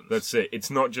makes sense. That's it. It's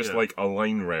not just like a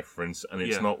line reference, and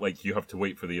it's not like you have to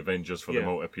wait for the Avengers for them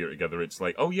all to appear together. It's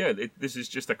like, this is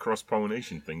just a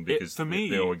cross-pollination thing because for me,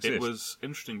 they all exist. It was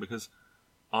interesting because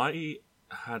I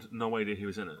had no idea he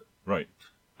was in it. Right.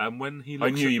 And when he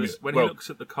looks he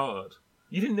looks at the card,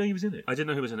 you didn't know he was in it. I didn't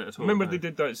know he was in it at all. Remember they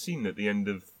did that scene at the end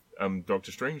of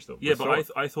Doctor Strange, though. Yeah, but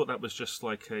I thought that was just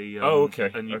like a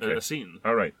a scene.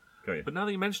 All right. Okay. But now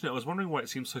that you mention it, I was wondering why it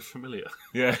seems so familiar.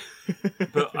 Yeah.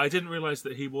 But I didn't realise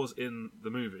that he was in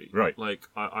the movie. Right. Like,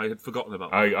 I had forgotten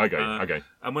about that. I got it.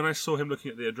 And when I saw him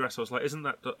looking at the address, I was like, isn't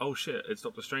that... Oh, shit, it's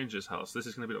Doctor Strange's house. This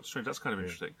is going to be Doctor Strange. That's kind of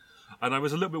interesting. And I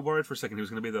was a little bit worried for a second he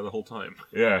was going to be there the whole time.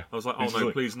 Yeah. I was like,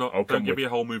 please not. Don't give me a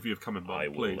whole movie of coming by,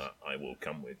 please. I will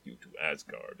come with you to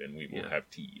Asgard, and we will have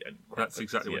tea and crumpets. That's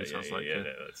exactly what it sounds like. Yeah.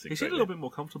 He seemed a little bit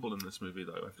more comfortable in this movie,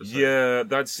 though, I have to say. Yeah,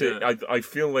 that's it. I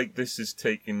feel like this is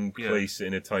taking place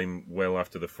in a time well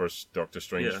after the first Doctor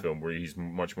Strange film, where he's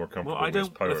much more comfortable with his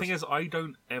powers. The thing is, I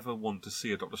don't ever want to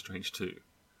see a Doctor Strange 2.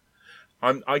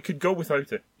 I could go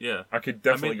without it. Yeah. I could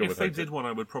definitely go without it. If they did one,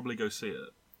 I would probably go see it.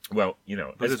 Well,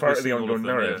 as part of the ongoing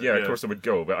narrative, of course I would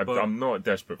go, but I'm not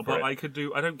desperate for it. But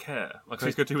I don't care. Like,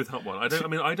 I could do without one.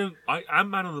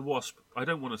 Ant-Man and the Wasp, I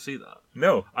don't want to see that.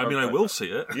 No. I will see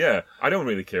it. Yeah, I don't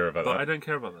really care about that. But I don't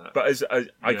care about that. But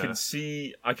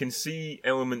I can see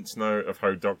elements now of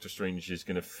how Doctor Strange is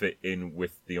going to fit in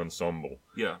with the ensemble.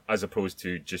 Yeah. As opposed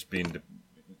to just being,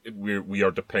 we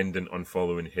are dependent on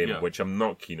following him, which I'm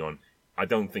not keen on. I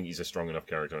don't think he's a strong enough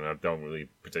character, and I don't really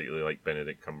particularly like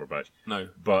Benedict Cumberbatch. No.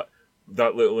 But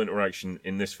that little interaction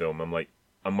in this film,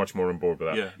 I'm much more on board with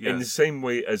that. Yeah. In the same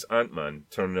way as Ant-Man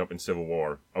turning up in Civil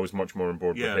War, I was much more on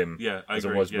board with him as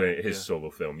I was with his solo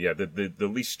film. Yeah, the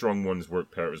least strong ones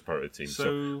worked as part of the team.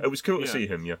 So it was cool to see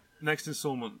him, Next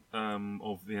installment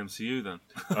of the MCU, then.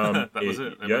 That was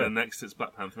it. And then next it's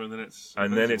Black Panther, and then it's...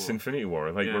 Infinity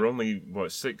War. We're only,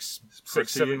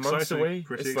 6-7 months away?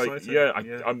 Pretty exciting.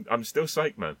 exciting. I'm still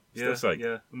psyched, man. Still psyched.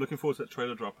 Yeah, I'm looking forward to that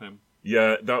trailer dropping.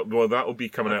 Yeah, that'll be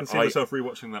coming out. I can see myself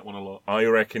rewatching that one a lot. I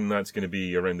reckon that's going to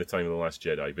be around the time of The Last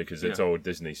Jedi, because it's all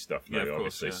Disney stuff now,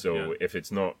 obviously. So if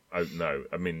it's not out now,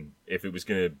 if it was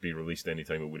going to be released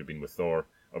anytime, it would have been with Thor.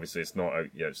 Obviously, it's not out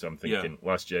yet, so I'm thinking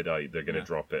Last Jedi, they're going to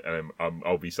drop it, and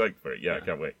I'll be psyched for it. I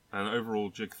can't wait. And overall,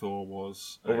 JigThor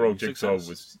was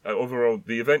overall,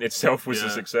 the event itself was a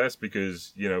success,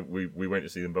 because we went to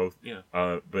see them both. Yeah.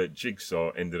 But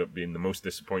Jigsaw ended up being the most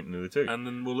disappointing of the two. And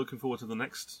then we're looking forward to the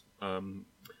next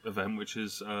event, which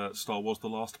is Star Wars: The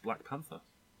Last Black Panther.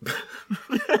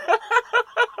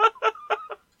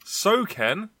 So,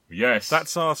 Ken, Yes.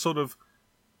 that's our sort of...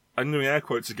 I'm doing air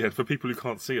quotes again for people who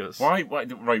can't see us. Why?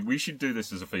 Right, we should do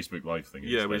this as a Facebook Live thing.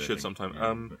 Yeah, we should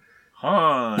sometime.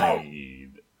 Hi.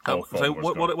 So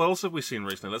what else have we seen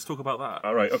recently? Let's talk about that.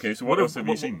 All right, okay, so what else have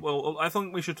you seen? Well, I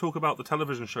think we should talk about the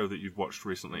television show that you've watched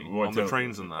recently, on the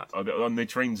trains and that. On the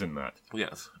trains and that?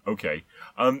 Yes. Okay.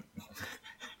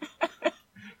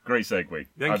 Great segue.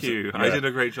 Thank you. Yeah. I did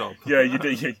a great job. Yeah, you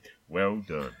did. Well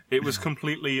done. It was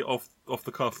completely off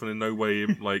the cuff and in no way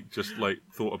just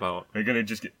thought about. You're gonna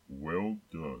just get well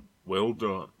done. Well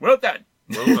done. Well done.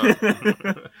 Well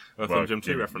done. A Thumb Jim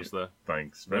 2 reference there.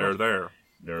 Thanks. There.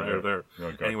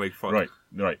 Oh, anyway, fuck.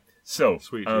 Right. So,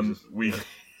 Sweet Jesus.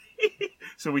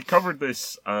 we covered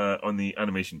this on the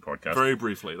animation podcast very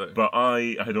briefly, though. But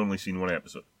I had only seen one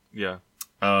episode. Yeah.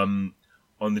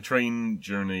 On the train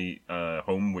journey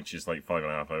home, which is like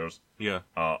 5.5 hours. Yeah.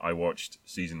 I watched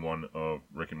season 1 of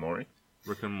Rick and Morty.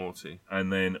 Rick and Morty.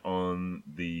 And then on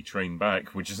the train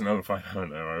back, which is another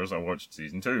 5.5 hours, I watched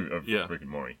season 2 of Rick and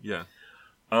Morty. Yeah.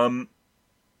 I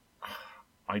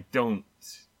don't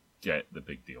get the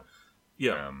big deal.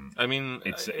 Yeah. I mean,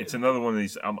 it's another one of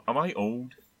these. Am I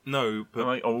old? No, but am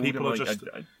I old? People are just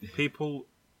people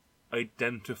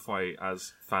identify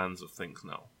as fans of things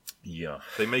now. Yeah.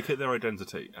 They make it their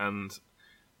identity, and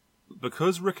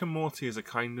because Rick and Morty is a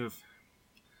kind of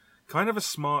a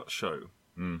smart show,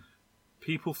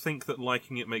 people think that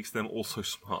liking it makes them also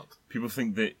smart. People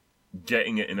think that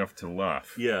getting it enough to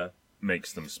laugh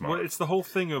makes them smart. Well, it's the whole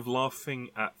thing of laughing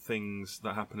at things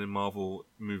that happen in Marvel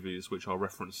movies, which are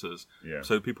references,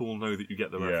 so people will know that you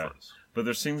get the reference. But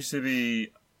there seems to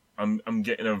be... I'm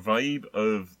getting a vibe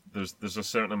of... There's a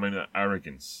certain amount of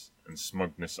arrogance and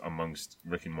smugness amongst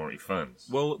Rick and Morty fans.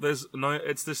 Well,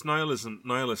 it's this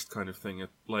nihilist kind of thing,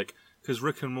 like, because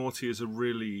Rick and Morty is a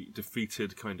really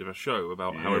defeated kind of a show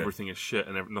about how everything is shit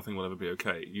and nothing will ever be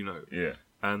okay, you know. Yeah.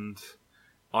 And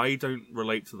I don't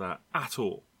relate to that at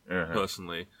all,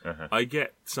 personally. I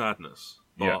get sadness,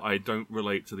 but I don't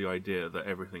relate to the idea that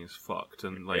everything is fucked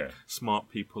and, smart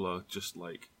people are just,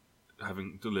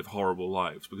 having to live horrible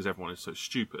lives because everyone is so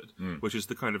stupid, which is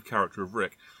the kind of character of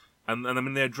Rick. And I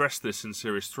mean, they addressed this in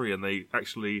Series 3, and they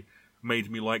actually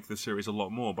made me like the series a lot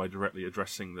more by directly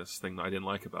addressing this thing that I didn't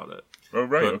like about it. Oh,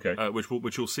 right, but, okay.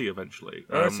 Which you'll see eventually.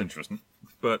 That's interesting.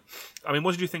 But, I mean,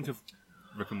 what did you think of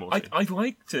Rick and Morty? I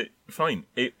liked it fine.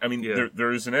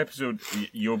 There is an episode,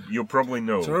 you'll probably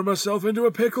know. Turn myself into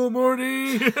a pickle,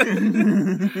 Morty!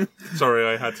 Sorry,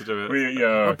 I had to do it.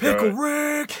 A pickle,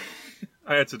 Rick!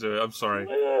 I had to do it, I'm sorry.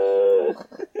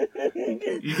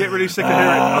 You get really sick of hearing...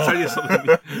 I'll tell you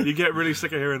something. You get really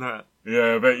sick of hearing that.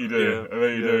 Yeah, I bet you do. Yeah. I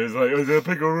bet you do. It's like, there's a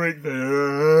pickle Rick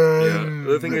there. Yeah.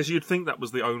 The thing is, you'd think that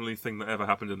was the only thing that ever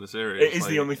happened in the series. It is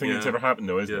the only thing that's ever happened,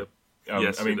 though, isn't it?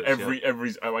 Yes, I mean,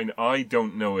 I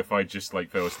don't know if I just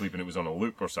fell asleep and it was on a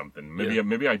loop or something.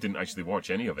 Maybe I didn't actually watch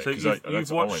any of it. So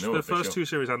you've watched the first 2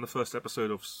 series and the first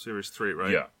episode of Series 3,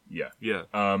 right? Yeah.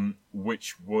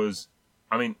 Which was,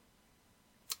 I mean,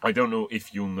 I don't know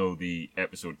if you'll know the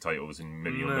episode titles, and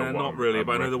maybe you'll know what not really,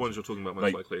 but I know the ones you're talking about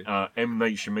most likely. M.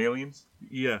 Night Shyamalan's?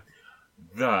 Yeah.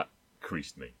 That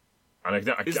creased me. And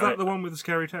is that the one with the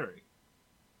Scary Terry?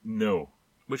 No.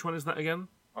 Which one is that again?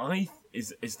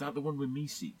 Is that the one with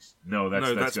Meeseeks? No,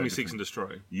 that's Meeseeks and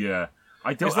Destroy. Yeah.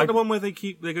 Is that the one where they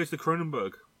go to the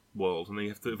Cronenberg world and they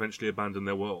have to eventually abandon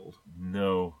their world?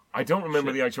 No. I don't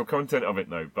remember the actual content of it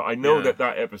now, but I know that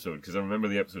episode, because I remember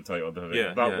the episode title.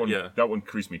 That one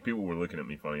creased me. People were looking at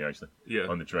me funny, actually,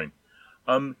 on the train.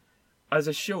 As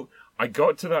a show, I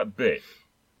got to that bit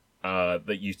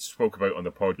that you spoke about on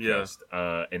the podcast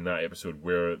in that episode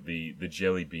where the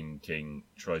Jelly Bean King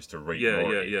tries to rape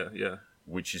Morty,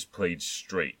 which is played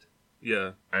straight.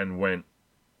 Yeah. And went...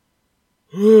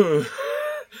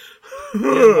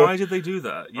 why did they do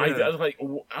that? I was like,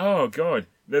 oh god.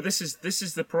 Now this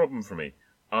is the problem for me.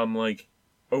 I'm like,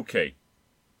 okay,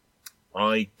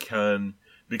 I can,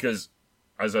 because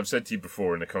as I've said to you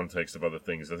before in the context of other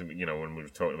things, I think when we were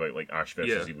talking about like Ash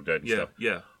vs Evil Dead and stuff,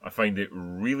 I find it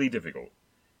really difficult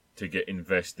to get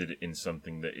invested in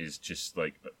something that is just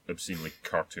like obscenely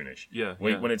cartoonish.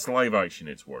 When it's live action,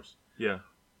 it's worse. Yeah.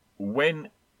 When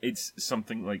it's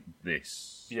something like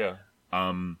this,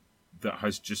 that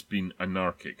has just been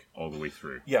anarchic all the way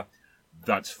through. Yeah.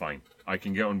 That's fine. I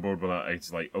can get on board with that.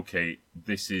 It's like, okay,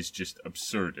 this is just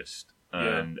absurdist.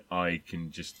 And I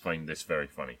can just find this very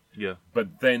funny. Yeah.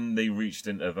 But then they reached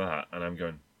into that, and I'm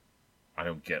going, I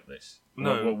don't get this.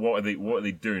 No. What are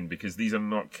they doing? Because these are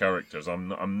not characters.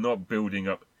 I'm not building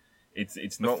up.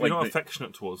 It's not like you're not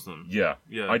affectionate towards them. Yeah.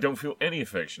 I don't feel any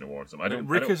affection towards them.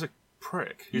 Rick is a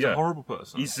prick. He's a horrible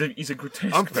person. He's a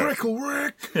grotesque. I'm Prickle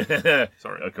Rick.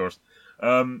 Sorry, of course.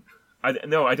 I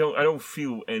don't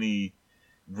feel any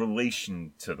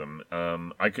relation to them.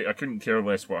 I couldn't care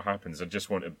less what happens. I just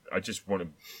want to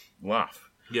laugh.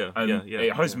 Yeah, and yeah.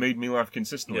 It has made me laugh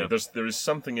consistently. Yeah. There is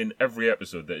something in every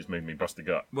episode that has made me bust a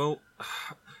gut. Well,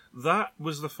 that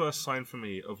was the first sign for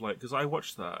me of like, because I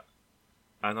watched that,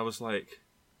 and I was like,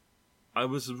 I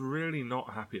was really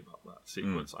not happy about that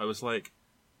sequence. I was like,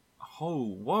 oh,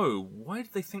 whoa, why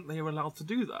did they think they were allowed to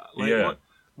do that? Like,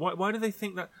 why do they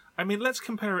think that? I mean, let's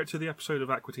compare it to the episode of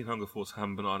Aqua Teen Hunger Force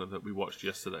Ham Banana that we watched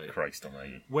yesterday. Christ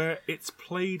almighty. Where it's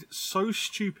played so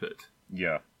stupid.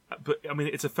 Yeah. But, I mean,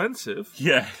 it's offensive.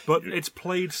 Yeah. But it's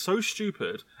played so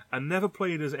stupid and never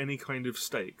played as any kind of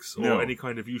stakes or any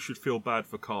kind of you should feel bad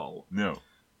for Carl. No.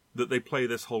 That they play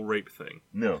this whole rape thing.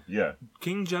 No, yeah.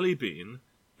 King Jellybean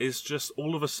is just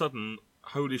all of a sudden,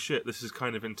 holy shit, this is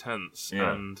kind of intense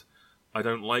and I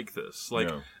don't like this. Like,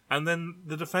 and then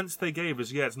the defense they gave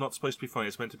is, it's not supposed to be funny,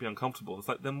 it's meant to be uncomfortable. It's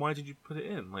like, then why did you put it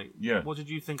in? Like, what did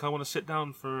you think? I want to sit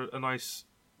down for a nice,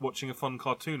 watching a fun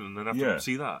cartoon and then have to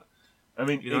see that? I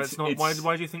mean, it's not.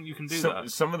 Why do you think you can do that?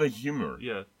 Some of the humor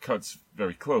cuts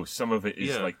very close. Some of it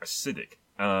is like acidic.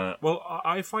 Well,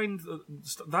 I find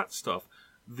that stuff,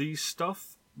 the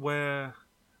stuff where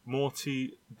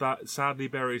Morty sadly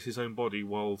buries his own body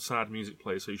while sad music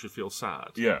plays, so you should feel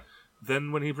sad. Yeah.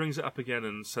 Then when he brings it up again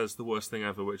and says the worst thing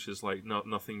ever, which is like,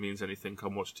 nothing means anything,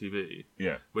 come watch TV.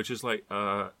 Yeah. Which is like,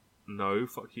 no,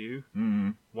 fuck you.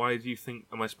 Mm-hmm. Why do you think,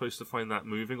 am I supposed to find that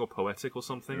moving or poetic or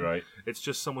something? Right. It's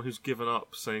just someone who's given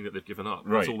up saying that they've given up.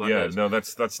 Right, That's all that is. No,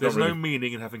 that's There's not really no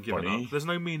meaning in having given funny. up. There's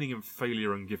no meaning in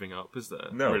failure and giving up, is there?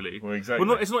 No, really. well, exactly.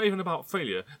 Well, it's not even about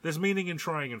failure. There's meaning in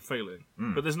trying and failing.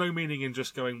 But there's no meaning in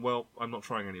just going, well, I'm not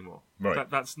trying anymore. Right.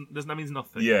 That means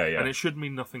nothing. Yeah, yeah. And it should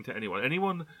mean nothing to anyone.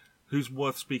 Anyone who's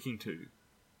worth speaking to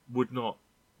would not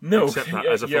accept that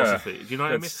as a philosophy. Do you know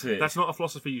what I mean? That's not a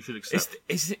philosophy you should accept.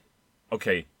 Is it...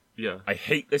 Okay. Yeah. I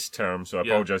hate this term, so I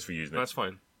apologise for using it. That's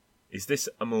fine. Is this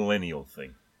a millennial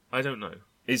thing? I don't know.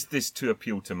 Is this to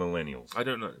appeal to millennials? I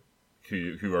don't know.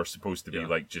 Who are supposed to be,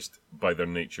 like, just by their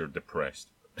nature depressed?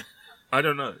 I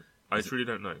don't know. I truly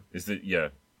don't know. Is that... Yeah.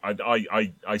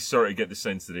 I sort of get the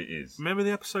sense that it is. Remember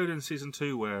the episode in Season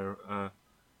 2 where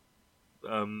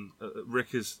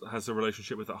Rick has a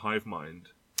relationship with that hive mind?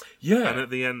 Yeah. And at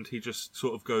the end, he just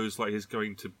sort of goes like he's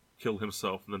going to kill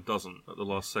himself and then doesn't at the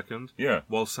last second. Yeah.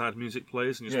 While sad music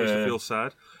plays and you're supposed to feel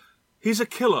sad. He's a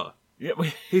killer. Yeah.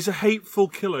 He's a hateful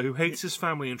killer who hates his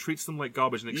family and treats them like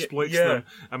garbage and exploits them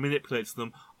and manipulates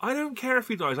them. I don't care if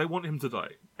he dies. I want him to die.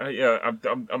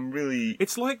 I'm really...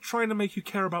 It's like trying to make you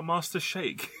care about Master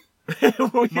Shake.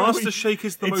 Well, Master Shake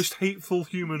is the most hateful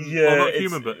human. Well, not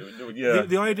human, but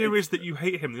the idea is that you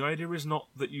hate him. The idea is not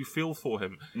that you feel for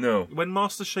him. No. When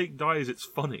Master Shake dies, it's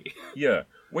funny. Yeah.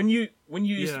 When you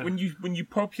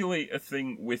populate a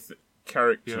thing with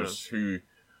characters who,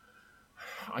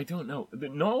 I don't know,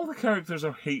 not all the characters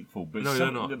are hateful, but no,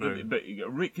 they're not. But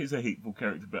Rick is a hateful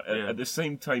character, but at the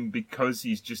same time, because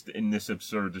he's just in this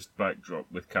absurdist backdrop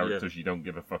with characters you don't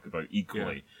give a fuck about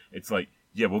equally, it's like,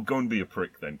 well, go and be a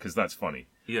prick then, because that's funny.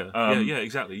 Yeah,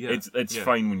 exactly. Yeah, it's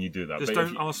fine when you do that. Just but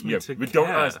don't ask me to but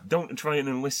care. Don't try and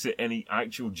elicit any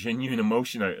actual genuine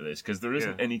emotion out of this, because there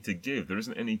isn't any to give. There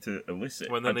isn't any to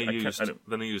elicit. Well, then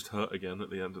he used hurt again at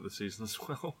the end of the season as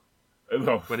well.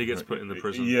 Oh, when he gets put in the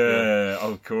prison. Yeah,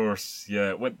 of course.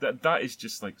 Yeah, well, that is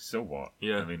just like, so what?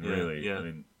 Yeah, I mean, really. Yeah. I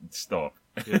mean, stop.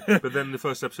 But then the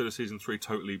first episode of season 3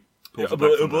 totally pulls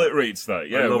obliterates that.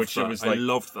 Yeah, which that. it was like, I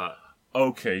loved that.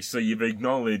 Okay, so you've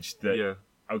acknowledged that. Yeah.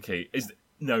 Okay,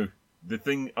 now the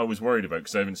thing I was worried about,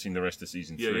 because I haven't seen the rest of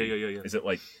season 3. Yeah. Is it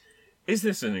like, is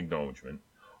this an acknowledgement,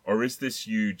 or is this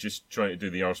you just trying to do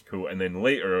the arse pull, and then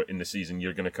later in the season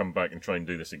you're going to come back and try and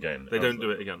do this again? They don't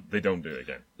do it again. They don't do it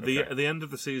again. Okay. At the end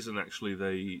of the season, actually,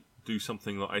 they do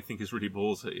something that I think is really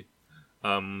ballsy.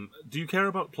 Do you care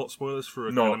about plot spoilers for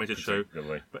an animated show?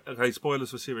 But, okay, spoilers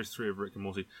for series 3 of Rick and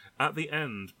Morty. At the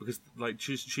end, because like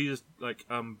she is like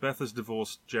Beth has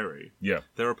divorced Jerry. Yeah,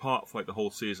 they're apart for like the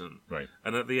whole season. Right.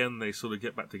 And at the end, they sort of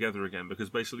get back together again because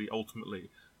basically,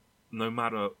 ultimately, no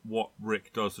matter what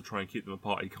Rick does to try and keep them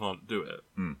apart, he can't do it.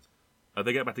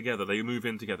 They get back together, they move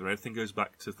in together, and everything goes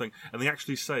back to thing. And they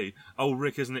actually say, "Oh,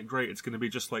 Rick, isn't it great? It's going to be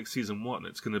just like season 1.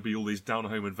 It's going to be all these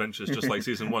down-home adventures, just like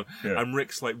season 1." And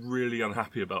Rick's like really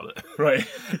unhappy about it, right?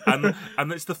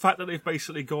 and it's the fact that they've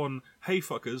basically gone, "Hey,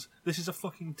 fuckers, this is a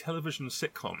fucking television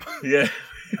sitcom." Yeah,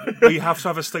 we have to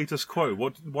have a status quo.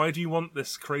 Why do you want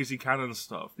this crazy canon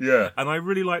stuff? Yeah. And I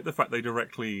really like the fact they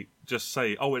directly just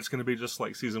say, oh, it's going to be just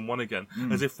like season 1 again.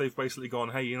 As if they've basically gone,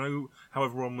 hey, you know how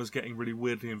everyone was getting really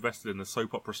weirdly invested in the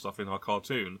soap opera stuff in our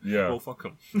cartoon? Yeah. Well, fuck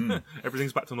them.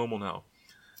 Everything's back to normal now.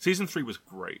 Season 3 was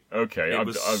great. Okay. It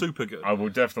was super good. I will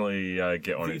definitely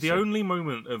get on it. The only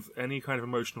moment of any kind of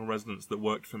emotional resonance that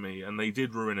worked for me, and they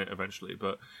did ruin it eventually,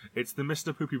 but it's the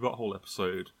Mr. Poopy Butthole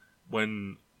episode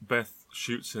when Beth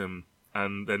shoots him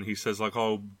and then he says like,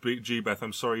 oh, gee, Beth,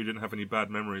 I'm sorry you didn't have any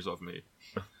bad memories of me.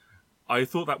 I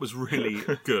thought that was really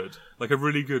good. Like a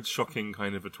really good, shocking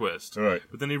kind of a twist. Right.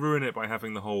 But then he ruined it by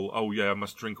having the whole, oh yeah, I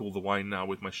must drink all the wine now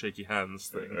with my shaky hands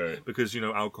thing. Right. Because,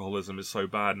 alcoholism is so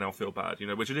bad, now feel bad,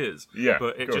 which it is. Yeah.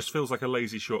 But it just feels like a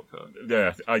lazy shortcut.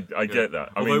 Yeah, I get that.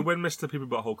 Although when Mr. People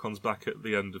Butthole comes back at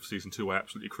the end of season 2, I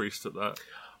absolutely creased at that.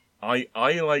 I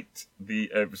liked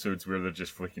the episodes where they're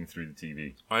just flicking through the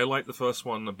TV. I liked the first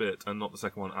one a bit, and not the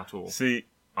second one at all. See,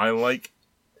 I like...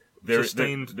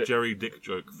 Sustained Jerry Dick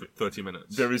joke for 30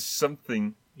 minutes. There is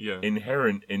something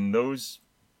inherent in those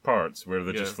parts where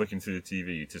they're just flicking through the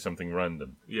TV to something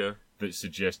random that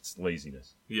suggests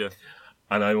laziness. Yeah.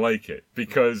 And I like it,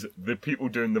 because the people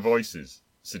doing the voices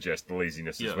suggest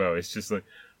laziness as well. It's just like,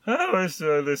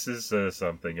 this is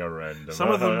something random.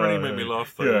 Some of them really make me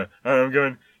laugh, though. Yeah, and I'm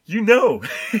going... You know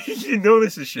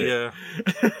this is shit. Yeah.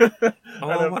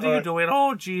 Oh, what are you doing?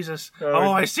 Oh, Jesus.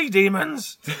 Oh, I see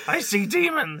demons. I see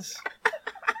demons.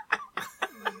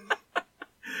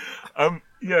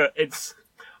 Yeah, it's...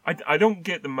 I don't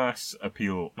get the mass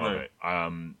appeal of it.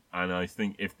 And I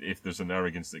think if there's an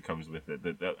arrogance that comes with it,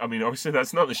 that I mean, obviously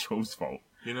that's not the show's fault.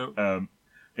 It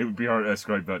would be hard to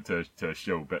ascribe that to a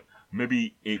show, but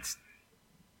maybe it's...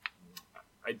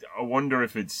 I wonder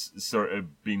if it's sort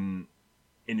of been...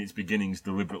 in its beginnings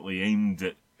deliberately aimed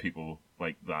at people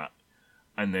like that,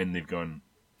 and then they've gone,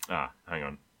 hang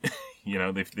on.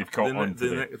 They've caught on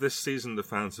to it. This season the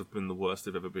fans have been the worst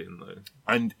they've ever been, though.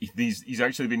 And he's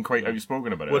actually been quite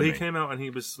outspoken about it. Well, he came out and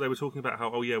they were talking about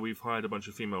how, we've hired a bunch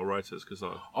of female writers because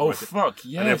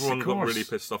yes, and everyone of got course. really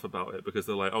pissed off about it because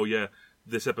they're like,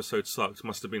 this episode sucked,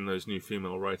 must have been those new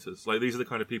female writers. Like, these are the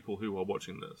kind of people who are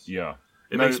watching this. Yeah.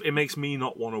 It makes me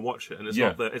not want to watch it, and it's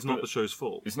not the show's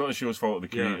fault. It's not the show's fault or the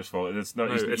creator's fault. It's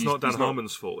not Dan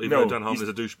Harmon's fault, even though Dan Harmon is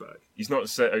a douchebag. He's not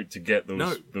set out to get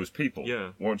those people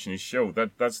watching his show.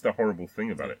 That's the horrible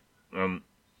thing about it.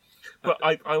 But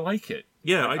I like it.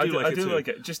 Yeah, I do like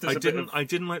it. Just I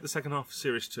didn't like the second half of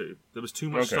Series 2. There was too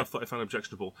much stuff that I found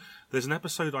objectionable. There's an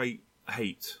episode I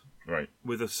hate. Right.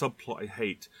 With a subplot I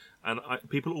hate. And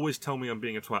people always tell me I'm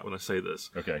being a twat when I say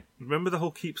this. Okay. Remember the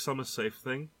whole keep summer safe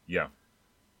thing? Yeah.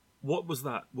 What was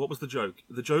that? What was the joke?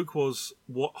 The joke was,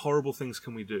 what horrible things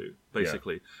can we do,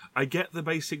 basically. Yeah. I get the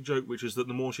basic joke, which is that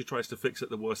the more she tries to fix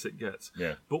it, the worse it gets.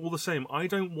 Yeah. But all the same, I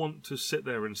don't want to sit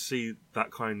there and see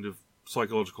that kind of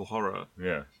psychological horror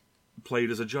played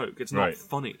as a joke. It's not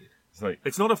funny.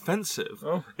 It's not offensive.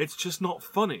 Oh. It's just not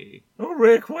funny. Oh,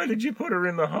 Rick, why did you put her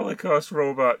in the Holocaust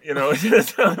robot?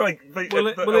 It's like...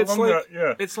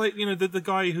 It's like, the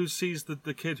guy who sees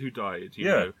the kid who died, you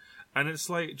know. And it's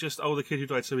like just, the kid who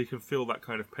died so he can feel that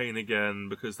kind of pain again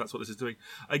because that's what this is doing.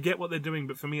 I get what they're doing,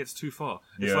 but for me it's too far.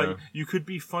 It's like, you could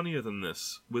be funnier than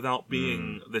this without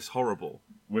being this horrible.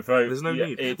 There's no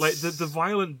need. Like, the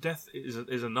violent death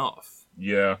is enough.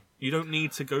 Yeah. You don't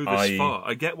need to go this far.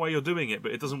 I get why you're doing it,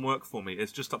 but it doesn't work for me.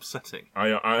 It's just upsetting.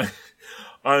 I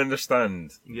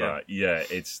understand that. Yeah,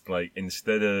 it's like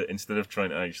instead of trying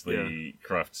to actually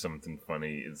craft something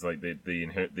funny, it's like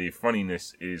the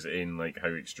funniness is in like how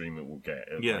extreme it will get.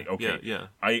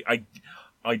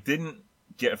 I didn't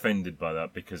get offended by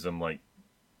that because I'm like,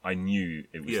 I knew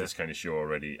it was this kind of show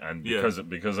already, and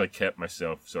because I kept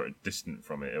myself sort of distant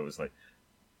from it, it was like,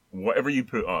 whatever you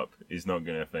put up is not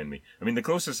going to offend me. I mean, the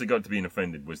closest it got to being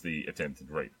offended was the attempted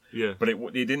rape. Yeah. But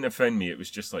it didn't offend me. It was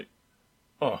just like,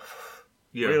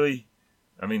 really?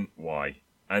 I mean, why?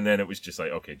 And then it was just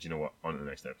like, okay, do you know what? On to the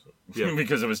next episode. Yeah.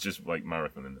 Because it was just like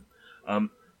marathoning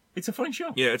them. It's a fun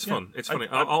show. Yeah, it's fun. It's funny.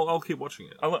 I'll keep watching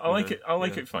it. I like it. I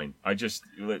like it fine. I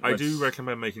do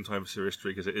recommend making time for Series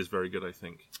 3 because it is very good, I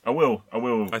think. I will.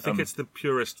 I think it's the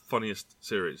purest, funniest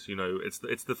series.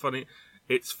 It's the funny...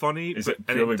 It's funny, is it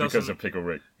purely because of Pickle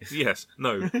Rick? Yes.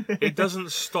 No. It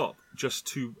doesn't stop just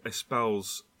to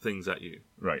espouse things at you.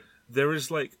 Right. There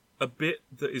is, like, a bit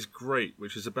that is great,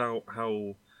 which is about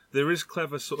how... There is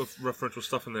clever sort of referential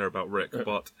stuff in there about Rick,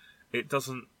 but it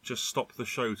doesn't just stop the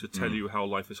show to tell you how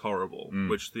life is horrible,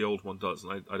 which the old one does,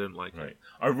 and I don't like it.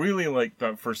 I really liked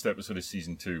that first episode of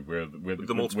season 2 where with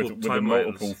the multiple with the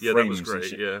multiple frames. That was great. And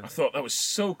shit. Yeah, I thought that was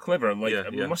so clever. Like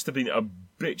it must have been a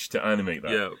bitch to animate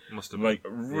that. Yeah, it must have been. Like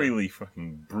really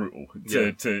fucking brutal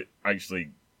to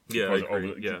actually. Yeah, I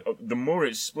agree. The more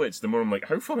it splits, the more I'm like,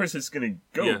 how far is this going to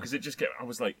go? Because it just I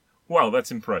was like, wow,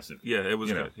 that's impressive. Yeah, it was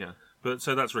good. Yeah. But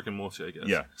so that's Rick and Morty, I guess.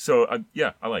 Yeah. So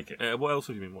I like it. What else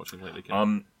have you been watching lately,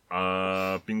 Ken?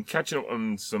 I've been catching up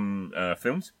on some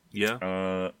films. Yeah.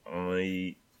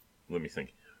 Let me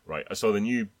think. Right, I saw the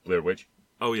new Blair Witch.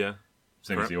 Oh yeah.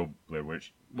 Same as the old Blair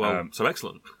Witch. Well, so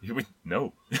excellent.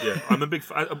 No. Yeah, I'm a big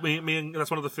fan. Me and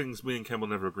that's one of the things me and Ken will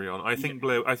never agree on. I think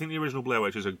the original Blair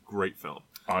Witch is a great film.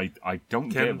 I don't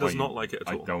Ken get why does not like it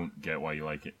at all. I don't get why you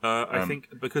like it. I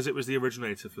think because it was the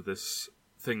originator for this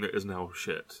thing that is now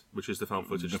shit, which is the found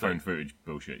footage. The found footage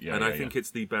bullshit. Yeah. And I think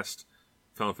it's the best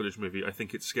found footage movie. I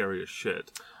think it's scary as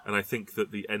shit, and I think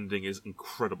that the ending is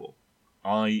incredible.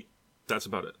 That's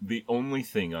about it. The only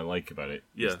thing I like about it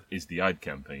is the ad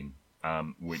campaign.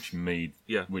 Which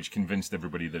convinced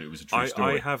everybody that it was a true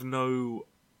story. I have no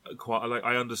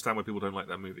I understand why people don't like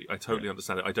that movie. I totally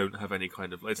understand it. I don't have any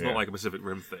kind of. It's not like a Pacific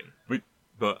Rim thing.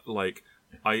 But like,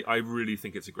 I really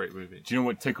think it's a great movie. Do you know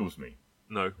what tickles me?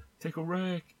 No. Tickle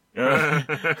Rick. You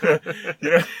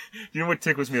know what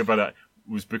tickles me about that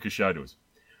was Book of Shadows,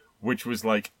 which was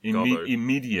like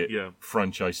immediate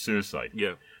franchise suicide.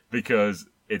 Yeah. Because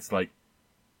it's like,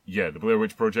 the Blair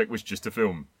Witch Project was just a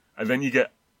film, and then you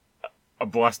get a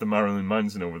blast of Marilyn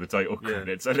Manson over the title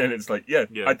credits, and then it's like, I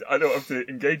don't have to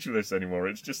engage with this anymore.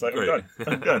 It's just like,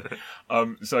 I'm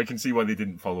done. So I can see why they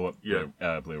didn't follow up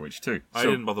Blair Witch 2. I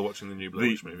didn't bother watching the new Blair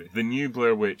Witch movie. The new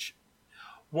Blair Witch,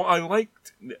 what I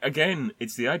liked, again,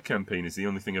 it's the ad campaign is the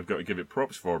only thing I've got to give it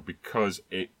props for, because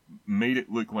it made it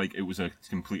look like it was a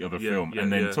complete other film,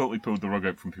 and then totally pulled the rug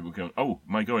out from people going, oh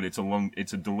my god, it's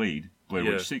a delayed Blair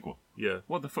Witch sequel. Yeah.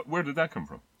 What the fuck? Where did that come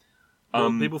from?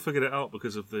 Well, people figured it out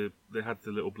because of they had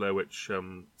the little Blair Witch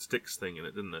sticks thing in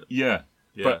it, didn't it? Yeah.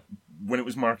 But when it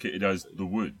was marketed as The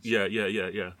Woods,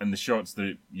 and the shots that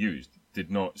it used did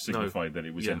not signify that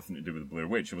it was anything to do with the Blair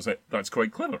Witch. It was like, that's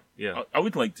quite clever. Yeah, I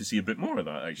would like to see a bit more of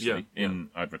that actually in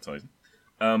advertising.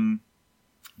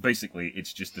 Basically,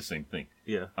 it's just the same thing.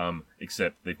 Yeah.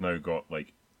 Except they've now got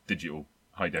like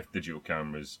high def digital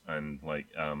cameras and like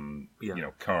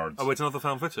cards. Oh, it's another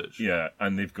found footage. Yeah,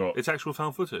 and they've got it's actual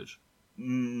found footage.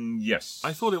 Yes.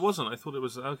 I thought it wasn't. I thought it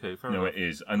was okay. Fair enough. No, it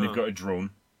is, and they've got a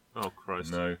drone. Oh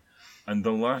Christ! No, and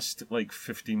the last like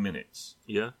 50 minutes.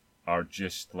 Yeah. Are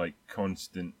just like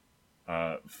constant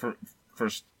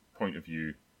first point of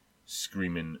view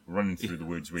screaming, running through the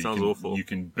woods where you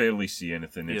can barely see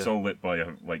anything. It's all lit by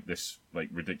this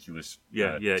ridiculous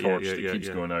torch that keeps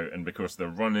going out, and because they're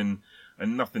running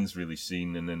and nothing's really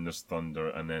seen, and then there's thunder,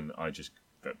 and then I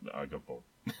got bored.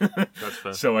 That's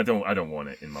fair. So I don't want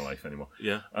it in my life anymore.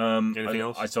 Yeah. Anything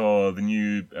else? I saw the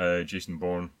new Jason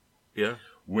Bourne. Yeah.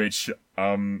 Which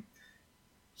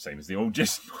same as the old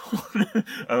Jason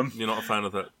Bourne. You're not a fan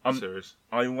of that series?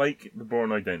 I like the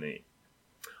Bourne Identity.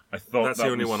 I thought that's the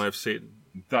only one I've seen.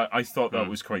 I thought that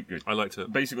was quite good. I liked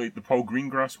it. Basically, the Paul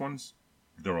Greengrass ones,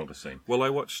 they're all the same. Well,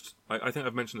 I think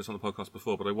I've mentioned this on the podcast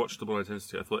before, but I watched The Bourne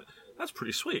Identity. I thought, that's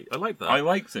pretty sweet. I like that. I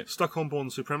liked it. Stuck on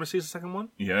Bourne Supremacy is the second one.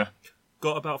 Yeah.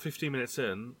 Got about 15 minutes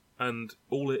in, and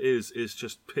all it is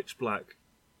just pitch black.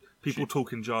 People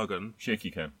talking jargon.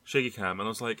 Shaky cam. And I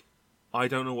was like, I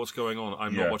don't know what's going on.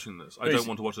 I'm not watching this. I don't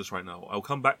want to watch this right now. I'll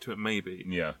come back to it maybe.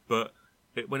 Yeah. But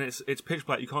when it's pitch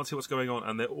black, you can't see what's going on,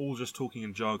 and they're all just talking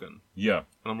in jargon. Yeah.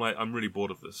 And I'm like, I'm really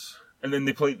bored of this. And then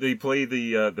they play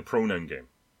the pronoun game.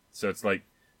 So it's like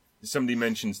somebody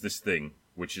mentions this thing,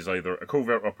 which is either a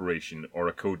covert operation or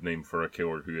a code name for a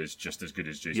killer who is just as good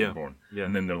as Jason Bourne. Yeah.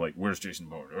 And then they're like, where's Jason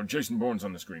Bourne? Or Jason Bourne's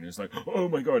on the screen. And it's like, oh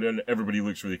my god. And everybody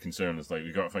looks really concerned. It's like,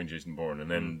 we got to find Jason Bourne.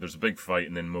 And then there's a big fight,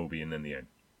 and then Moby, and then the end.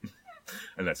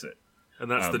 And that's it.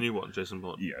 And that's the new one, Jason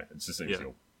Bourne. Yeah, it's the same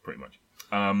deal, pretty much.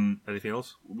 Anything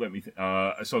else? Let me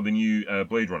I saw the new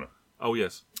Blade Runner. Oh,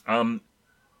 yes.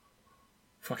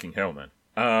 Fucking hell,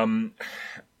 man.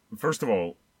 First of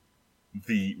all,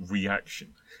 the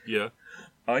reaction. Yeah.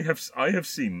 I have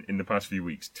seen in the past few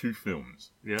weeks 2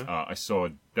 films. Yeah. I saw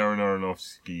Darren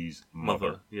Aronofsky's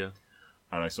Mother. Yeah.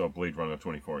 And I saw Blade Runner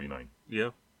 2049. Yeah.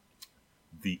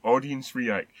 The audience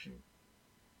reaction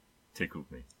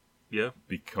tickled me. Yeah.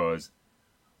 Because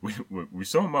we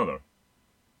saw Mother.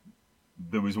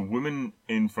 There was a woman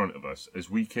in front of us as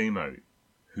we came out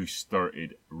who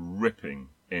started ripping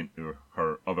into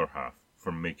her other half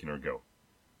for making her go.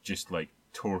 Just like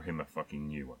tore him a fucking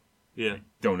new one. Yeah.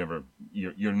 Don't ever.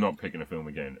 You're not picking a film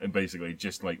again. And basically,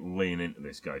 just like laying into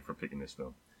this guy for picking this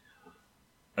film.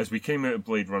 As we came out of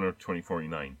Blade Runner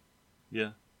 2049,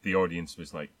 yeah, the audience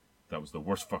was like, "That was the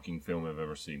worst fucking film I've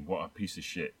ever seen. What a piece of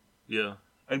shit." Yeah.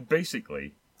 And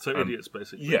basically, so idiots,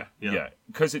 basically. Yeah,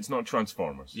 because it's not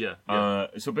Transformers. Yeah.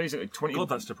 So basically, God,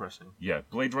 that's depressing. Yeah,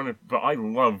 Blade Runner. But I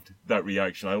loved that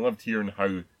reaction. I loved hearing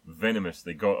how venomous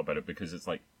they got about it because it's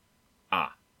like,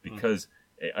 because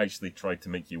it actually tried to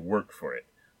make you work for it,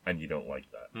 and you don't like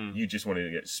that. You just wanted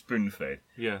to get spoon-fed.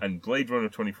 Yeah. And Blade Runner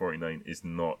 2049 is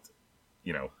not,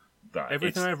 that.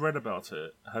 Everything I've read about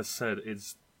it has said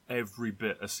it's every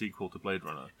bit a sequel to Blade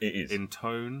Runner. It is. In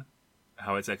tone,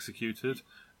 how it's executed.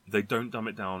 They don't dumb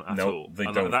it down at all. They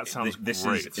don't. That sounds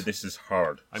great. This is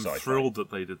hard. I'm sci-fi. thrilled that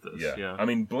they did this. Yeah. I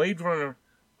mean, Blade Runner,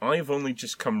 I've only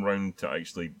just come round to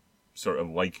actually sort of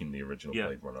liking the original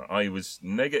Blade Runner. I was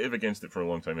negative against it for a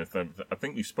long time. I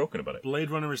think we've spoken about it.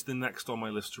 Blade Runner is the next on my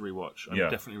list to rewatch. I'm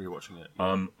definitely rewatching it.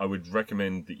 I would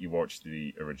recommend that you watch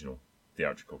the original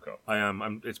theatrical cut. I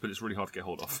am. It's really hard to get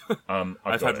hold of.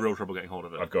 I've had real trouble getting hold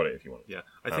of it. I've got it if you want it. Yeah,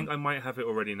 I think I might have it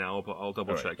already now, but I'll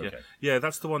double check. Okay. Yeah,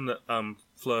 that's the one that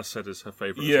Fleur said is her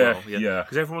favourite Yeah, as well. Yeah,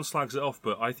 because everyone slags it off,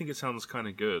 but I think it sounds kind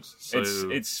of good. So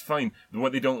it's fine.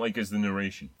 What they don't like is the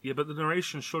narration. Yeah, but the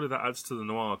narration, surely that adds to the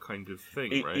noir kind of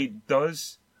thing, right? It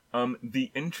does.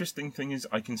 The interesting thing is,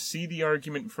 I can see the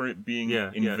argument for it being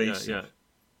invasive.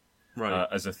 Right.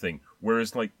 As a thing.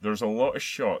 Whereas, like, there's a lot of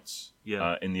shots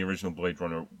Yeah. In the original Blade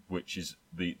Runner, which is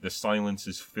the silence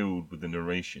is filled with the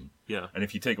narration. Yeah. And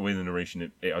if you take away the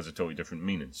narration, it has a totally different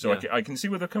meaning. So Yeah. I can see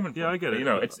where they're coming from. Yeah, I get it. You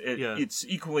know, But, it's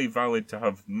equally valid to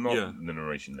have not the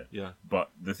narration there. Yeah.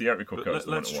 But the theatrical cut is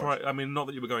the one let's to try. watch. I mean, not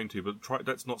that you were going to, but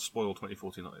let's not spoil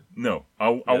 2049. No, I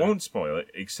won't spoil it,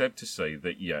 except to say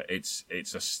that,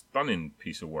 it's a stunning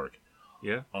piece of work.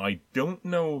 Yeah. I don't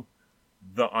know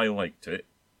that I liked it,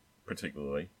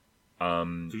 particularly.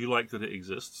 Do you like that it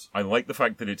exists? I like the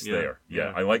fact that it's there.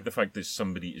 Yeah. I like the fact that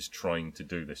somebody is trying to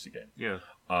do this again. Yeah.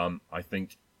 I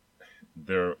think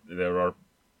there's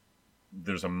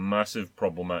a massive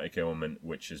problematic element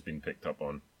which has been picked up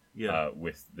on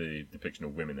with the depiction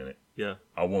of women in it. Yeah.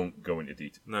 I won't go into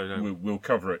detail. No. We'll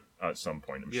cover it at some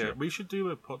point, I'm sure. We should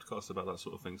do a podcast about that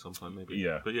sort of thing sometime, maybe.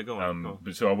 Yeah. But go on. Go on.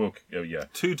 But so I will,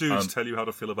 Two dudes tell you how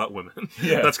to feel about women.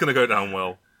 Yeah. That's going to go down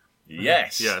well.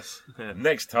 Yes! Yes. Yeah.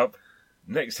 Next,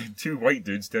 two white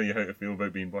dudes tell you how to feel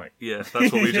about being black. Yeah,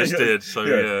 that's what we just did. So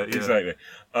yeah. Exactly.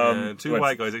 Two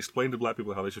white guys explain to black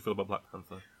people how they should feel about Black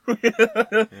Panther.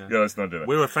 Yeah, let's not do that.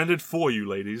 We're offended for you,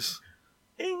 ladies.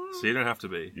 So you don't have to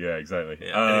be. Yeah, exactly.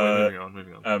 Yeah. Anyway,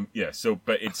 moving on.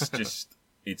 But it's just,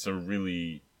 it's a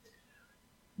really,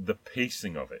 the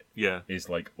pacing of it is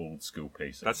like old school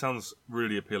pacing. That sounds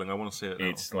really appealing. I want to see it now.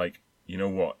 It's like, you know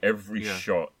what, every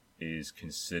shot is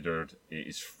considered, it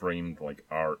is framed like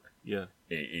art. Yeah.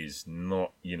 It is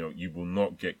not, you will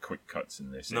not get quick cuts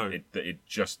in this. No. It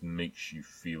just makes you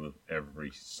feel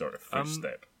every sort of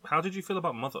footstep. How did you feel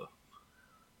about Mother?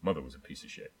 Mother was a piece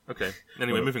of shit. Okay.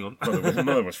 Anyway, moving on.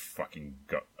 Mother was fucking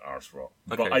gut arse rot.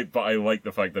 Okay. But I like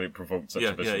the fact that it provoked such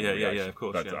a visceral reaction. Yeah, of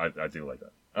course. I do like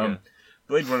that.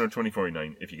 Blade Runner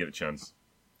 2049, if you get a chance,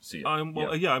 see it. I'm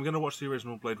going to watch the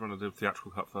original Blade Runner, the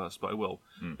theatrical cut first, but I will.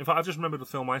 In fact, I've just remembered a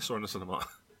film I saw in the cinema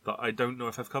that I don't know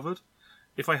if I've covered.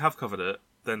 If I have covered it,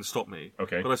 then stop me.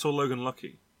 Okay. But I saw Logan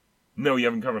Lucky. No, you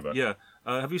haven't covered that. Yeah.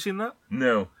 Have you seen that?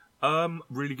 No.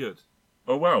 Really good.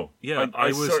 Oh, wow. Yeah, I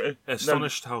was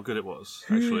astonished how good it was,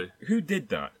 actually. Who did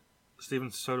that? Steven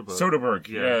Soderbergh. Soderbergh,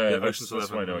 yeah. Ocean's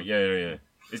 11. Why not. Yeah.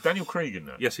 Is Daniel Craig in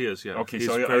that? Yes, he is, yeah. Okay, he's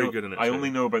so very good in it. I too.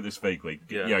 only know about this vaguely.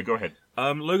 Yeah, go ahead.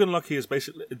 Logan Lucky is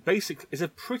is a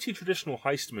pretty traditional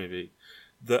heist movie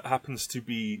that happens to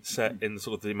be set in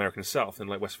sort of the American South, in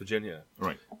like West Virginia.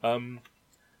 Right.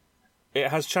 It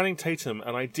has Channing Tatum,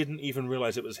 and I didn't even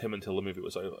realise it was him until the movie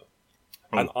was over.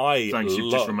 Oh, and thanks,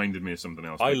 you've just reminded me of something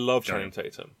else. I love Channing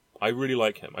Tatum. I really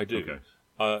like him. I do.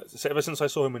 Okay. So ever since I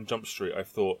saw him in Jump Street, I've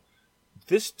thought,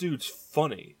 this dude's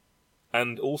funny.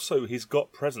 And also, he's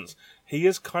got presence. He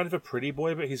is kind of a pretty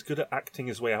boy, but he's good at acting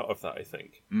his way out of that, I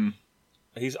think.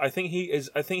 I think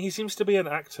he seems to be an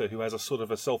actor who has a sort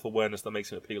of a self-awareness that makes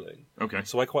him appealing. Okay.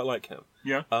 So I quite like him.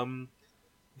 Yeah.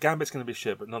 Gambit's going to be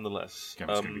shit, but nonetheless.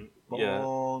 Gambit's going to be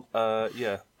bald.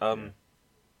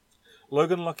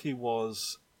 Logan Lucky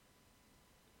was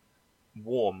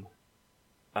warm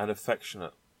and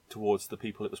affectionate towards the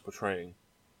people it was portraying.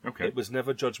 Okay. It was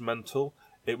never judgmental.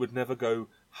 It would never go,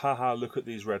 haha, look at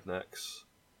these rednecks.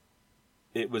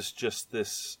 It was just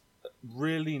this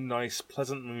really nice,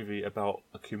 pleasant movie about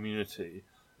a community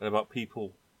and about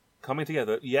people coming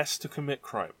together, yes, to commit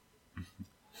crime,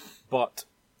 but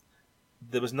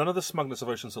there was none of the smugness of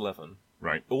Ocean's 11.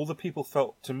 Right. All the people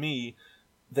felt, to me,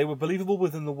 they were believable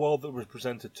within the world that was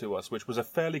presented to us, which was a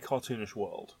fairly cartoonish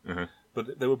world. Uh-huh.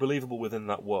 But they were believable within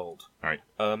that world. Right.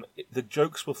 The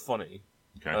jokes were funny.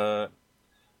 Okay.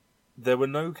 There were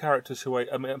no characters who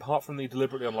I mean, apart from the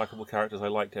deliberately unlikable characters, I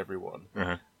liked everyone.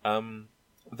 Uh-huh.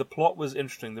 The plot was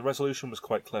interesting. The resolution was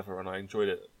quite clever, and I enjoyed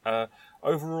it.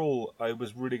 Overall, I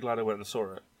was really glad I went and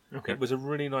saw it. Okay. It was a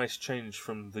really nice change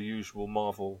from the usual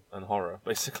Marvel and horror,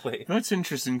 basically. That's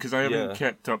interesting, because I haven't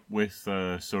kept up with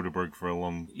Soderbergh for a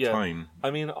long time.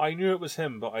 I mean, I knew it was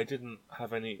him, but I didn't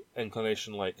have any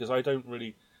inclination, because I don't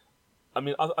really... I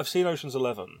mean, I've seen Ocean's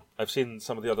 11. I've seen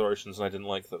some of the other Oceans, and I didn't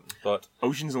like them, but...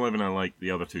 Ocean's 11 I like,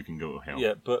 the other two can go to hell.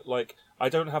 Yeah, but, I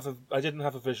didn't have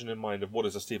a vision in mind of what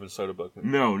is a Steven Soderbergh movie.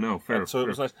 No, fair. And so it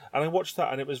was nice. And I watched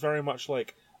that, and it was very much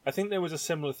like... I think there was a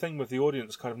similar thing with the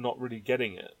audience kind of not really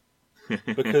getting it.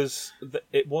 Because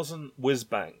it wasn't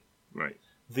whiz-bang. Right.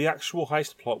 The actual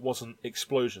heist plot wasn't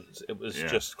explosions. It was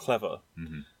just clever.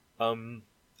 Mm-hmm.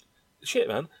 Shit,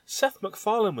 man. Seth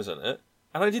MacFarlane was in it,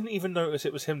 and I didn't even notice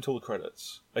it was him till the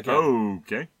credits. Again.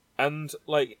 Okay. And,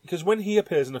 because when he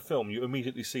appears in a film, you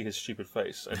immediately see his stupid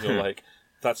face, and you're like,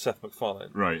 that's Seth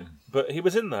MacFarlane. Right. But he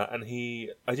was in that, and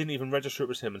I didn't even register it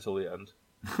was him until the end.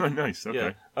 Nice,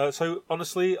 okay. Yeah. So,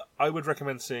 honestly, I would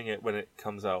recommend seeing it when it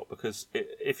comes out, because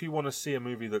if you want to see a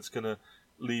movie that's going to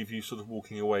leave you sort of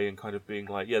walking away and kind of being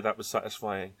like, yeah, that was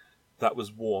satisfying, that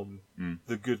was warm,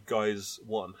 the good guys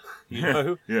won, you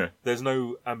know? Yeah. There's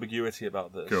no ambiguity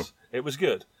about this. Cool. It was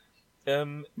good.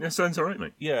 Sounds alright,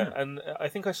 mate. Yeah, and I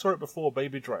think I saw it before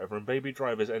Baby Driver, and Baby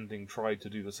Driver's ending tried to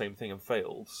do the same thing and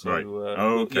failed. So, right.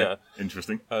 Okay. Yeah.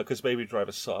 Interesting. Because Baby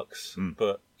Driver sucks,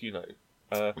 but, you know...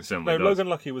 It no, does. Logan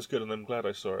Lucky was good, and I'm glad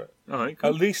I saw it. All right,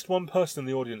 cool. At least one person in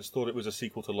the audience thought it was a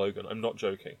sequel to Logan. I'm not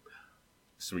joking.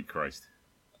 Sweet Christ.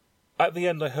 At the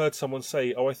end, I heard someone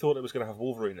say, I thought it was going to have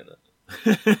Wolverine in it.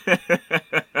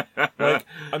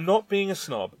 I'm not being a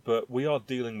snob, but we are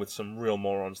dealing with some real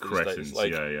morons these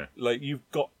days.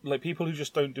 You've got people who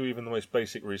just don't do even the most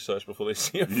basic research before they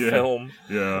see a film.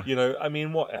 Yeah. You know, I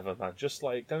mean, whatever, man. Just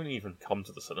don't even come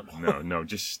to the cinema. No,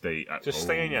 just stay at Just home.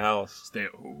 stay in your house. Stay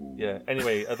at home. Yeah.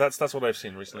 Anyway, that's what I've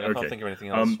seen recently. I can't think of anything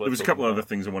else. There was a couple of other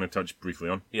things I want to touch briefly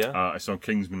on. Yeah. I saw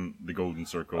Kingsman: The Golden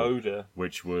Circle. Oh dear.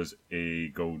 Which was a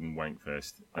golden wank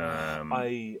fest.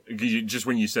 Just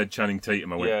when you said Channing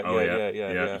Tatum, I went,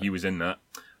 yeah. He was in that.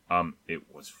 It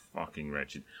was fucking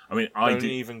wretched. I mean,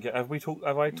 Have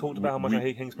I talked about how much I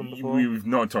hate Kingsman before? We've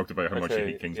not talked about how much I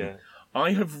hate Kingsman. Yeah.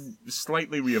 I have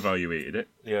slightly reevaluated it.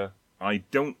 Yeah. I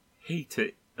don't hate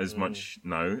it as much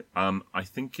now. I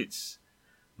think it's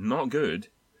not good.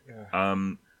 Yeah.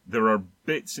 There are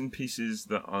bits and pieces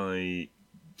that I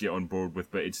get on board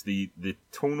with, but it's the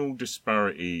tonal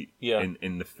disparity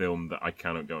in the film that I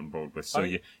cannot get on board with. So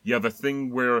you have a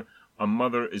thing where a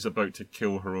mother is about to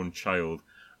kill her own child,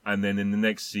 and then in the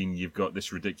next scene you've got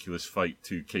this ridiculous fight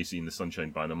to Casey and the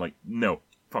Sunshine Band. I'm like, no,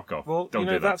 fuck off. Well, don't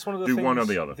do that. That's one of the do things, one or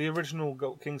the other. The original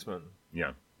Kingsman.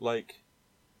 Yeah.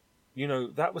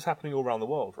 That was happening all around the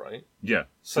world, right? Yeah.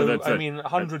 So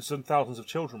hundreds and thousands of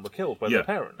children were killed by their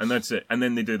parents. And that's it. And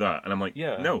then they do that, and I'm like,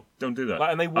 no, don't do that.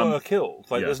 And they were killed.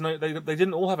 There's no, they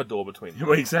didn't all have a door between them.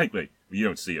 Well, exactly. You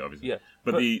don't see it, obviously. Yeah.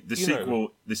 But the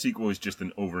sequel is just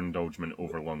an overindulgement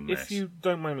over long mess. If you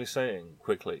don't mind me saying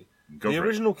quickly, the for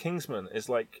original Kingsman is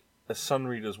like a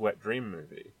Sunreader's wet dream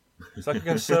movie. It's like a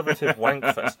conservative wank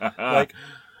fest.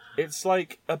 It's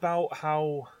about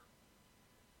how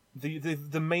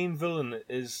the main villain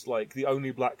is the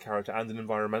only black character and an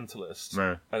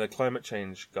environmentalist and a climate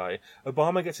change guy.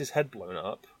 Obama gets his head blown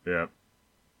up. Yeah.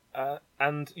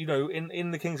 And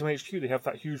in the Kingsman HQ they have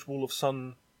that huge wall of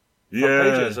sun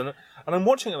pages, and I'm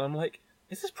watching it and I'm like,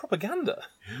 is this propaganda?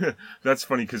 That's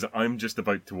funny because I'm just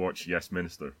about to watch Yes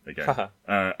Minister again,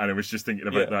 and I was just thinking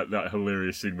about that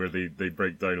hilarious scene where they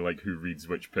break down who reads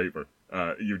which paper.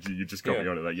 You just got me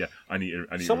on it. I need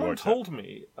to Someone watch told that.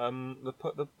 me,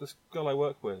 this girl I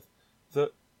work with,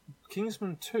 that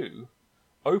Kingsman 2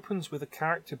 opens with a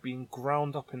character being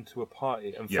ground up into a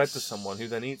pie and fed to someone who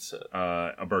then eats it.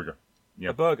 A burger. Yeah.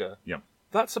 A burger. Yeah.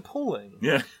 That's appalling.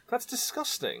 Yeah. That's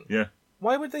disgusting. Yeah.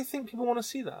 Why would they think people want to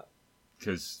see that?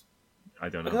 Because I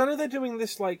don't know. Because I know they're doing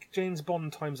this James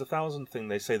Bond times 1,000 thing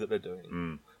they say that they're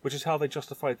doing, which is how they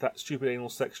justified that stupid anal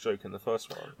sex joke in the first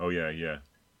one. Oh yeah.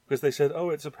 Because they said, "Oh,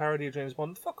 it's a parody of James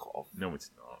Bond." Fuck off. No, it's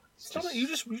not. You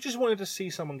just wanted to see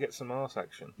someone get some ass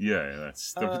action. Yeah,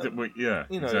 that's exactly.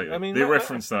 I mean, they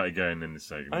reference that again in the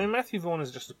segment. I mean, Matthew Vaughn is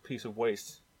just a piece of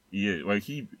waste. Yeah,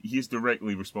 he is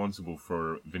directly responsible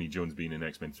for Vinnie Jones being in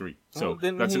X-Men 3. So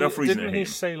that's enough reason to hate him. Didn't he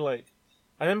say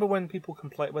I remember when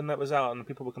when that was out and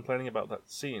people were complaining about that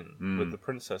scene with the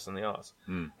princess and the arse.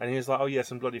 And he was like, oh yeah,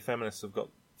 some bloody feminists have got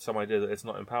some idea that it's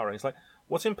not empowering. It's like,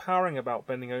 what's empowering about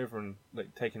bending over and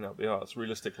like taking out the arse,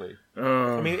 realistically?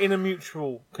 I mean, in a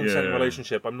mutual consenting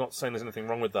relationship, I'm not saying there's anything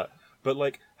wrong with that. But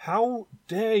like, how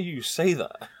dare you say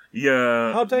that?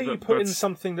 Yeah. How dare you put in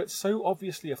something that's so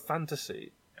obviously a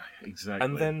fantasy? Exactly.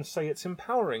 And then say it's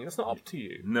empowering. It's not up to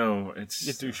you. No, it's...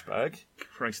 You douchebag.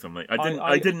 Christ on me.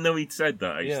 I didn't know he'd said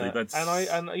that, actually. Yeah. That's...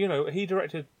 And you know, he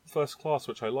directed First Class,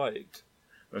 which I liked.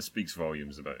 That speaks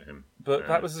volumes about him. But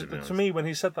that was, to me, when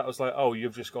he said that, I was like, oh,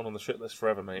 you've just gone on the shit list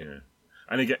forever, mate. Yeah.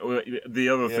 And again, the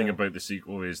other thing about the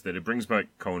sequel is that it brings back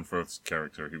Colin Firth's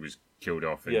character, who was killed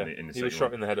off in the second one. He was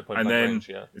shot in the head at point blank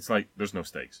range, it's like, there's no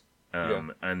stakes.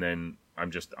 And then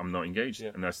I'm not engaged.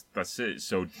 And that's it.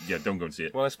 So, yeah, don't go and see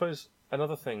it. Well, I suppose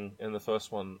another thing in the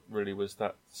first one, really, was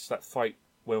that fight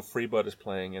where Freebird is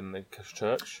playing in the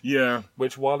church. Yeah.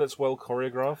 Which, while it's well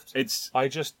choreographed, I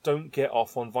just don't get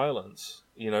off on violence,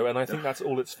 you know, and I think that's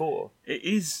all it's for. It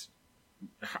is.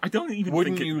 I don't even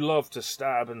Wouldn't you love to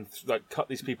stab and like cut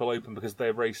these people open because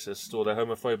they're racist or they're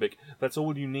homophobic? That's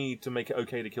all you need to make it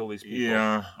okay to kill these people.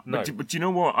 Yeah. No. But you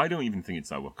know what? I don't even think it's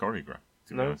that well choreographed.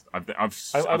 No, I've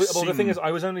well, the thing is,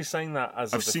 I was only saying that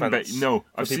as I've seen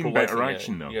better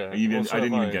action though. Yeah, I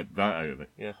didn't even get that out of it.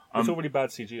 Yeah, it's already bad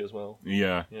CG as well.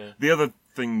 Yeah. The other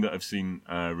thing that I've seen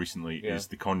recently is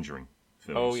the Conjuring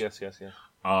films. Oh yes.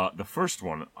 The first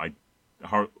one I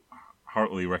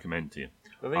heartily recommend to you.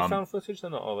 Are they found footage? They're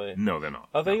not, are they? No, they're not.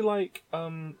 Are they like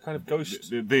kind of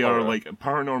ghost? They are like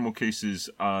paranormal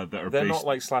cases that are. They're not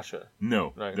like slasher.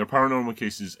 No, right. They're paranormal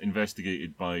cases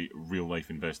investigated by real life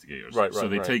investigators. Right. So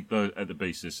they take that at the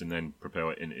basis and then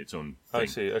propel it into its own thing. I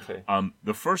see. Okay.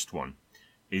 The first one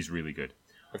is really good.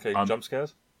 Okay. Jump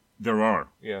scares? There are.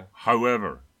 Yeah.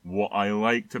 However, what I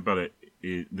liked about it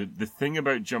is the thing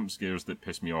about jump scares that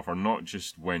piss me off are not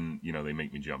just when they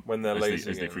make me jump. When they're lazy,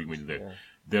 as they freak me to death. Yeah.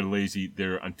 They're lazy.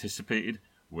 They're anticipated,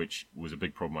 which was a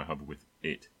big problem I have with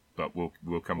it. But we'll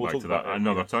come back to that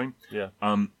another time. Yeah.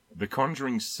 The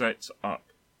Conjuring sets up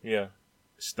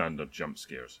standard jump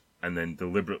scares and then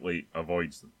deliberately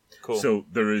avoids them. Cool. So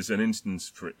there is an instance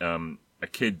for a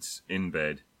kid's in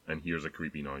bed and hears a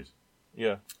creepy noise.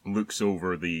 Yeah. Looks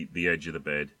over the edge of the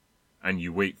bed, and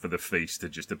you wait for the face to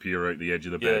just appear out the edge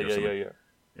of the bed or something. Yeah.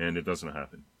 And it doesn't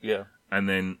happen. Yeah. And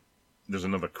then there's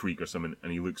another creak or something,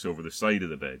 and he looks over the side of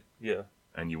the bed. Yeah.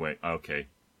 And you wait, okay.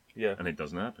 Yeah. And it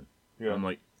doesn't happen. Yeah. I'm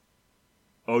like,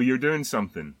 oh, you're doing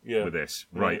something with this.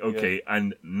 Right, okay. Yeah.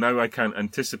 And now I can't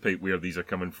anticipate where these are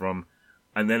coming from.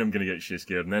 And then I'm going to get shit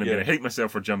scared. And then I'm going to hate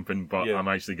myself for jumping, but I'm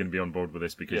actually going to be on board with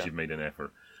this because you've made an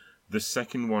effort. The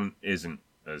second one isn't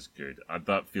as good.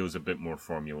 That feels a bit more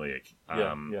formulaic.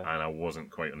 And I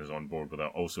wasn't quite as on board with that.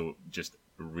 Also, just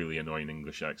really annoying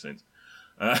English accents.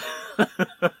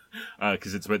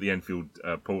 Because it's about the Enfield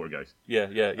poltergeist. Yeah.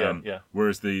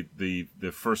 Whereas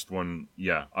the first one,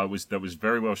 that was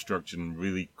very well structured and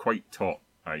really quite taut.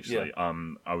 Actually, I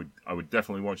would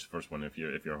definitely watch the first one if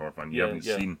you're a horror fan. You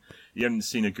haven't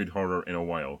seen a good horror in a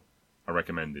while. I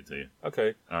recommend it to you.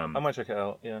 Okay, I might check it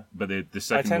out. Yeah, but the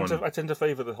second one, I tend to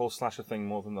favour the whole slasher thing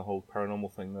more than the whole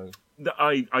paranormal thing, though.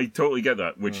 I totally get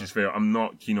that, which is fair. I'm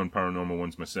not keen on paranormal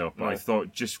ones myself, but I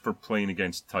thought just for playing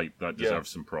against type, that deserves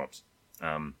some props.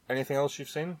 Anything else you've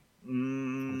seen?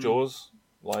 Jaws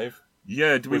live.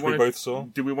 Yeah, we both saw.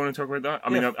 Do we want to talk about that?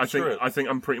 I mean, I think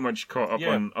I'm pretty much caught up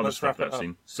on other stuff that I've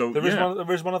seen. So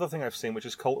there is one other thing I've seen, which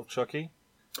is Cult of Chucky.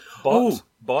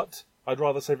 But I'd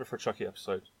rather save it for a Chucky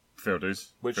episode. Fair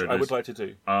dues. Which I would like to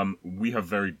do. We have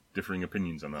very differing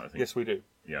opinions on that, I think. Yes, we do.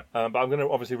 Yeah. But I'm going to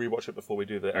obviously rewatch it before we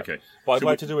do that. Okay. But I'd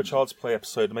like to do a Child's Play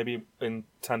episode, maybe in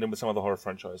tandem with some other horror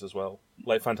franchise as well,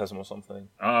 like Phantasm or something.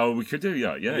 We could do,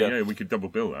 yeah. We could double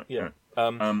bill that. Yeah.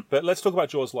 But let's talk about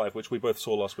Jaws Live, which we both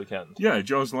saw last weekend. Yeah,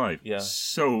 Jaws Live. Yeah.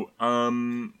 So,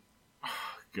 God,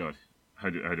 how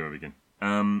do I begin?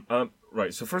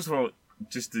 Right. So first of all,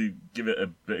 just to give it a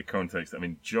bit of context, I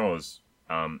mean, Jaws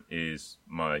is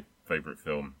my favourite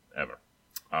film ever.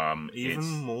 Even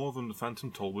more than The Phantom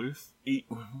Tollbooth?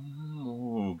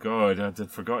 Oh, God,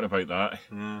 I'd forgotten about that.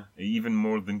 Yeah. Even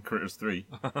more than Critters 3.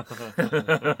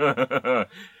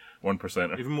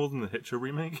 1%er. Even more than the Hitcher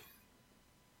remake?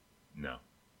 No,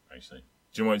 actually.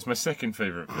 Do you know what? It's my second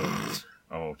favourite film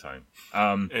of all time.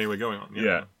 Anyway, going on.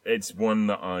 Yeah, it's one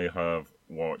that I have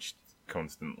watched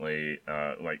constantly,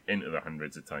 like into the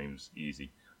hundreds of times,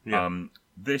 easy. Yeah.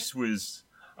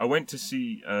 I went to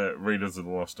see Raiders of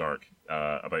the Lost Ark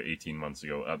about 18 months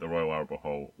ago at the Royal Albert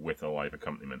Hall with a live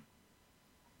accompaniment.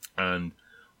 And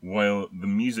while the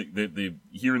music,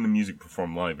 hearing the music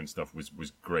performed live and stuff was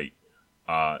great,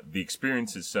 The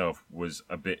experience itself was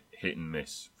a bit hit and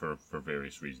miss for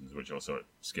various reasons, which I'll sort of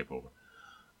skip over.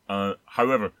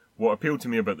 However, what appealed to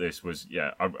me about this was,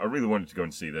 I really wanted to go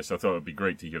and see this. I thought it would be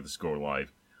great to hear the score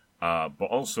live. But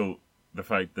also the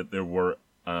fact that there were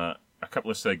a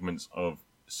couple of segments of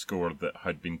score that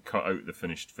had been cut out of the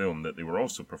finished film that they were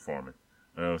also performing.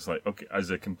 And I was like, okay, as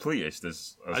a completist,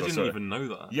 as I didn't even know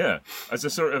that. Yeah, as a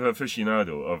sort of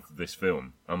aficionado of this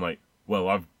film, I'm like, well,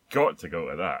 I've got to go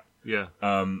to that. Yeah.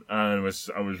 And I was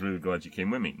really glad you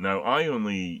came with me. Now, I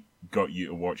only got you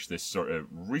to watch this sort of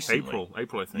recently.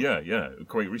 April, I think. Yeah,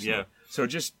 quite recently. Yeah. So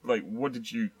just, like, what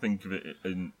did you think of it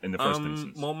in the first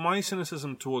instance? Well, my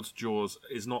cynicism towards Jaws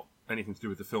is not anything to do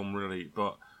with the film, really,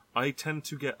 but I tend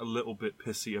to get a little bit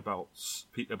pissy about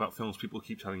films people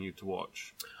keep telling you to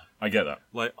watch. I get that.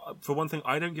 Like, for one thing,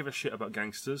 I don't give a shit about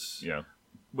gangsters. Yeah.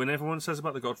 When everyone says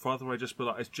about The Godfather, I just be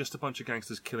like, it's just a bunch of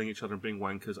gangsters killing each other and being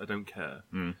wankers. I don't care.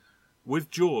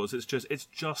 With Jaws, it's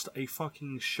just a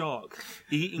fucking shark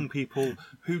eating people.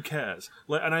 Who cares?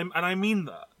 Like, and I mean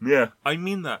that. Yeah. I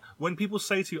mean that. When people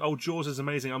say to you, "Oh, Jaws is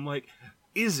amazing," I'm like,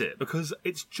 is it? Because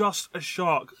it's just a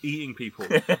shark eating people.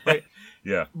 Like,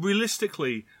 yeah.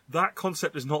 Realistically, that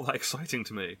concept is not that exciting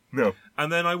to me. No.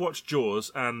 And then I watched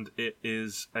Jaws, and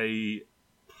it's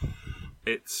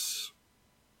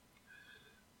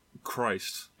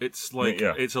Christ. It's like,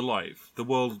 it's alive. The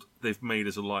world they've made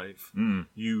is alive.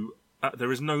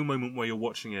 There is no moment where you're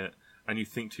watching it and you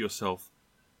think to yourself,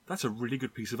 that's a really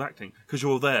good piece of acting, because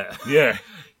you're there. Yeah.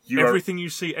 Everything you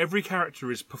see, every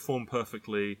character is performed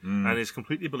perfectly and is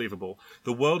completely believable.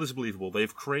 The world is believable.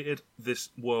 They've created this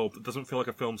world that doesn't feel like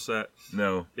a film set.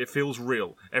 No. It feels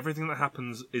real. Everything that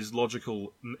happens is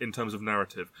logical in terms of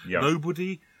narrative. Yeah.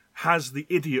 Nobody has the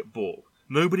idiot ball.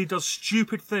 Nobody does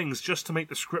stupid things just to make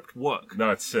the script work.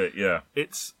 That's it, yeah.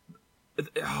 It's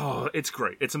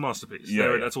great. It's a masterpiece.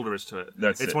 Yeah, That's all there is to it.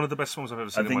 It's one of the best films I've ever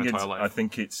seen in my entire life. I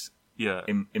think it's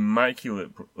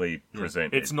immaculately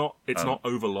presented. It's not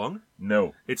overlong.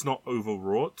 No. It's not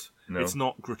overwrought. No. It's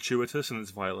not gratuitous in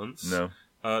its violence. No.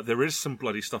 There is some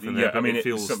bloody stuff in there. Yeah, but I mean, it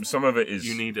feels some of it is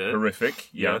you need it. horrific.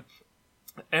 Yeah.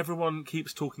 Everyone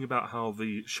keeps talking about how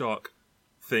the shark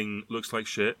thing looks like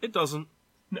shit. It doesn't.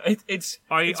 No, it's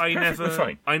perfectly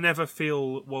fine. I never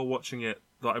feel while watching it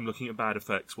that I'm looking at bad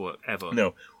effects work ever.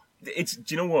 No, do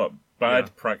you know what?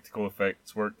 Bad practical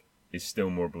effects work is still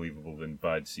more believable than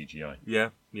bad CGI.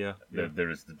 Yeah. There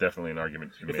is definitely an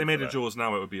argument to be made. If they made for a Jaws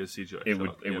now, it would be a CGI. It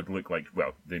would look like,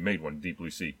 well, they made one, Deep Blue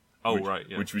Sea.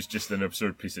 Which was just an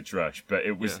absurd piece of trash, but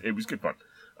it was good fun.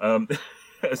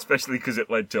 Especially because it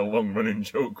led to a long-running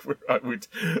joke where I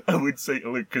would say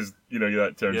to Luke, because, you know,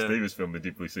 that Terence Davis film, The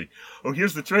Deep Blue Sea, oh,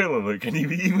 here's the trailer, Luke, and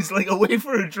he was, like, away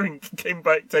for a drink, came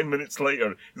back 10 minutes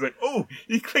later, he's like, oh,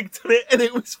 he clicked on it, and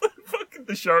it was fucking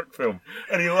the shark film,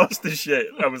 and he lost his shit.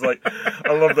 I was like,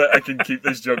 I love that I can keep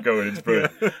this joke going, it's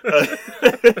brilliant.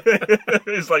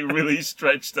 It's, like, really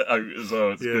stretched it out as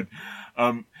well, it's good.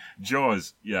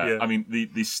 Jaws, I mean,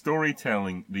 the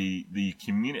storytelling, the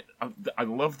community, I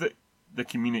love that the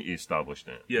community established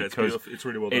in it. Yeah, it's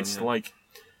really well done. It's like,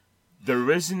 there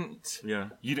isn't... Yeah.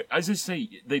 As I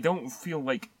say, they don't feel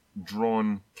like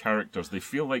drawn characters. They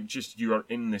feel like just you are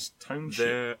in this township.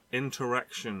 Their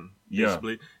interaction,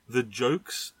 basically. The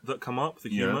jokes that come up, the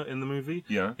humour in the movie,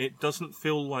 it doesn't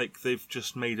feel like they've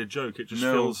just made a joke. It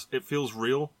just feels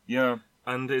real. Yeah.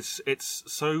 And it's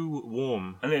so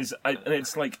warm, and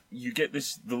it's like you get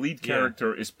this. The lead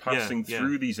character is passing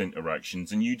through these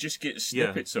interactions, and you just get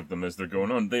snippets of them as they're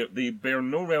going on. They bear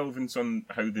no relevance on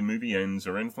how the movie ends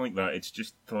or anything like that. It's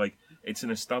just like it's an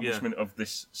establishment of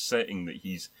this setting that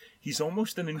he's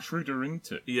almost an intruder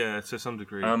into. Yeah, to some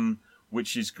degree.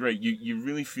 Which is great. You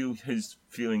really feel his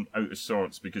feeling out of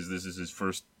sorts because this is his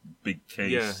first big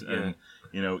case, and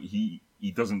you know he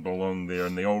doesn't belong there,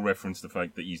 and they all reference the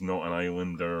fact that he's not an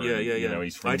islander. You know,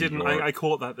 he's from New York. I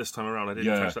caught that this time around. I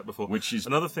didn't catch that before. Which is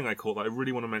another thing I caught that I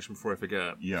really want to mention before I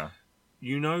forget. Yeah.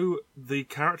 You know, the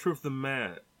character of the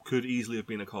mayor could easily have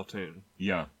been a cartoon.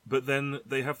 Yeah. But then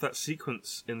they have that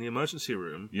sequence in the emergency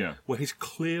room. Yeah. Where he's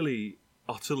clearly,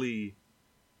 utterly,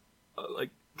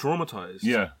 like traumatized.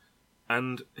 Yeah.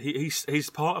 And he's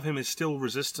part of him is still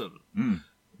resistant.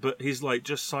 But he's like,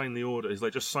 just sign the order. He's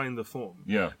like, just sign the form.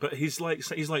 Yeah. But he's like,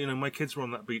 you know, my kids were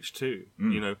on that beach too.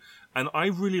 You know, and I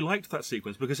really liked that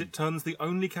sequence because it turns the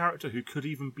only character who could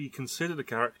even be considered a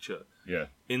caricature,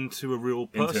 into a real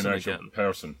person into an actual again.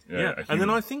 Person. Yeah. And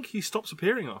then I think he stops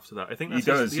appearing after that. I think that's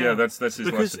he does. That's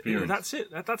his last appearance. That's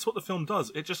it. That's what the film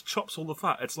does. It just chops all the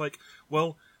fat. It's like,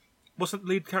 well, What's the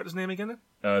lead character's name again?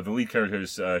 The lead character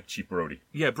is Chief Brody.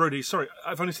 Yeah, Brody. Sorry,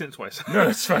 I've only seen it twice. No,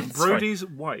 it's fine. Brody's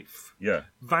wife Yeah.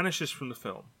 vanishes from the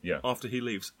film after he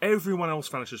leaves. Everyone else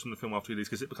vanishes from the film after he leaves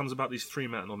because it becomes about these three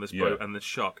men on this boat and this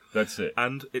shark. That's it.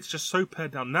 And it's just so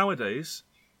pared down. Nowadays,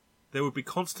 there would be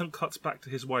constant cuts back to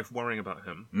his wife worrying about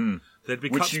him. There'd be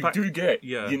Which cuts you back. do get.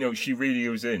 Yeah. You know, she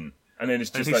radios in. And then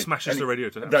it's just and he smashes the radio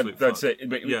to absolute That's fuck. it.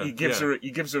 But he gives her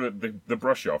the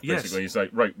brush off, basically. Yes. He's like,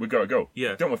 right, we gotta go.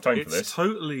 Yeah. Don't have time for It's this.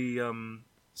 totally...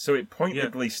 So it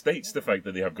pointedly states the fact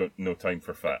that they have got no time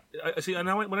for fat. I see. And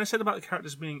now, when I said about the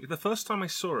characters being... The first time I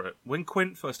saw it, when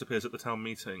Quint first appears at the town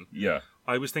meeting,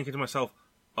 I was thinking to myself,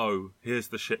 oh, here's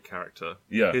the shit character.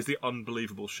 Yeah. Here's the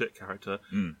unbelievable shit character.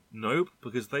 Nope,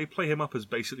 because they play him up as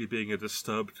basically being a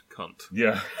disturbed cunt.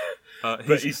 Yeah.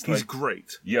 He's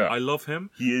great. Yeah. I love him.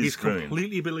 He's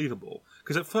completely believable.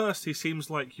 Because at first he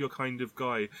seems like your kind of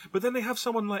guy, but then they have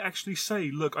someone like actually say,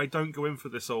 "Look, I don't go in for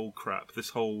this old crap. This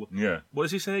whole What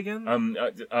does he say again?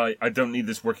 I don't need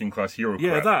this working class hero crap.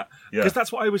 Yeah, that. Because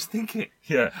that's what I was thinking.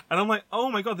 Yeah. And I'm like,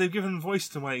 oh my god, they've given voice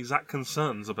to my exact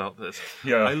concerns about this.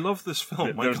 Yeah. I love this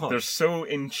film. My god, they're so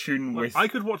in tune with. I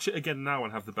could watch it again now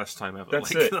and have the best time ever.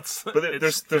 That's like, it. But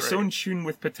they're so in tune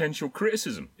with potential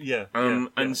criticism. Yeah.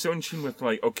 And so in tune with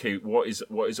like, okay, what is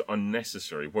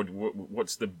unnecessary?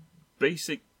 What's the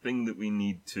basic thing that we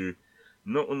need to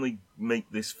not only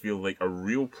make this feel like a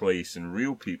real place and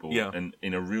real people and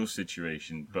in a real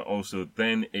situation, but also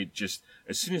then it just,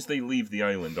 as soon as they leave the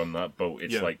island on that boat,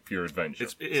 it's like pure adventure.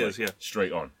 It is,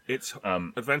 straight on. It's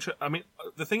adventure. I mean,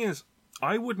 the thing is,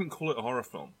 I wouldn't call it a horror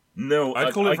film. No,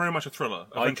 I'd call it very much a thriller.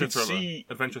 Adventure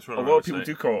thriller. A lot of people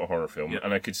do call it a horror film,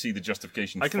 and I could see the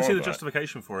justification. I can see the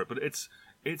justification for it, but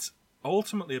it's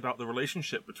ultimately about the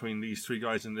relationship between these three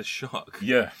guys and this shark.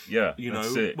 Yeah, you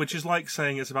know, which is like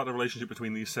saying it's about the relationship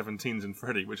between these 17s and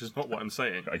Freddy, which is not what I'm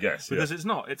saying. I guess because it's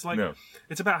not. It's like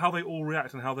it's about how they all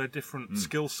react and how their different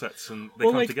skill sets and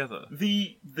they come together.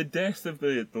 The death of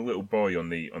the little boy on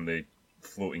the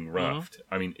floating raft,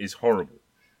 I mean, is horrible.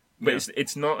 But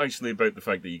it's not actually about the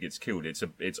fact that he gets killed.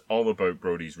 It's all about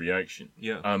Brody's reaction.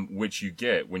 Yeah. Which you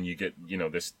get when you get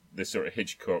this sort of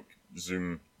Hitchcock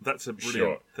zoom. That's a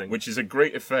brilliant shot, thing. which is a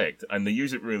great effect, and they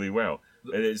use it really well.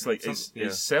 It's like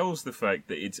it sells the fact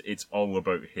that it's all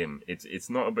about him. It's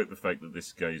not about the fact that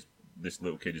this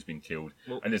little kid has been killed,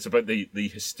 and it's about the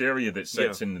hysteria that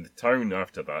sets in the town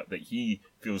after that he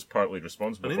feels partly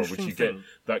responsible for. Which you get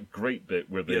that great bit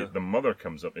where the mother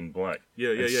comes up in black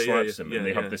and slaps him, and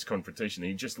they have this confrontation. And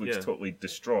he just looks totally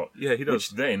distraught. Yeah, he does. Which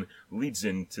then leads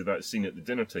into that scene at the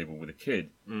dinner table with the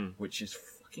kid, which is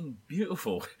fucking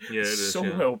beautiful. Yeah, it is so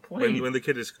well played. When the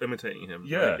kid is imitating him.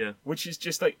 Yeah, which is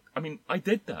just like, I mean, I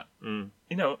did that. You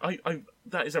know, I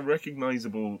that is a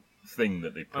recognisable thing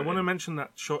that they put I want to mention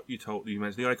that shot you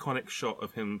mentioned, the iconic shot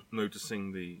of him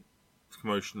noticing the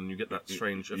commotion, and you get that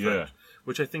strange effect,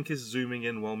 which I think is zooming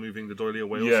in while moving the doily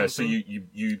away or something. So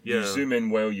you zoom in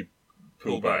while you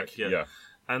pull back. Yeah.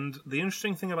 And the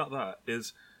interesting thing about that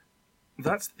is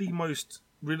that's the most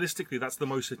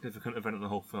significant event in the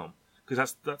whole film.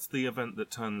 Because that's the event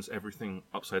that turns everything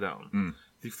upside down.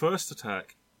 The first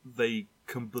attack, they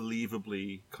can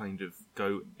believably kind of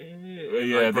go...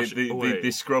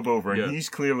 they scrub over, and he's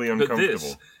clearly uncomfortable. But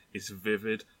this is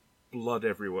vivid, blood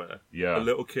everywhere. Yeah. A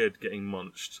little kid getting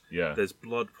munched. Yeah. There's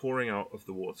blood pouring out of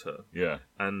the water. Yeah.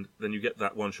 And then you get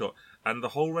that one shot. And the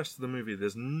whole rest of the movie,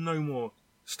 there's no more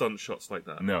stunt shots like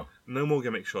that. No. No more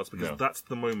gimmick shots, because that's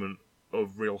the moment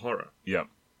of real horror. Yeah.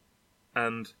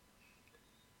 And...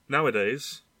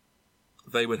 nowadays,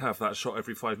 they would have that shot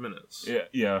every 5 minutes.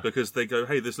 Yeah. Because they go,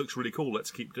 hey, this looks really cool,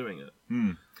 let's keep doing it.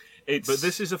 But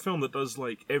this is a film that does,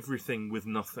 like, everything with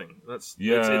nothing. It's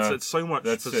so much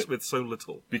with so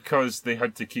little. Because they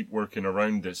had to keep working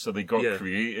around it, so they got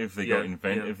creative, they got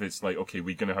inventive. Yeah. It's like, okay,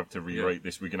 we're going to have to rewrite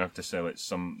this, we're going to have to sell it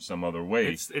some other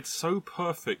way. It's so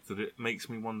perfect that it makes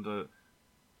me wonder...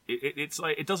 It's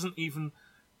like, it doesn't even...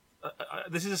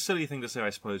 this is a silly thing to say,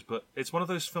 I suppose, but it's one of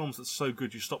those films that's so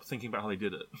good you stop thinking about how they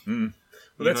did it. Well,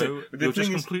 that's it. You're just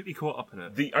completely caught up in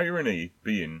it. The irony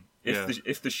being,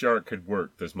 if the shark had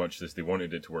worked as much as they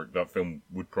wanted it to work, that film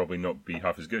would probably not be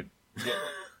half as good.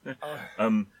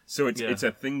 So it's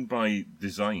a thing by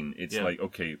design. It's like,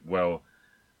 okay, well,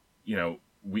 you know,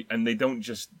 and they don't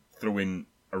just throw in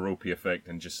a ropey effect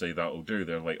and just say that'll do.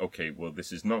 They're like, okay, well,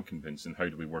 this is not convincing. How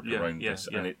do we work around this?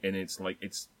 And it's like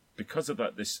because of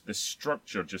that, this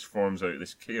structure just forms out of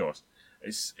this chaos.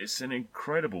 It's an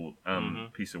incredible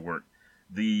piece of work.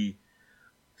 The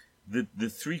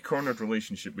three-cornered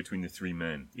relationship between the three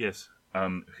men,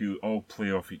 who all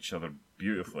play off each other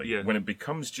beautifully. When it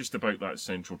becomes just about that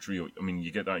central trio, I mean,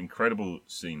 you get that incredible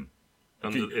scene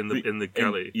in the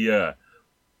galley.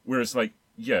 Whereas, like,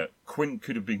 Quint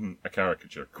could have been a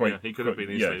caricature. He could have been.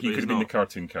 He could have been the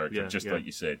cartoon character, like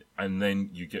you said. And then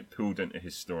you get pulled into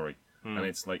his story, and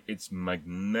it's like it's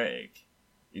magnetic.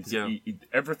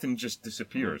 Everything just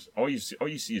disappears. All you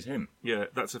see is him. Yeah,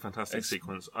 that's a fantastic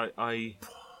sequence.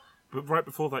 But right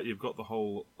before that, you've got the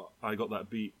whole "I got that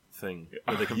beat" thing.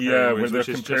 Where they're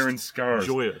comparing scars,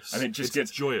 joyous, and it just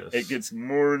gets joyous. It gets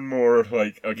more and more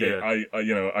like, okay,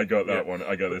 I got that one,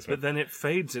 I got this one. But then it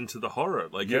fades into the horror.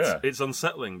 Like it's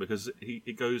unsettling because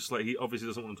it goes like he obviously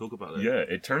doesn't want to talk about it. Yeah,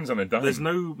 it turns on a dime. There's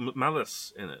no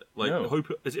malice in it. Like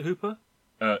Hooper, is it Hooper?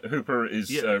 Hooper is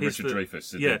Richard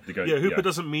Dreyfuss. The guy. Hooper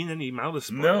doesn't mean any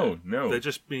malice. No. They're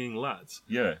just being lads.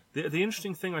 Yeah. The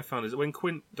interesting thing I found is that when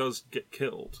Quint does get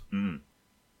killed,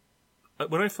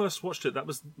 when I first watched it, that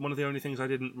was one of the only things I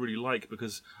didn't really like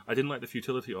because I didn't like the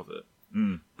futility of it.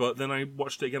 But then I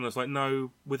watched it again and I was like,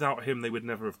 no, without him they would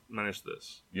never have managed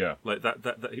this. Yeah. Like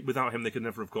that without him they could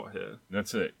never have got here.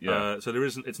 That's it. Yeah. So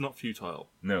it's not futile.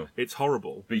 No. It's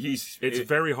horrible. But it's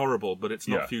very horrible, but it's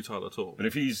not futile at all. But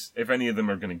if any of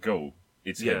them are going to go,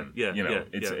 it's him.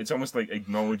 It's almost like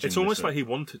acknowledging. It's almost like he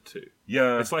wanted to.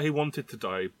 Yeah. It's like he wanted to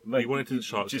die. He wanted the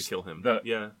sharks to kill him.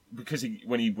 Because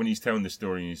when he's telling the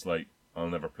story, he's like, I'll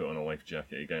never put on a life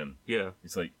jacket again. Yeah.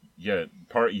 It's like,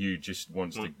 part of you just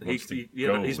wants to go. He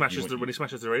smashes when he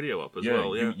smashes the radio up as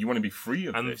well. Yeah. You want to be free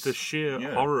of this. And the sheer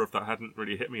horror of that hadn't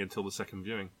really hit me until the second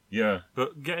viewing. Yeah.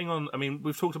 But getting on, I mean,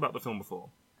 we've talked about the film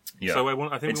before. Yeah. So I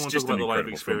think we want to talk about the live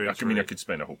experience. I could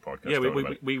spend a whole podcast. Yeah,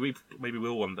 we maybe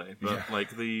will one day. But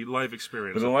like the live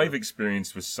experience. But the live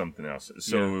experience was something else.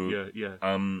 So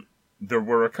there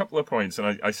were a couple of points,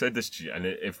 and I said this to you, and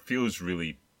it feels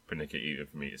really pernickety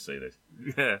for me to say this.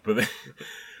 Yeah. But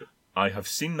I have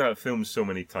seen that film so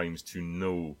many times to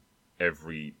know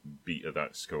every beat of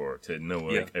that score, to know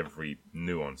every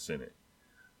nuance in it.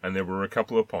 And there were a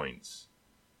couple of points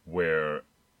where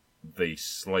they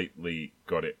slightly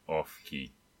got it off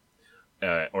key.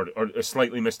 Or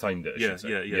slightly mistimed it, I should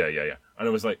say. Yeah. And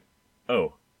I was like,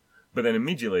 oh. But then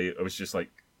immediately I was just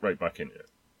like, right back into it.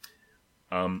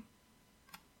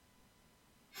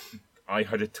 I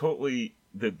had a totally...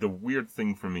 The weird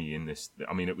thing for me in this...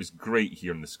 I mean, it was great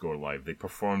hearing the score live. They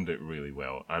performed it really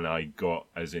well. And I got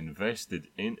as invested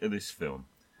into this film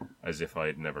as if I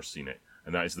had never seen it.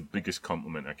 And that is the biggest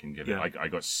compliment I can give it. I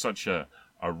got such a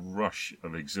rush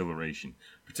of exhilaration,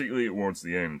 particularly towards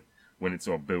the end, when it's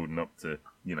all building up to,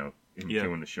 him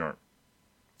killing the shark.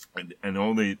 And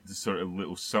all the sort of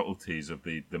little subtleties of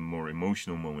the more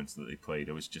emotional moments that they played,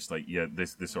 I was just like,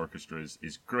 this orchestra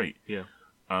is great. Yeah.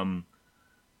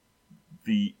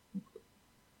 It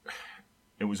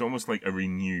was almost like a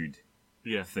renewed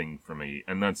thing for me,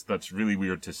 and that's really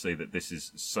weird to say that this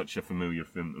is such a familiar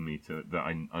film to me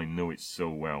that I know it so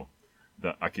well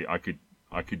that I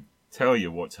could tell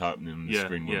you what's happening on the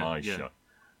screen with my eyes shut,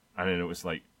 and then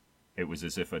it was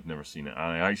as if I'd never seen it.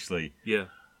 And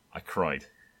I cried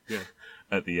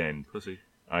at the end. Pussy.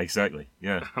 Exactly.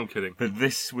 Yeah. I'm kidding. But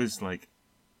this was like,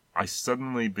 I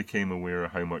suddenly became aware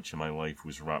of how much of my life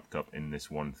was wrapped up in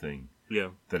this one thing.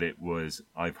 Yeah. That it was,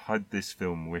 I've had this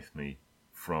film with me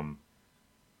from,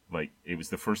 like, it was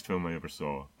the first film I ever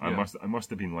saw. Yeah. I must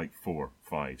have been like 4,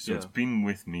 5. So it's been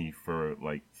with me for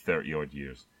like 30 odd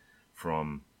years.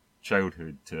 From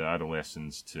childhood to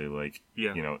adolescence to like,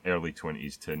 early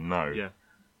 20s to now. Yeah.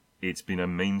 It's been a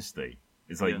mainstay.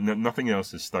 It's like nothing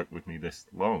else has stuck with me this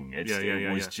long.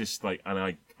 It was just like, and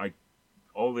I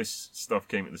all this stuff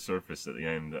came to the surface at the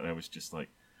end, and I was just like,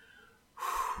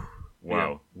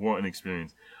 wow, what an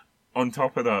experience. On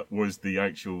top of that was the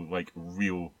actual, like,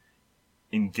 real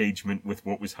engagement with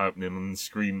what was happening on the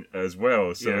screen as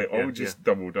well. So it all just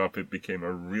doubled up. It became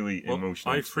a really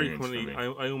emotional experience for me.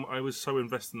 I was so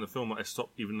invested in the film that I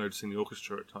stopped even noticing the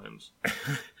orchestra at times.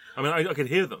 I mean, I could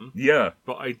hear them. Yeah.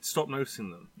 But I stopped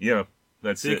noticing them. Yeah.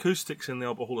 That's the acoustics in the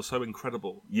Albert Hall are so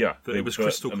incredible. Yeah. That it was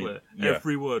crystal clear.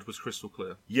 Every word was crystal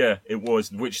clear. Yeah, it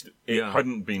was, which it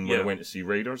hadn't been when I went to see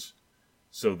Raiders.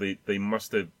 So they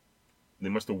must have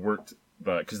worked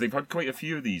that, because they've had quite a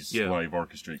few of these live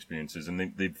orchestra experiences,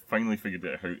 and they've finally figured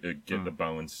out how to get the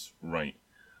balance right.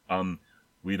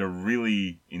 We had a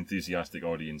really enthusiastic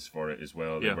audience for it as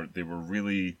well. They were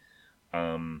really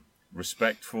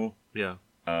respectful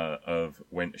of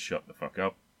when to shut the fuck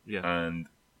up. Yeah. And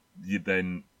you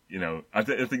then, I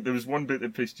think there was one bit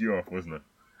that pissed you off, wasn't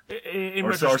it? In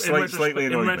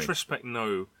retrospect,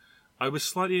 no. I was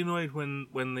slightly annoyed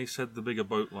when they said the bigger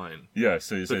boat line. Yeah,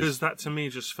 because that to me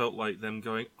just felt like them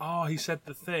going, "Oh, he said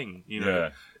the thing,"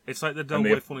 It's like the Del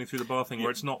Boy falling through the bar thing, where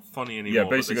it's not funny anymore,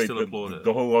 but they still applaud it.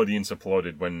 The whole audience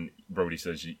applauded when Brody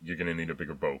says, you're going to need a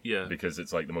bigger boat. Yeah. Because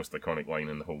it's like the most iconic line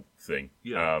in the whole thing.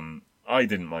 Yeah. I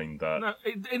didn't mind that. No,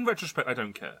 in retrospect, I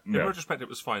don't care. In retrospect, it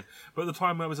was fine. But at the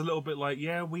time, I was a little bit like,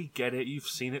 yeah, we get it. You've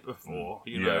seen it before.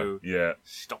 You know. Yeah.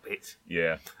 Stop it.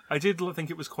 Yeah. I did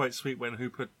think it was quite sweet when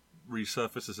Hooper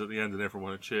resurfaces at the end and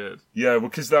everyone had cheered. Yeah, well,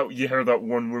 because you heard that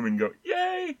one woman go,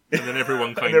 yay! And then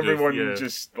everyone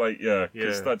just like,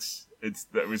 because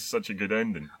that was such a good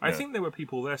ending. I think there were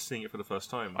people there seeing it for the first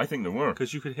time. I think there were.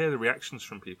 Because you could hear the reactions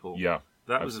from people. Yeah.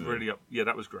 That absolutely. was really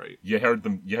that was great. You heard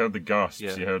the gasps.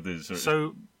 Yeah. You heard the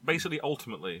So basically,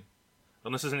 ultimately,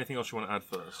 unless there's anything else you want to add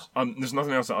first. There's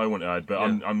nothing else that I want to add, but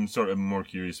I'm sort of more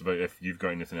curious about if you've got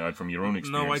anything to add from your own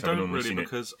experience. No, I don't really, seen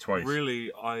because it twice.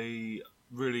 really,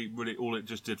 really, all it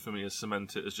just did for me is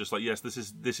cement it as just like, yes,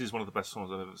 this is one of the best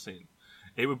songs I've ever seen.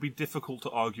 It would be difficult to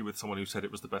argue with someone who said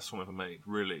it was the best song ever made,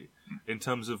 really, in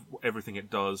terms of everything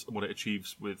it does, what it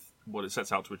achieves with what it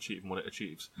sets out to achieve and what it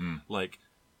achieves. Like,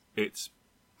 it's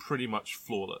pretty much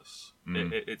flawless.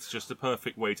 It's just a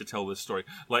perfect way to tell this story.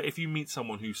 Like, if you meet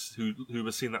someone who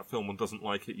has seen that film and doesn't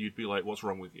like it, you'd be like, "What's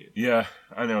wrong with you?" Yeah,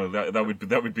 I know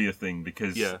that would be a thing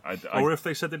because or if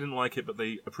they said they didn't like it but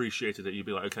they appreciated it, you'd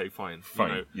be like, "Okay, fine." You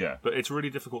know? Yeah. But it's really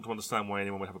difficult to understand why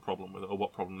anyone would have a problem with it or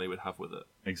what problem they would have with it.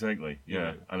 Exactly.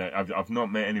 Yeah, You know? and I've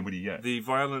not met anybody yet. The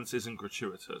violence isn't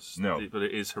gratuitous. No, but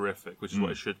it is horrific, which is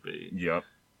what it should be. Yeah.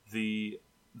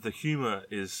 The humor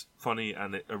is funny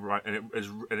and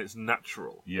it's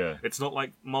natural. Yeah, it's not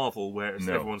like Marvel where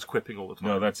everyone's quipping all the time.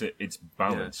 No, that's it. It's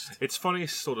balanced. Yeah. It's funny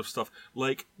sort of stuff.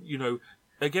 Like, you know,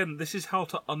 again, this is how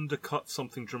to undercut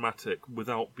something dramatic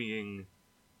without being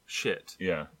shit.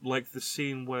 Yeah, like the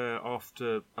scene where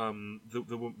after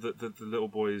the little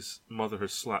boy's mother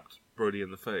has slapped Brody in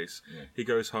the face, he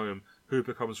goes home.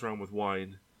 Hooper comes around with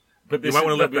wine. But you might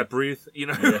want to let that breathe, you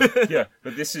know. Yeah,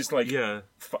 but this is like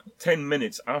 10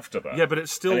 minutes after that. Yeah, but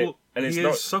it's still and he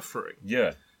is suffering.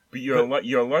 Yeah, but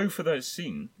you allow for that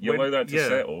scene, allow that to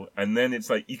settle, and then it's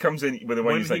like he comes in with the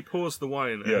wine. When he pours the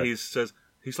wine, and he says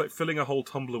he's like filling a whole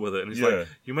tumbler with it, and he's like,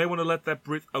 "You may want to let that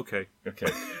breathe." Okay.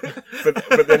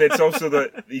 but then it's also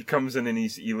that he comes in and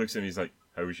he looks and he's like,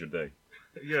 "How was your day?"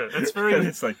 Yeah, it's very.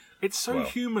 It's like it's so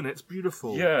human. It's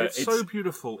beautiful. Yeah, it's so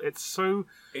beautiful. It's so.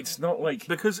 It's not like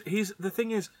because the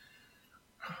thing is,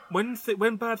 when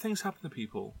bad things happen to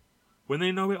people, when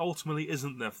they know it ultimately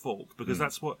isn't their fault, because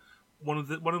that's what one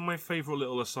of my favorite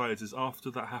little asides is.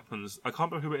 After that happens, I can't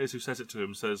remember who it is who says it to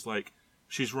him. Says like,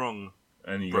 "She's wrong,"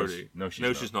 and he Brody. Goes,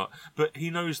 "No, she's not." But he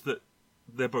knows that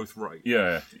they're both right.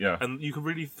 Yeah, and you can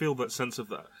really feel that sense of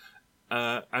that.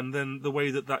 And then the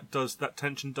way that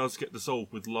tension does get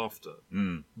dissolved with laughter,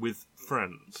 with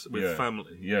friends, with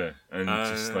family. Yeah, and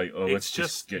just like, let's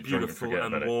just get beautiful drunk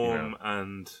and and forget warm, about it,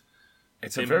 and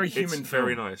it's a very human film.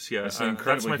 Very nice. Yeah,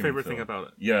 that's my favorite thing about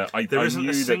it. Yeah, I knew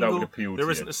that would appeal to you. There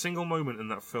isn't a single moment in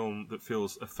that film that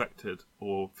feels affected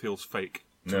or feels fake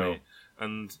to me.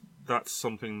 And that's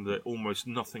something that almost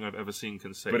nothing I've ever seen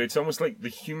can say. But it's almost like the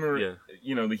humor.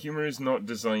 You know, the humor is not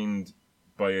designed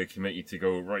by a committee to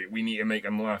go, right, we need to make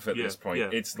them laugh at this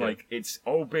point. It's like, it's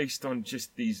all based on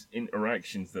just these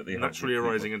interactions that they naturally have.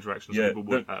 arising interactions that people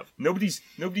would have. Nobody's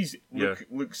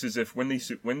looks as if when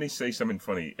they say something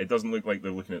funny, it doesn't look like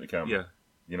they're looking at the camera. Yeah.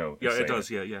 You know. Yeah, it does,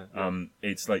 yeah.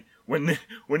 It's like, when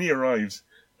he arrives,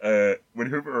 when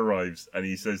Hooper arrives and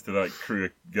he says to that crew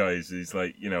of guys, he's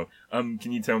like, you know,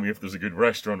 can you tell me if there's a good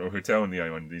restaurant or hotel on the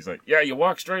island? He's like, yeah, you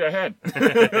walk straight ahead. He's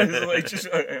like, just,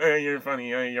 you're funny,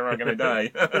 you're not gonna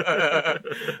die.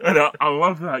 And I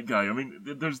love that guy. I mean,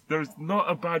 there's not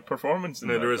a bad performance in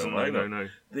that. No, there isn't. No.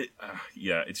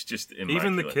 It's just immaculate.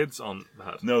 Even the kids aren't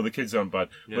bad. No, the kids aren't bad,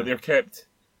 but they're kept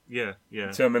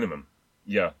to a minimum.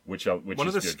 Yeah, which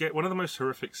is good. One of the most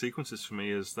horrific sequences for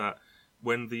me is that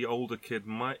when the older kid,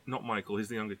 not Michael, he's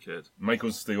the younger kid.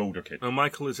 Michael's the older kid. No,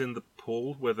 Michael is in the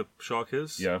pool where the shark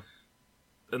is. Yeah.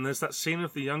 And there's that scene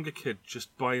of the younger kid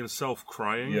just by himself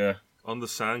crying on the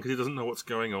sand because he doesn't know what's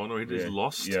going on or he's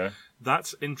lost. Yeah.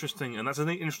 That's interesting, and that's an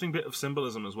interesting bit of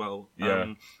symbolism as well.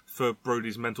 Yeah. For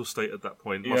Brody's mental state at that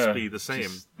point must be the same.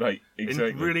 Right,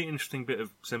 exactly. Really interesting bit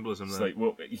of symbolism it's there. Like,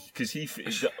 well, because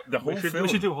the whole film... We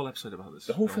should do a whole episode about this.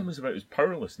 The whole film is about his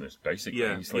powerlessness, basically.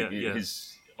 Yeah, He's like,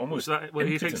 his... Almost when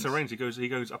he takes the reins, he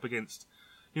goes up against.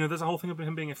 You know, there's a whole thing about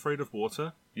him being afraid of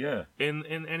water. Yeah. In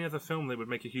any other film, they would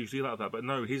make a huge deal out of that, but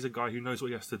no, he's a guy who knows what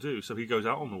he has to do, so he goes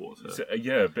out on the water. So,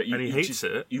 but he hates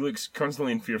it. He looks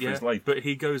constantly in fear for his life. But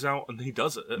he goes out and he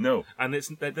does it. No, and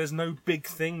there's no big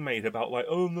thing made about like,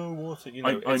 oh no, water. You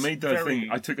know, I made that thing.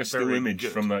 I took a still image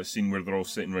from that scene where they're all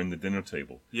sitting around the dinner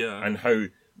table. Yeah, and how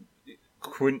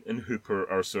Quint and Hooper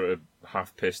are sort of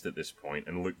half pissed at this point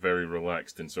and look very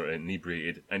relaxed and sort of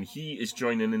inebriated, and he is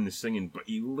joining in the singing, but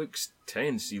he looks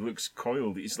tense, he looks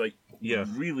coiled, he's like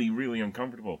really, really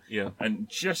uncomfortable. Yeah. And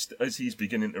just as he's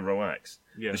beginning to relax,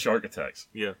 the shark attacks.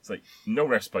 Yeah. It's like, no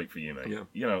respite for you, mate. Yeah.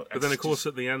 You know, but then, of course,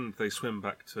 at the end, they swim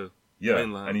back to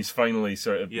mainland. And he's finally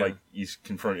sort of like, he's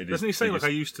confronted his... Doesn't he say, biggest... like,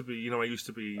 I used to be...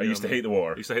 I used to hate the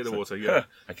water. I used to hate the water, yeah.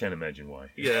 I can't imagine why.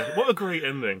 Yeah, what a great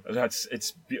ending.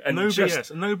 And no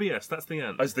BS, that's the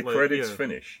end. As the credits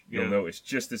finish, you'll notice,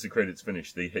 just as the credits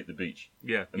finish, they hit the beach.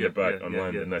 Yeah. And they're back on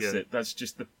land, and that's it. That's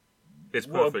just the... It's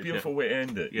what perfect, a beautiful way to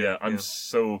end it.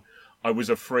 I was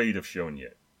afraid of showing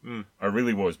it. I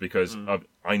really was, because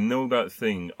I know that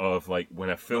thing of, like, when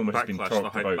a film has been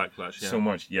talked about so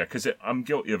much. Yeah, because I'm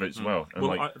guilty of it as well.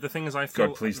 And the thing is, I feel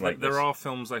God, please like there are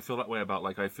films I feel that way about.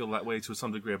 Like, I feel that way to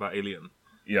some degree about Alien.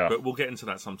 Yeah. But we'll get into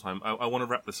that sometime. I want to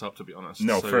wrap this up, to be honest.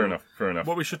 No, fair enough.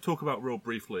 What we should talk about real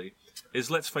briefly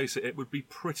is, let's face it, it would be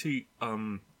pretty,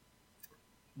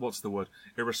 what's the word?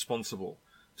 Irresponsible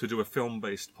to do a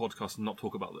film-based podcast and not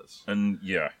talk about this. And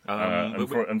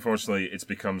unfortunately, it's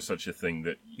become such a thing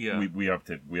that we have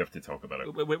to talk about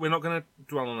it. We're not going to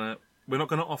dwell on it. We're not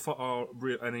going to offer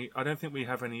any. I don't think we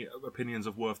have any opinions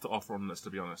of worth to offer on this, to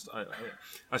be honest.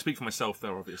 I speak for myself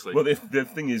there, obviously. Well, the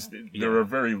thing is,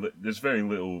 there's very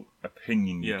little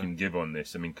opinion you can give on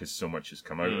this. I mean, because so much has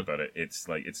come out about it. It's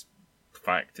like it's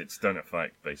fact. It's done at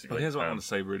fact, basically. But here's what I want to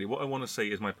say, really. What I want to say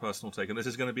is my personal take, and this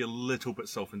is going to be a little bit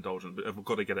self-indulgent, but I've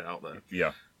got to get it out there.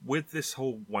 Yeah. With this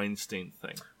whole Weinstein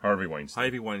thing. Harvey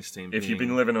Weinstein. If you've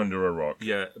been living under a rock.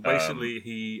 Yeah. Basically,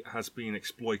 he has been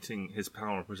exploiting his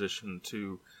power and position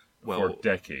to, for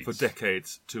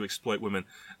decades to exploit women.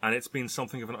 And it's been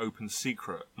something of an open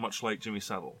secret, much like Jimmy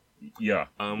Savile. Yeah.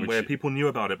 Where people knew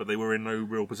about it, but they were in no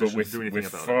real position to do anything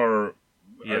about it.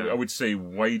 I would say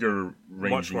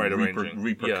wider-ranging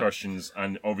repercussions,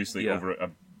 and obviously over a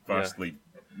vastly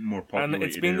more populated And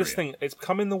it's been this thing. It's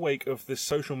come in the wake of this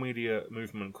social media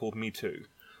movement called Me Too,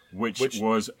 which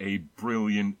was a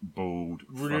brilliant, bold,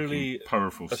 really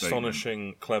powerful,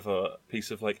 astonishing, clever piece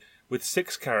of, like, with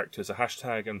 6 characters, a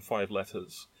hashtag, and 5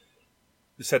 letters.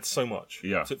 It said so much.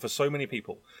 Yeah. For so many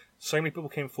people. So many people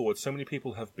came forward. So many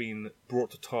people have been brought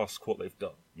to task for what they've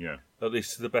done. Yeah. At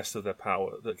least to the best of their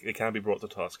power, that it can be brought to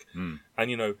task. And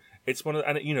it was one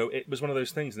of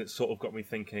those things, and it sort of got me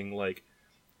thinking, like,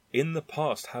 in the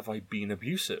past, have I been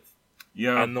abusive?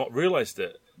 Yeah. And not realised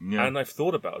it. Yeah. And I've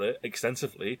thought about it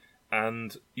extensively,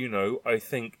 and, I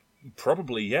think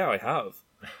probably, I have.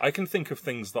 I can think of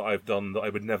things that I've done that I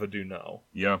would never do now.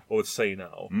 Yeah. Or would say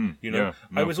now.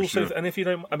 I was also, and if you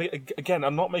don't, I mean, again,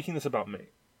 I'm not making this about me,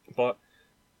 but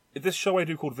this show I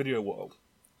do called Video World,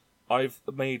 I've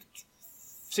made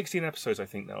 16 episodes, I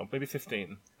think now, maybe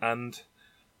 15, and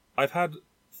I've had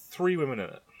 3 women in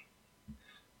it.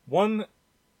 One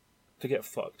to get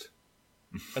fucked,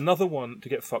 another one to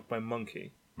get fucked by a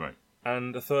monkey, right,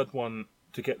 and a third one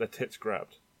to get their tits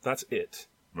grabbed. That's it.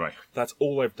 Right. That's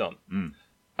all I've done.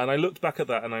 And I looked back at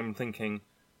that and I'm thinking,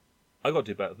 I got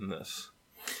to do better than this.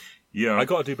 Yeah. I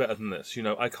got to do better than this.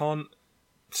 I can't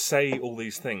say all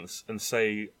these things and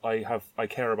say I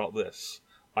care about this.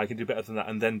 I can do better than that,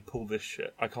 and then pull this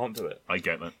shit. I can't do it. I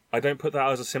get that. I don't put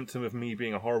that as a symptom of me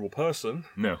being a horrible person.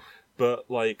 No. But,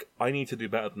 like, I need to do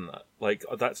better than that. Like,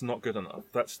 that's not good enough.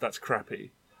 That's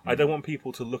crappy. I don't want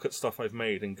people to look at stuff I've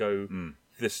made and go,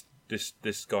 this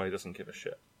guy doesn't give a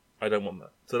shit. I don't want that.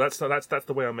 So that's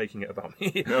the way I'm making it about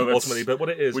me, ultimately. But what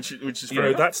it is, which is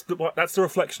fair that's the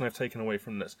reflection I've taken away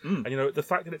from this. And the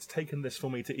fact that it's taken this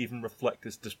for me to even reflect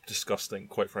is disgusting,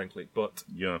 quite frankly. But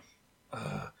yeah,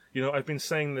 I've been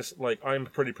saying this, like, I'm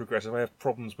pretty progressive. I have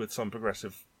problems with some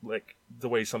progressive, like, the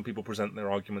way some people present their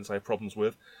arguments. I have problems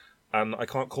with, and I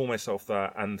can't call myself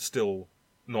that and still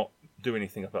not do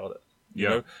anything about it. You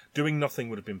know, doing nothing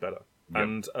would have been better,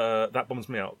 and that bums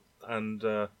me out. And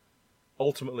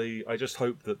ultimately, I just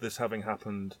hope that this having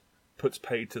happened puts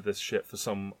paid to this shit for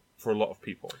a lot of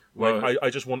people. Well, like, I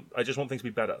just want things to be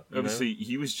better. Obviously,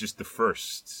 he was just the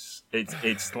first.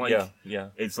 It's like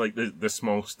it's like the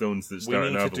small stones that start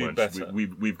an avalanche. We need to do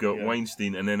better. We've got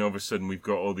Weinstein, and then all of a sudden we've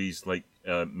got all these like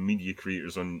media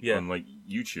creators on like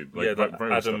YouTube, like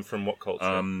Adam stuff. from What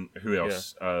Culture. Who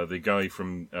else? The guy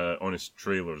from Honest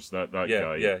Trailers. That guy.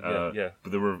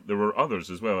 But there were others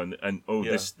as well, and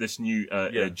this new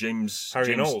James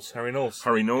Harry Knowles. Harry Knowles.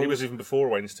 He was even before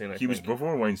Weinstein. He was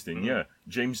before Weinstein. Yeah,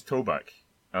 James Toback.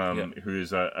 Who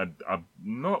is a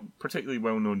not particularly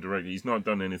well-known director. He's not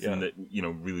done anything that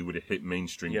really would have hit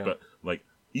mainstream. But like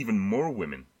even more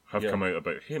women have come out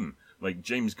about him. Like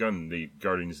James Gunn, the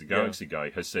Guardians of the Galaxy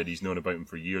guy, has said he's known about him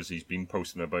for years. He's been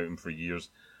posting about him for years.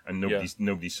 and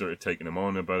nobody's sort of taking him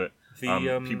on about it.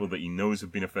 People that he knows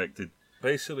have been affected.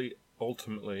 Basically,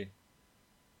 ultimately,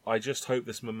 I just hope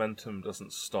this momentum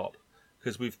doesn't stop,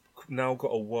 because we've now got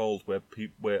a world where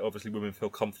obviously women feel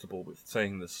comfortable with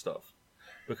saying this stuff.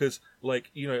 Because, like,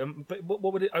 you know, but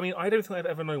what would it... I mean, I don't think I've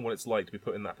ever known what it's like to be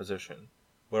put in that position,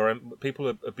 where people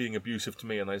are being abusive to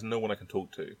me and there's no one I can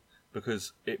talk to,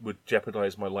 because it would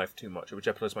jeopardize my life too much. It would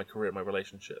jeopardize my career, my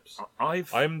relationships.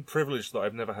 I'm privileged that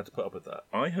I've never had to put up with that.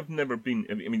 I have never been...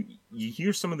 I mean, you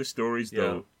hear some of the stories,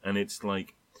 though, and it's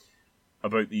like,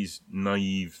 about these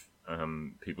naive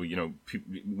people, you know,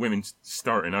 women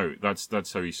starting out.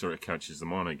 That's how he sort of catches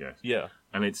them on, I guess. Yeah.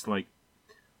 And it's like,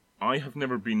 I have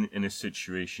never been in a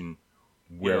situation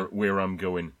where I'm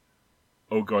going,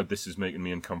 oh God, this is making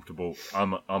me uncomfortable.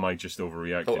 Am I just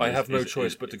overreacting? Oh, I have no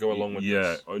choice but to go along with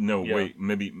this. Wait,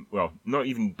 maybe. Well, not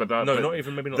even. But that. No, but not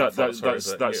even. Maybe not.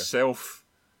 That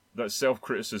self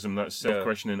criticism, that self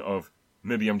questioning of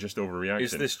maybe I'm just overreacting.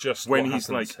 Is this just when what he's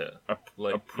like,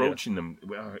 approaching them?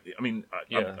 I mean,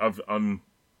 I'm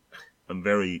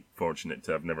very fortunate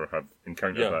to have never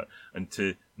encountered that, and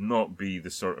to not be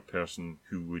the sort of person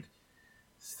who would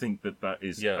think that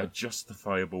is a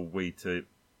justifiable way to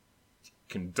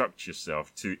conduct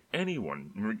yourself to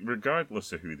anyone,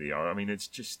 regardless of who they are. I mean, it's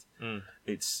just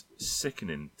it's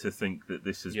sickening to think that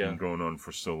this has been going on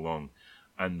for so long,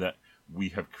 and that we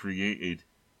have created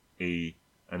an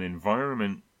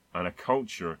environment and a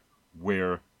culture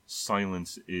where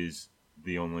silence is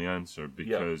the only answer,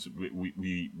 because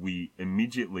we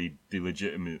immediately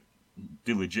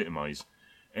delegitimize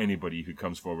anybody who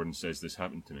comes forward and says this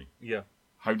happened to me. Yeah.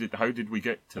 How did we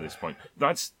get to this point?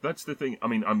 That's the thing. I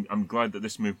mean, I'm glad that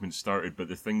this movement started, but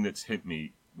the thing that's hit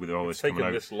me with all this coming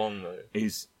out this long, though,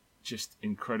 is just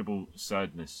incredible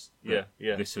sadness.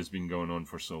 This has been going on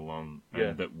for so long,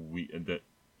 and that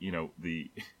you know,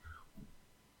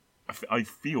 I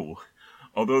feel,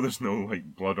 although there's no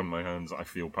like blood on my hands, I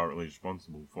feel partly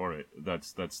responsible for it.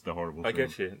 That's the horrible thing. I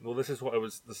get you. Well, this is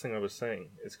the thing I was saying.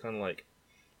 It's kind of like,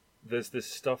 there's this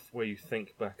stuff where you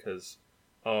think back as,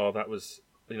 oh, that was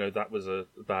a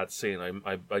bad scene.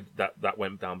 That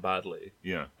went down badly.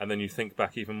 Yeah. And then you think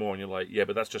back even more, and you're like, yeah,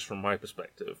 but that's just from my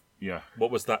perspective. Yeah.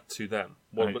 What was that to them?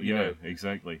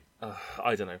 Exactly.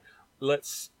 I don't know. Look.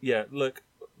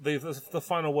 The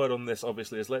final word on this,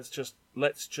 obviously, is let's just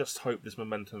hope this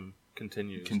momentum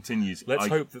continues. Let's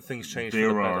hope that things change for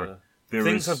the better.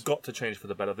 Things have got to change for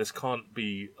the better. This can't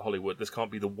be Hollywood. This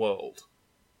can't be the world.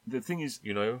 The thing is,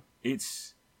 you know, I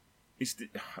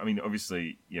mean,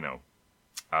 obviously, you know,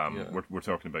 we're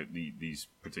talking about these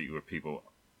particular people.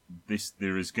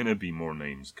 There is going to be more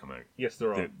names come out. Yes,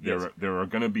 there are. There are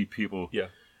going to be people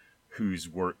whose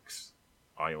works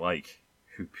I like,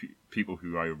 people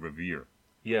who I revere.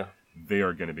 Yeah. They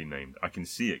are going to be named. I can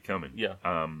see it coming. Yeah.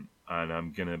 And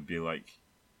I'm going to be like...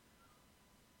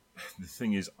 The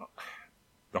thing is...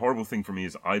 The horrible thing for me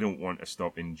is I don't want to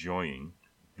stop enjoying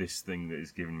this thing that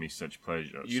is giving me such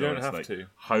pleasure. You don't have to.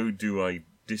 How do I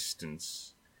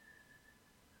distance...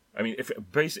 I mean,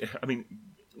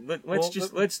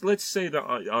 let's say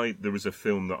that there was a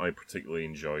film that I particularly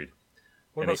enjoyed.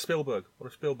 What about Spielberg? What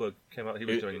if Spielberg came out? He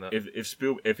was doing that.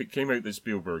 If it came out that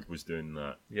Spielberg was doing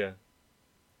that, yeah,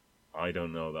 I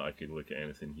don't know that I could look at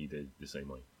anything he did the same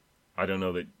way. I don't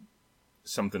know that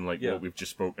something like what we've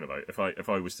just spoken about. If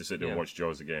I was to sit there and watch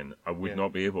Jaws again, I would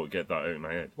not be able to get that out of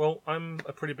my head. Well, I'm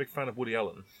a pretty big fan of Woody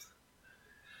Allen.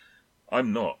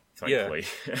 I'm not, thankfully.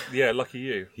 Yeah, lucky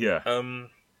you. Yeah.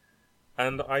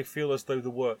 And I feel as though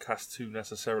the work has to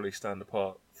necessarily stand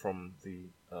apart from the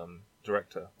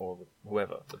director or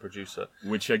whoever, the producer.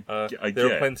 Which I get.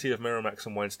 There are plenty of Miramax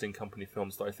and Weinstein Company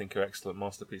films that I think are excellent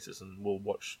masterpieces and will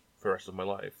watch for the rest of my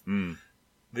life. Mm.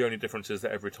 The only difference is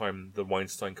that every time the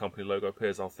Weinstein Company logo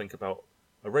appears, I'll think about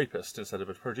a rapist instead of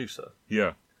a producer.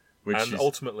 Yeah.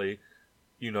 Ultimately,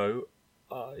 you know,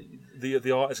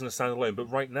 the art is going to stand alone.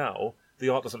 But right now, the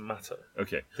art doesn't matter.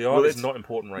 Okay. The art is not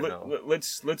important now.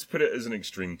 Let's put it as an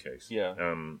extreme case. Yeah.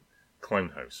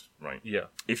 Clownhouse, right? Yeah.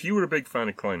 If you were a big fan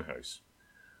of Clownhouse,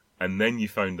 and then you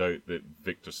found out that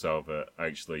Victor Salva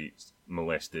actually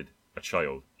molested a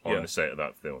child on the set of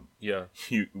that film, you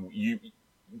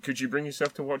could you bring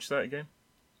yourself to watch that again?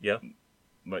 Yeah.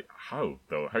 Like how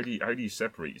though? How do you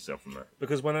separate yourself from that?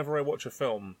 Because whenever I watch a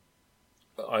film,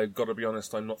 I've got to be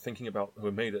honest, I'm not thinking about who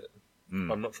made it.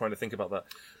 I'm not trying to think about that.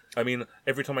 I mean,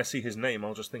 every time I see his name,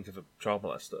 I'll just think of a child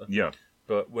molester. Yeah.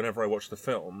 But whenever I watch the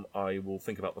film, I will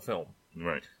think about the film.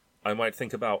 Right. I might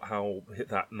think about how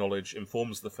that knowledge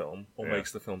informs the film or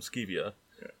makes the film skeevier.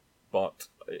 Yeah. But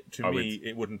to me,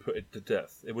 it wouldn't put it to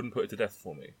death. It wouldn't put it to death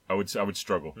for me. I would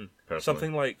struggle personally.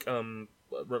 Something like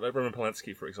Roman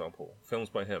Polanski, for example, films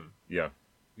by him. Yeah.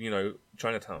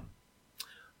 Chinatown.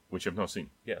 Which I've not seen.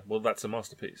 Yeah, well, that's a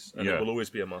masterpiece, and it will always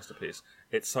be a masterpiece.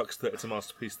 It sucks that it's a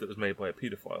masterpiece that was made by a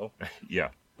paedophile.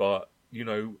 Yeah. But,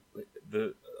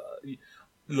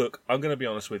 look, I'm going to be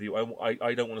honest with you.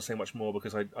 I don't want to say much more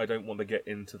because I don't want to get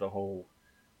into the whole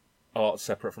art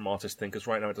separate from artist thing, because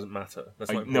right now it doesn't matter.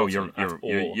 That's not important at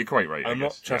all. You're quite right. I'm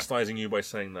not chastising you by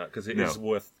saying that, because it is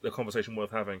worth a conversation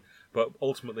worth having. But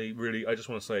ultimately, really, I just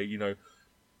want to say,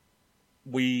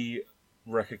 we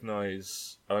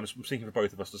recognise, and I'm speaking for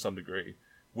both of us to some degree,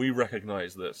 we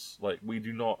recognise this. Like, we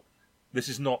do not. This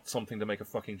is not something to make a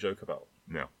fucking joke about.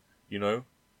 No.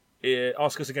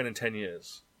 Ask us again in 10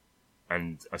 years.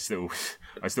 And I still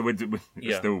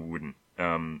wouldn't.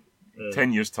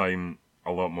 10 years time,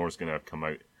 a lot more is going to have come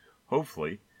out.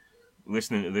 Hopefully,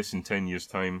 listening to this in 10 years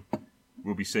time,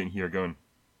 we'll be sitting here going,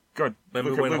 God,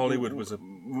 remember when Hollywood was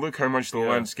look how much the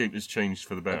landscape has changed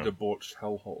for the better. A debauched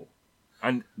hellhole.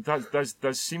 And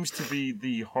that seems to be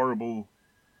the horrible.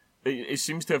 It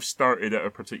seems to have started at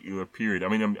a particular period. I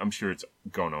mean, I'm sure it's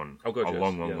gone on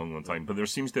long time, but there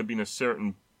seems to have been a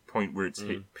certain point where it's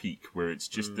hit peak, where it's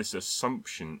just this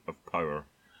assumption of power,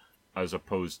 as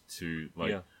opposed to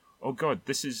oh God,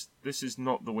 this is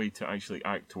not the way to actually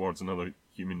act towards another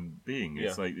human being.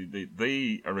 It's like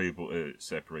they are able to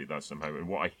separate that somehow, and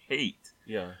what I hate,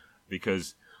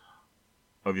 because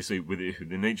obviously with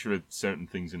the nature of certain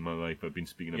things in my life, I've been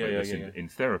speaking about this in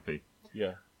therapy.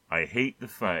 Yeah. I hate the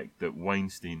fact that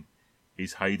Weinstein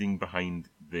is hiding behind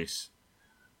this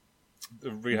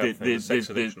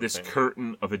this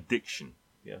curtain of addiction.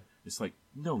 Yeah. It's like,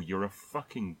 no, you're a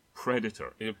fucking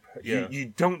predator. Yeah.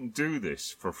 You don't do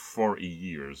this for 40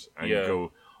 years and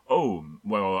go, oh,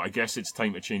 well, I guess it's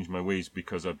time to change my ways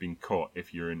because I've been caught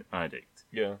if you're an addict.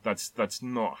 Yeah. That's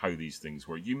not how these things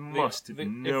work. You must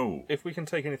know. If we can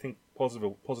take anything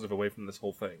positive away from this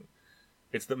whole thing,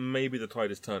 it's that maybe the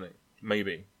tide is turning.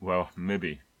 Maybe. Well,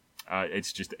 maybe.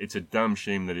 It's a damn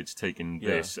shame that it's taken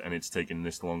this and it's taken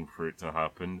this long for it to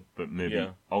happen, but maybe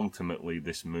ultimately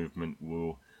this movement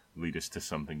will lead us to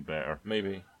something better.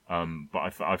 Maybe.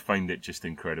 But I find it just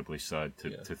incredibly sad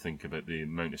to think about the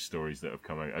amount of stories that have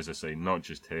come out. As I say, not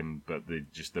just him, but the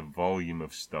volume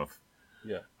of stuff.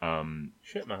 Yeah.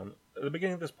 Shit, man. At the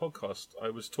beginning of this podcast, I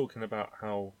was talking about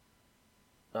how,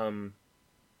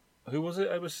 who was it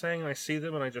I was saying? I see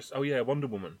them and I just, Wonder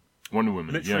Woman. Wonder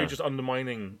Woman, literally just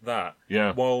undermining that,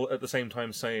 while at the same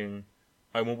time saying,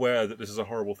 I'm aware that this is a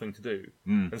horrible thing to do,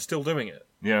 and still doing it.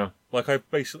 Yeah. Like,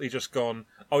 I've basically just gone,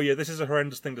 this is a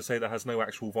horrendous thing to say that has no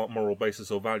actual moral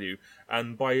basis or value,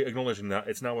 and by acknowledging that,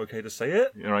 it's now okay to say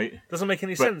it? Right. Doesn't make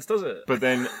any sense, does it? But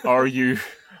then,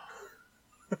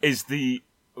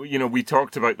 we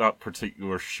talked about that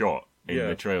particular shot in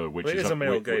the trailer, which is a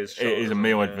male gaze shot. It is a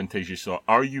male advantageous shot.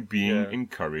 Are you being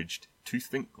encouraged to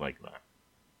think like that?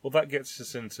 Well, that gets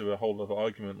us into a whole other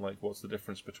argument, like what's the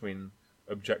difference between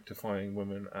objectifying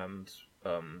women and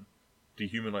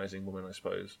dehumanizing women, I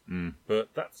suppose. But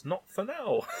that's not for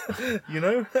now.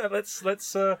 Let's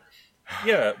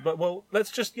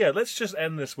just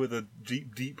end this with a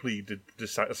deeply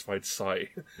dissatisfied sigh.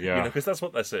 Yeah, because that's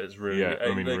what this is, really. Yeah,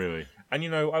 I mean, really. And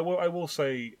I will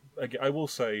say,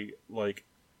 like,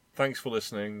 thanks for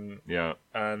listening. Yeah,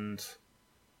 and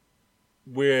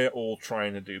we're all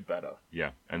trying to do better. Yeah,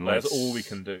 and that's all we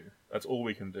can do. That's all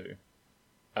we can do.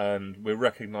 And we're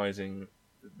recognizing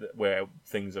where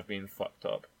things have been fucked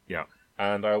up. Yeah.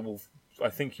 And I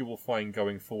think you will find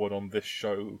going forward on this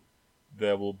show,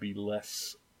 there will be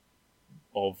less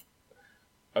of,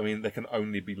 there can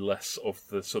only be less of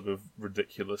the sort of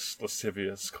ridiculous,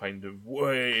 lascivious kind of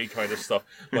stuff.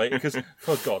 Like, because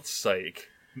for God's sake,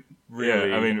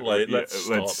 really, let's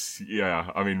stop.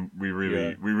 We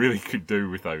really could do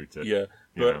without it. Yeah.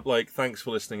 But thanks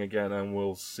for listening again, and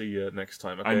we'll see you next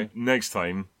time. Okay. And next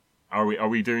time, are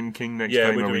we doing King next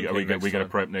time? Are we going to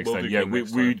prep next time? Yeah,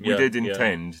 we did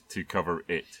intend to cover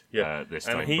it this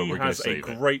time. And he but we're has a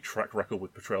great track record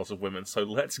with portrayals of women, so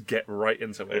let's get right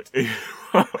into it.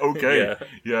 Okay.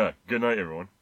 Yeah. Good night, everyone.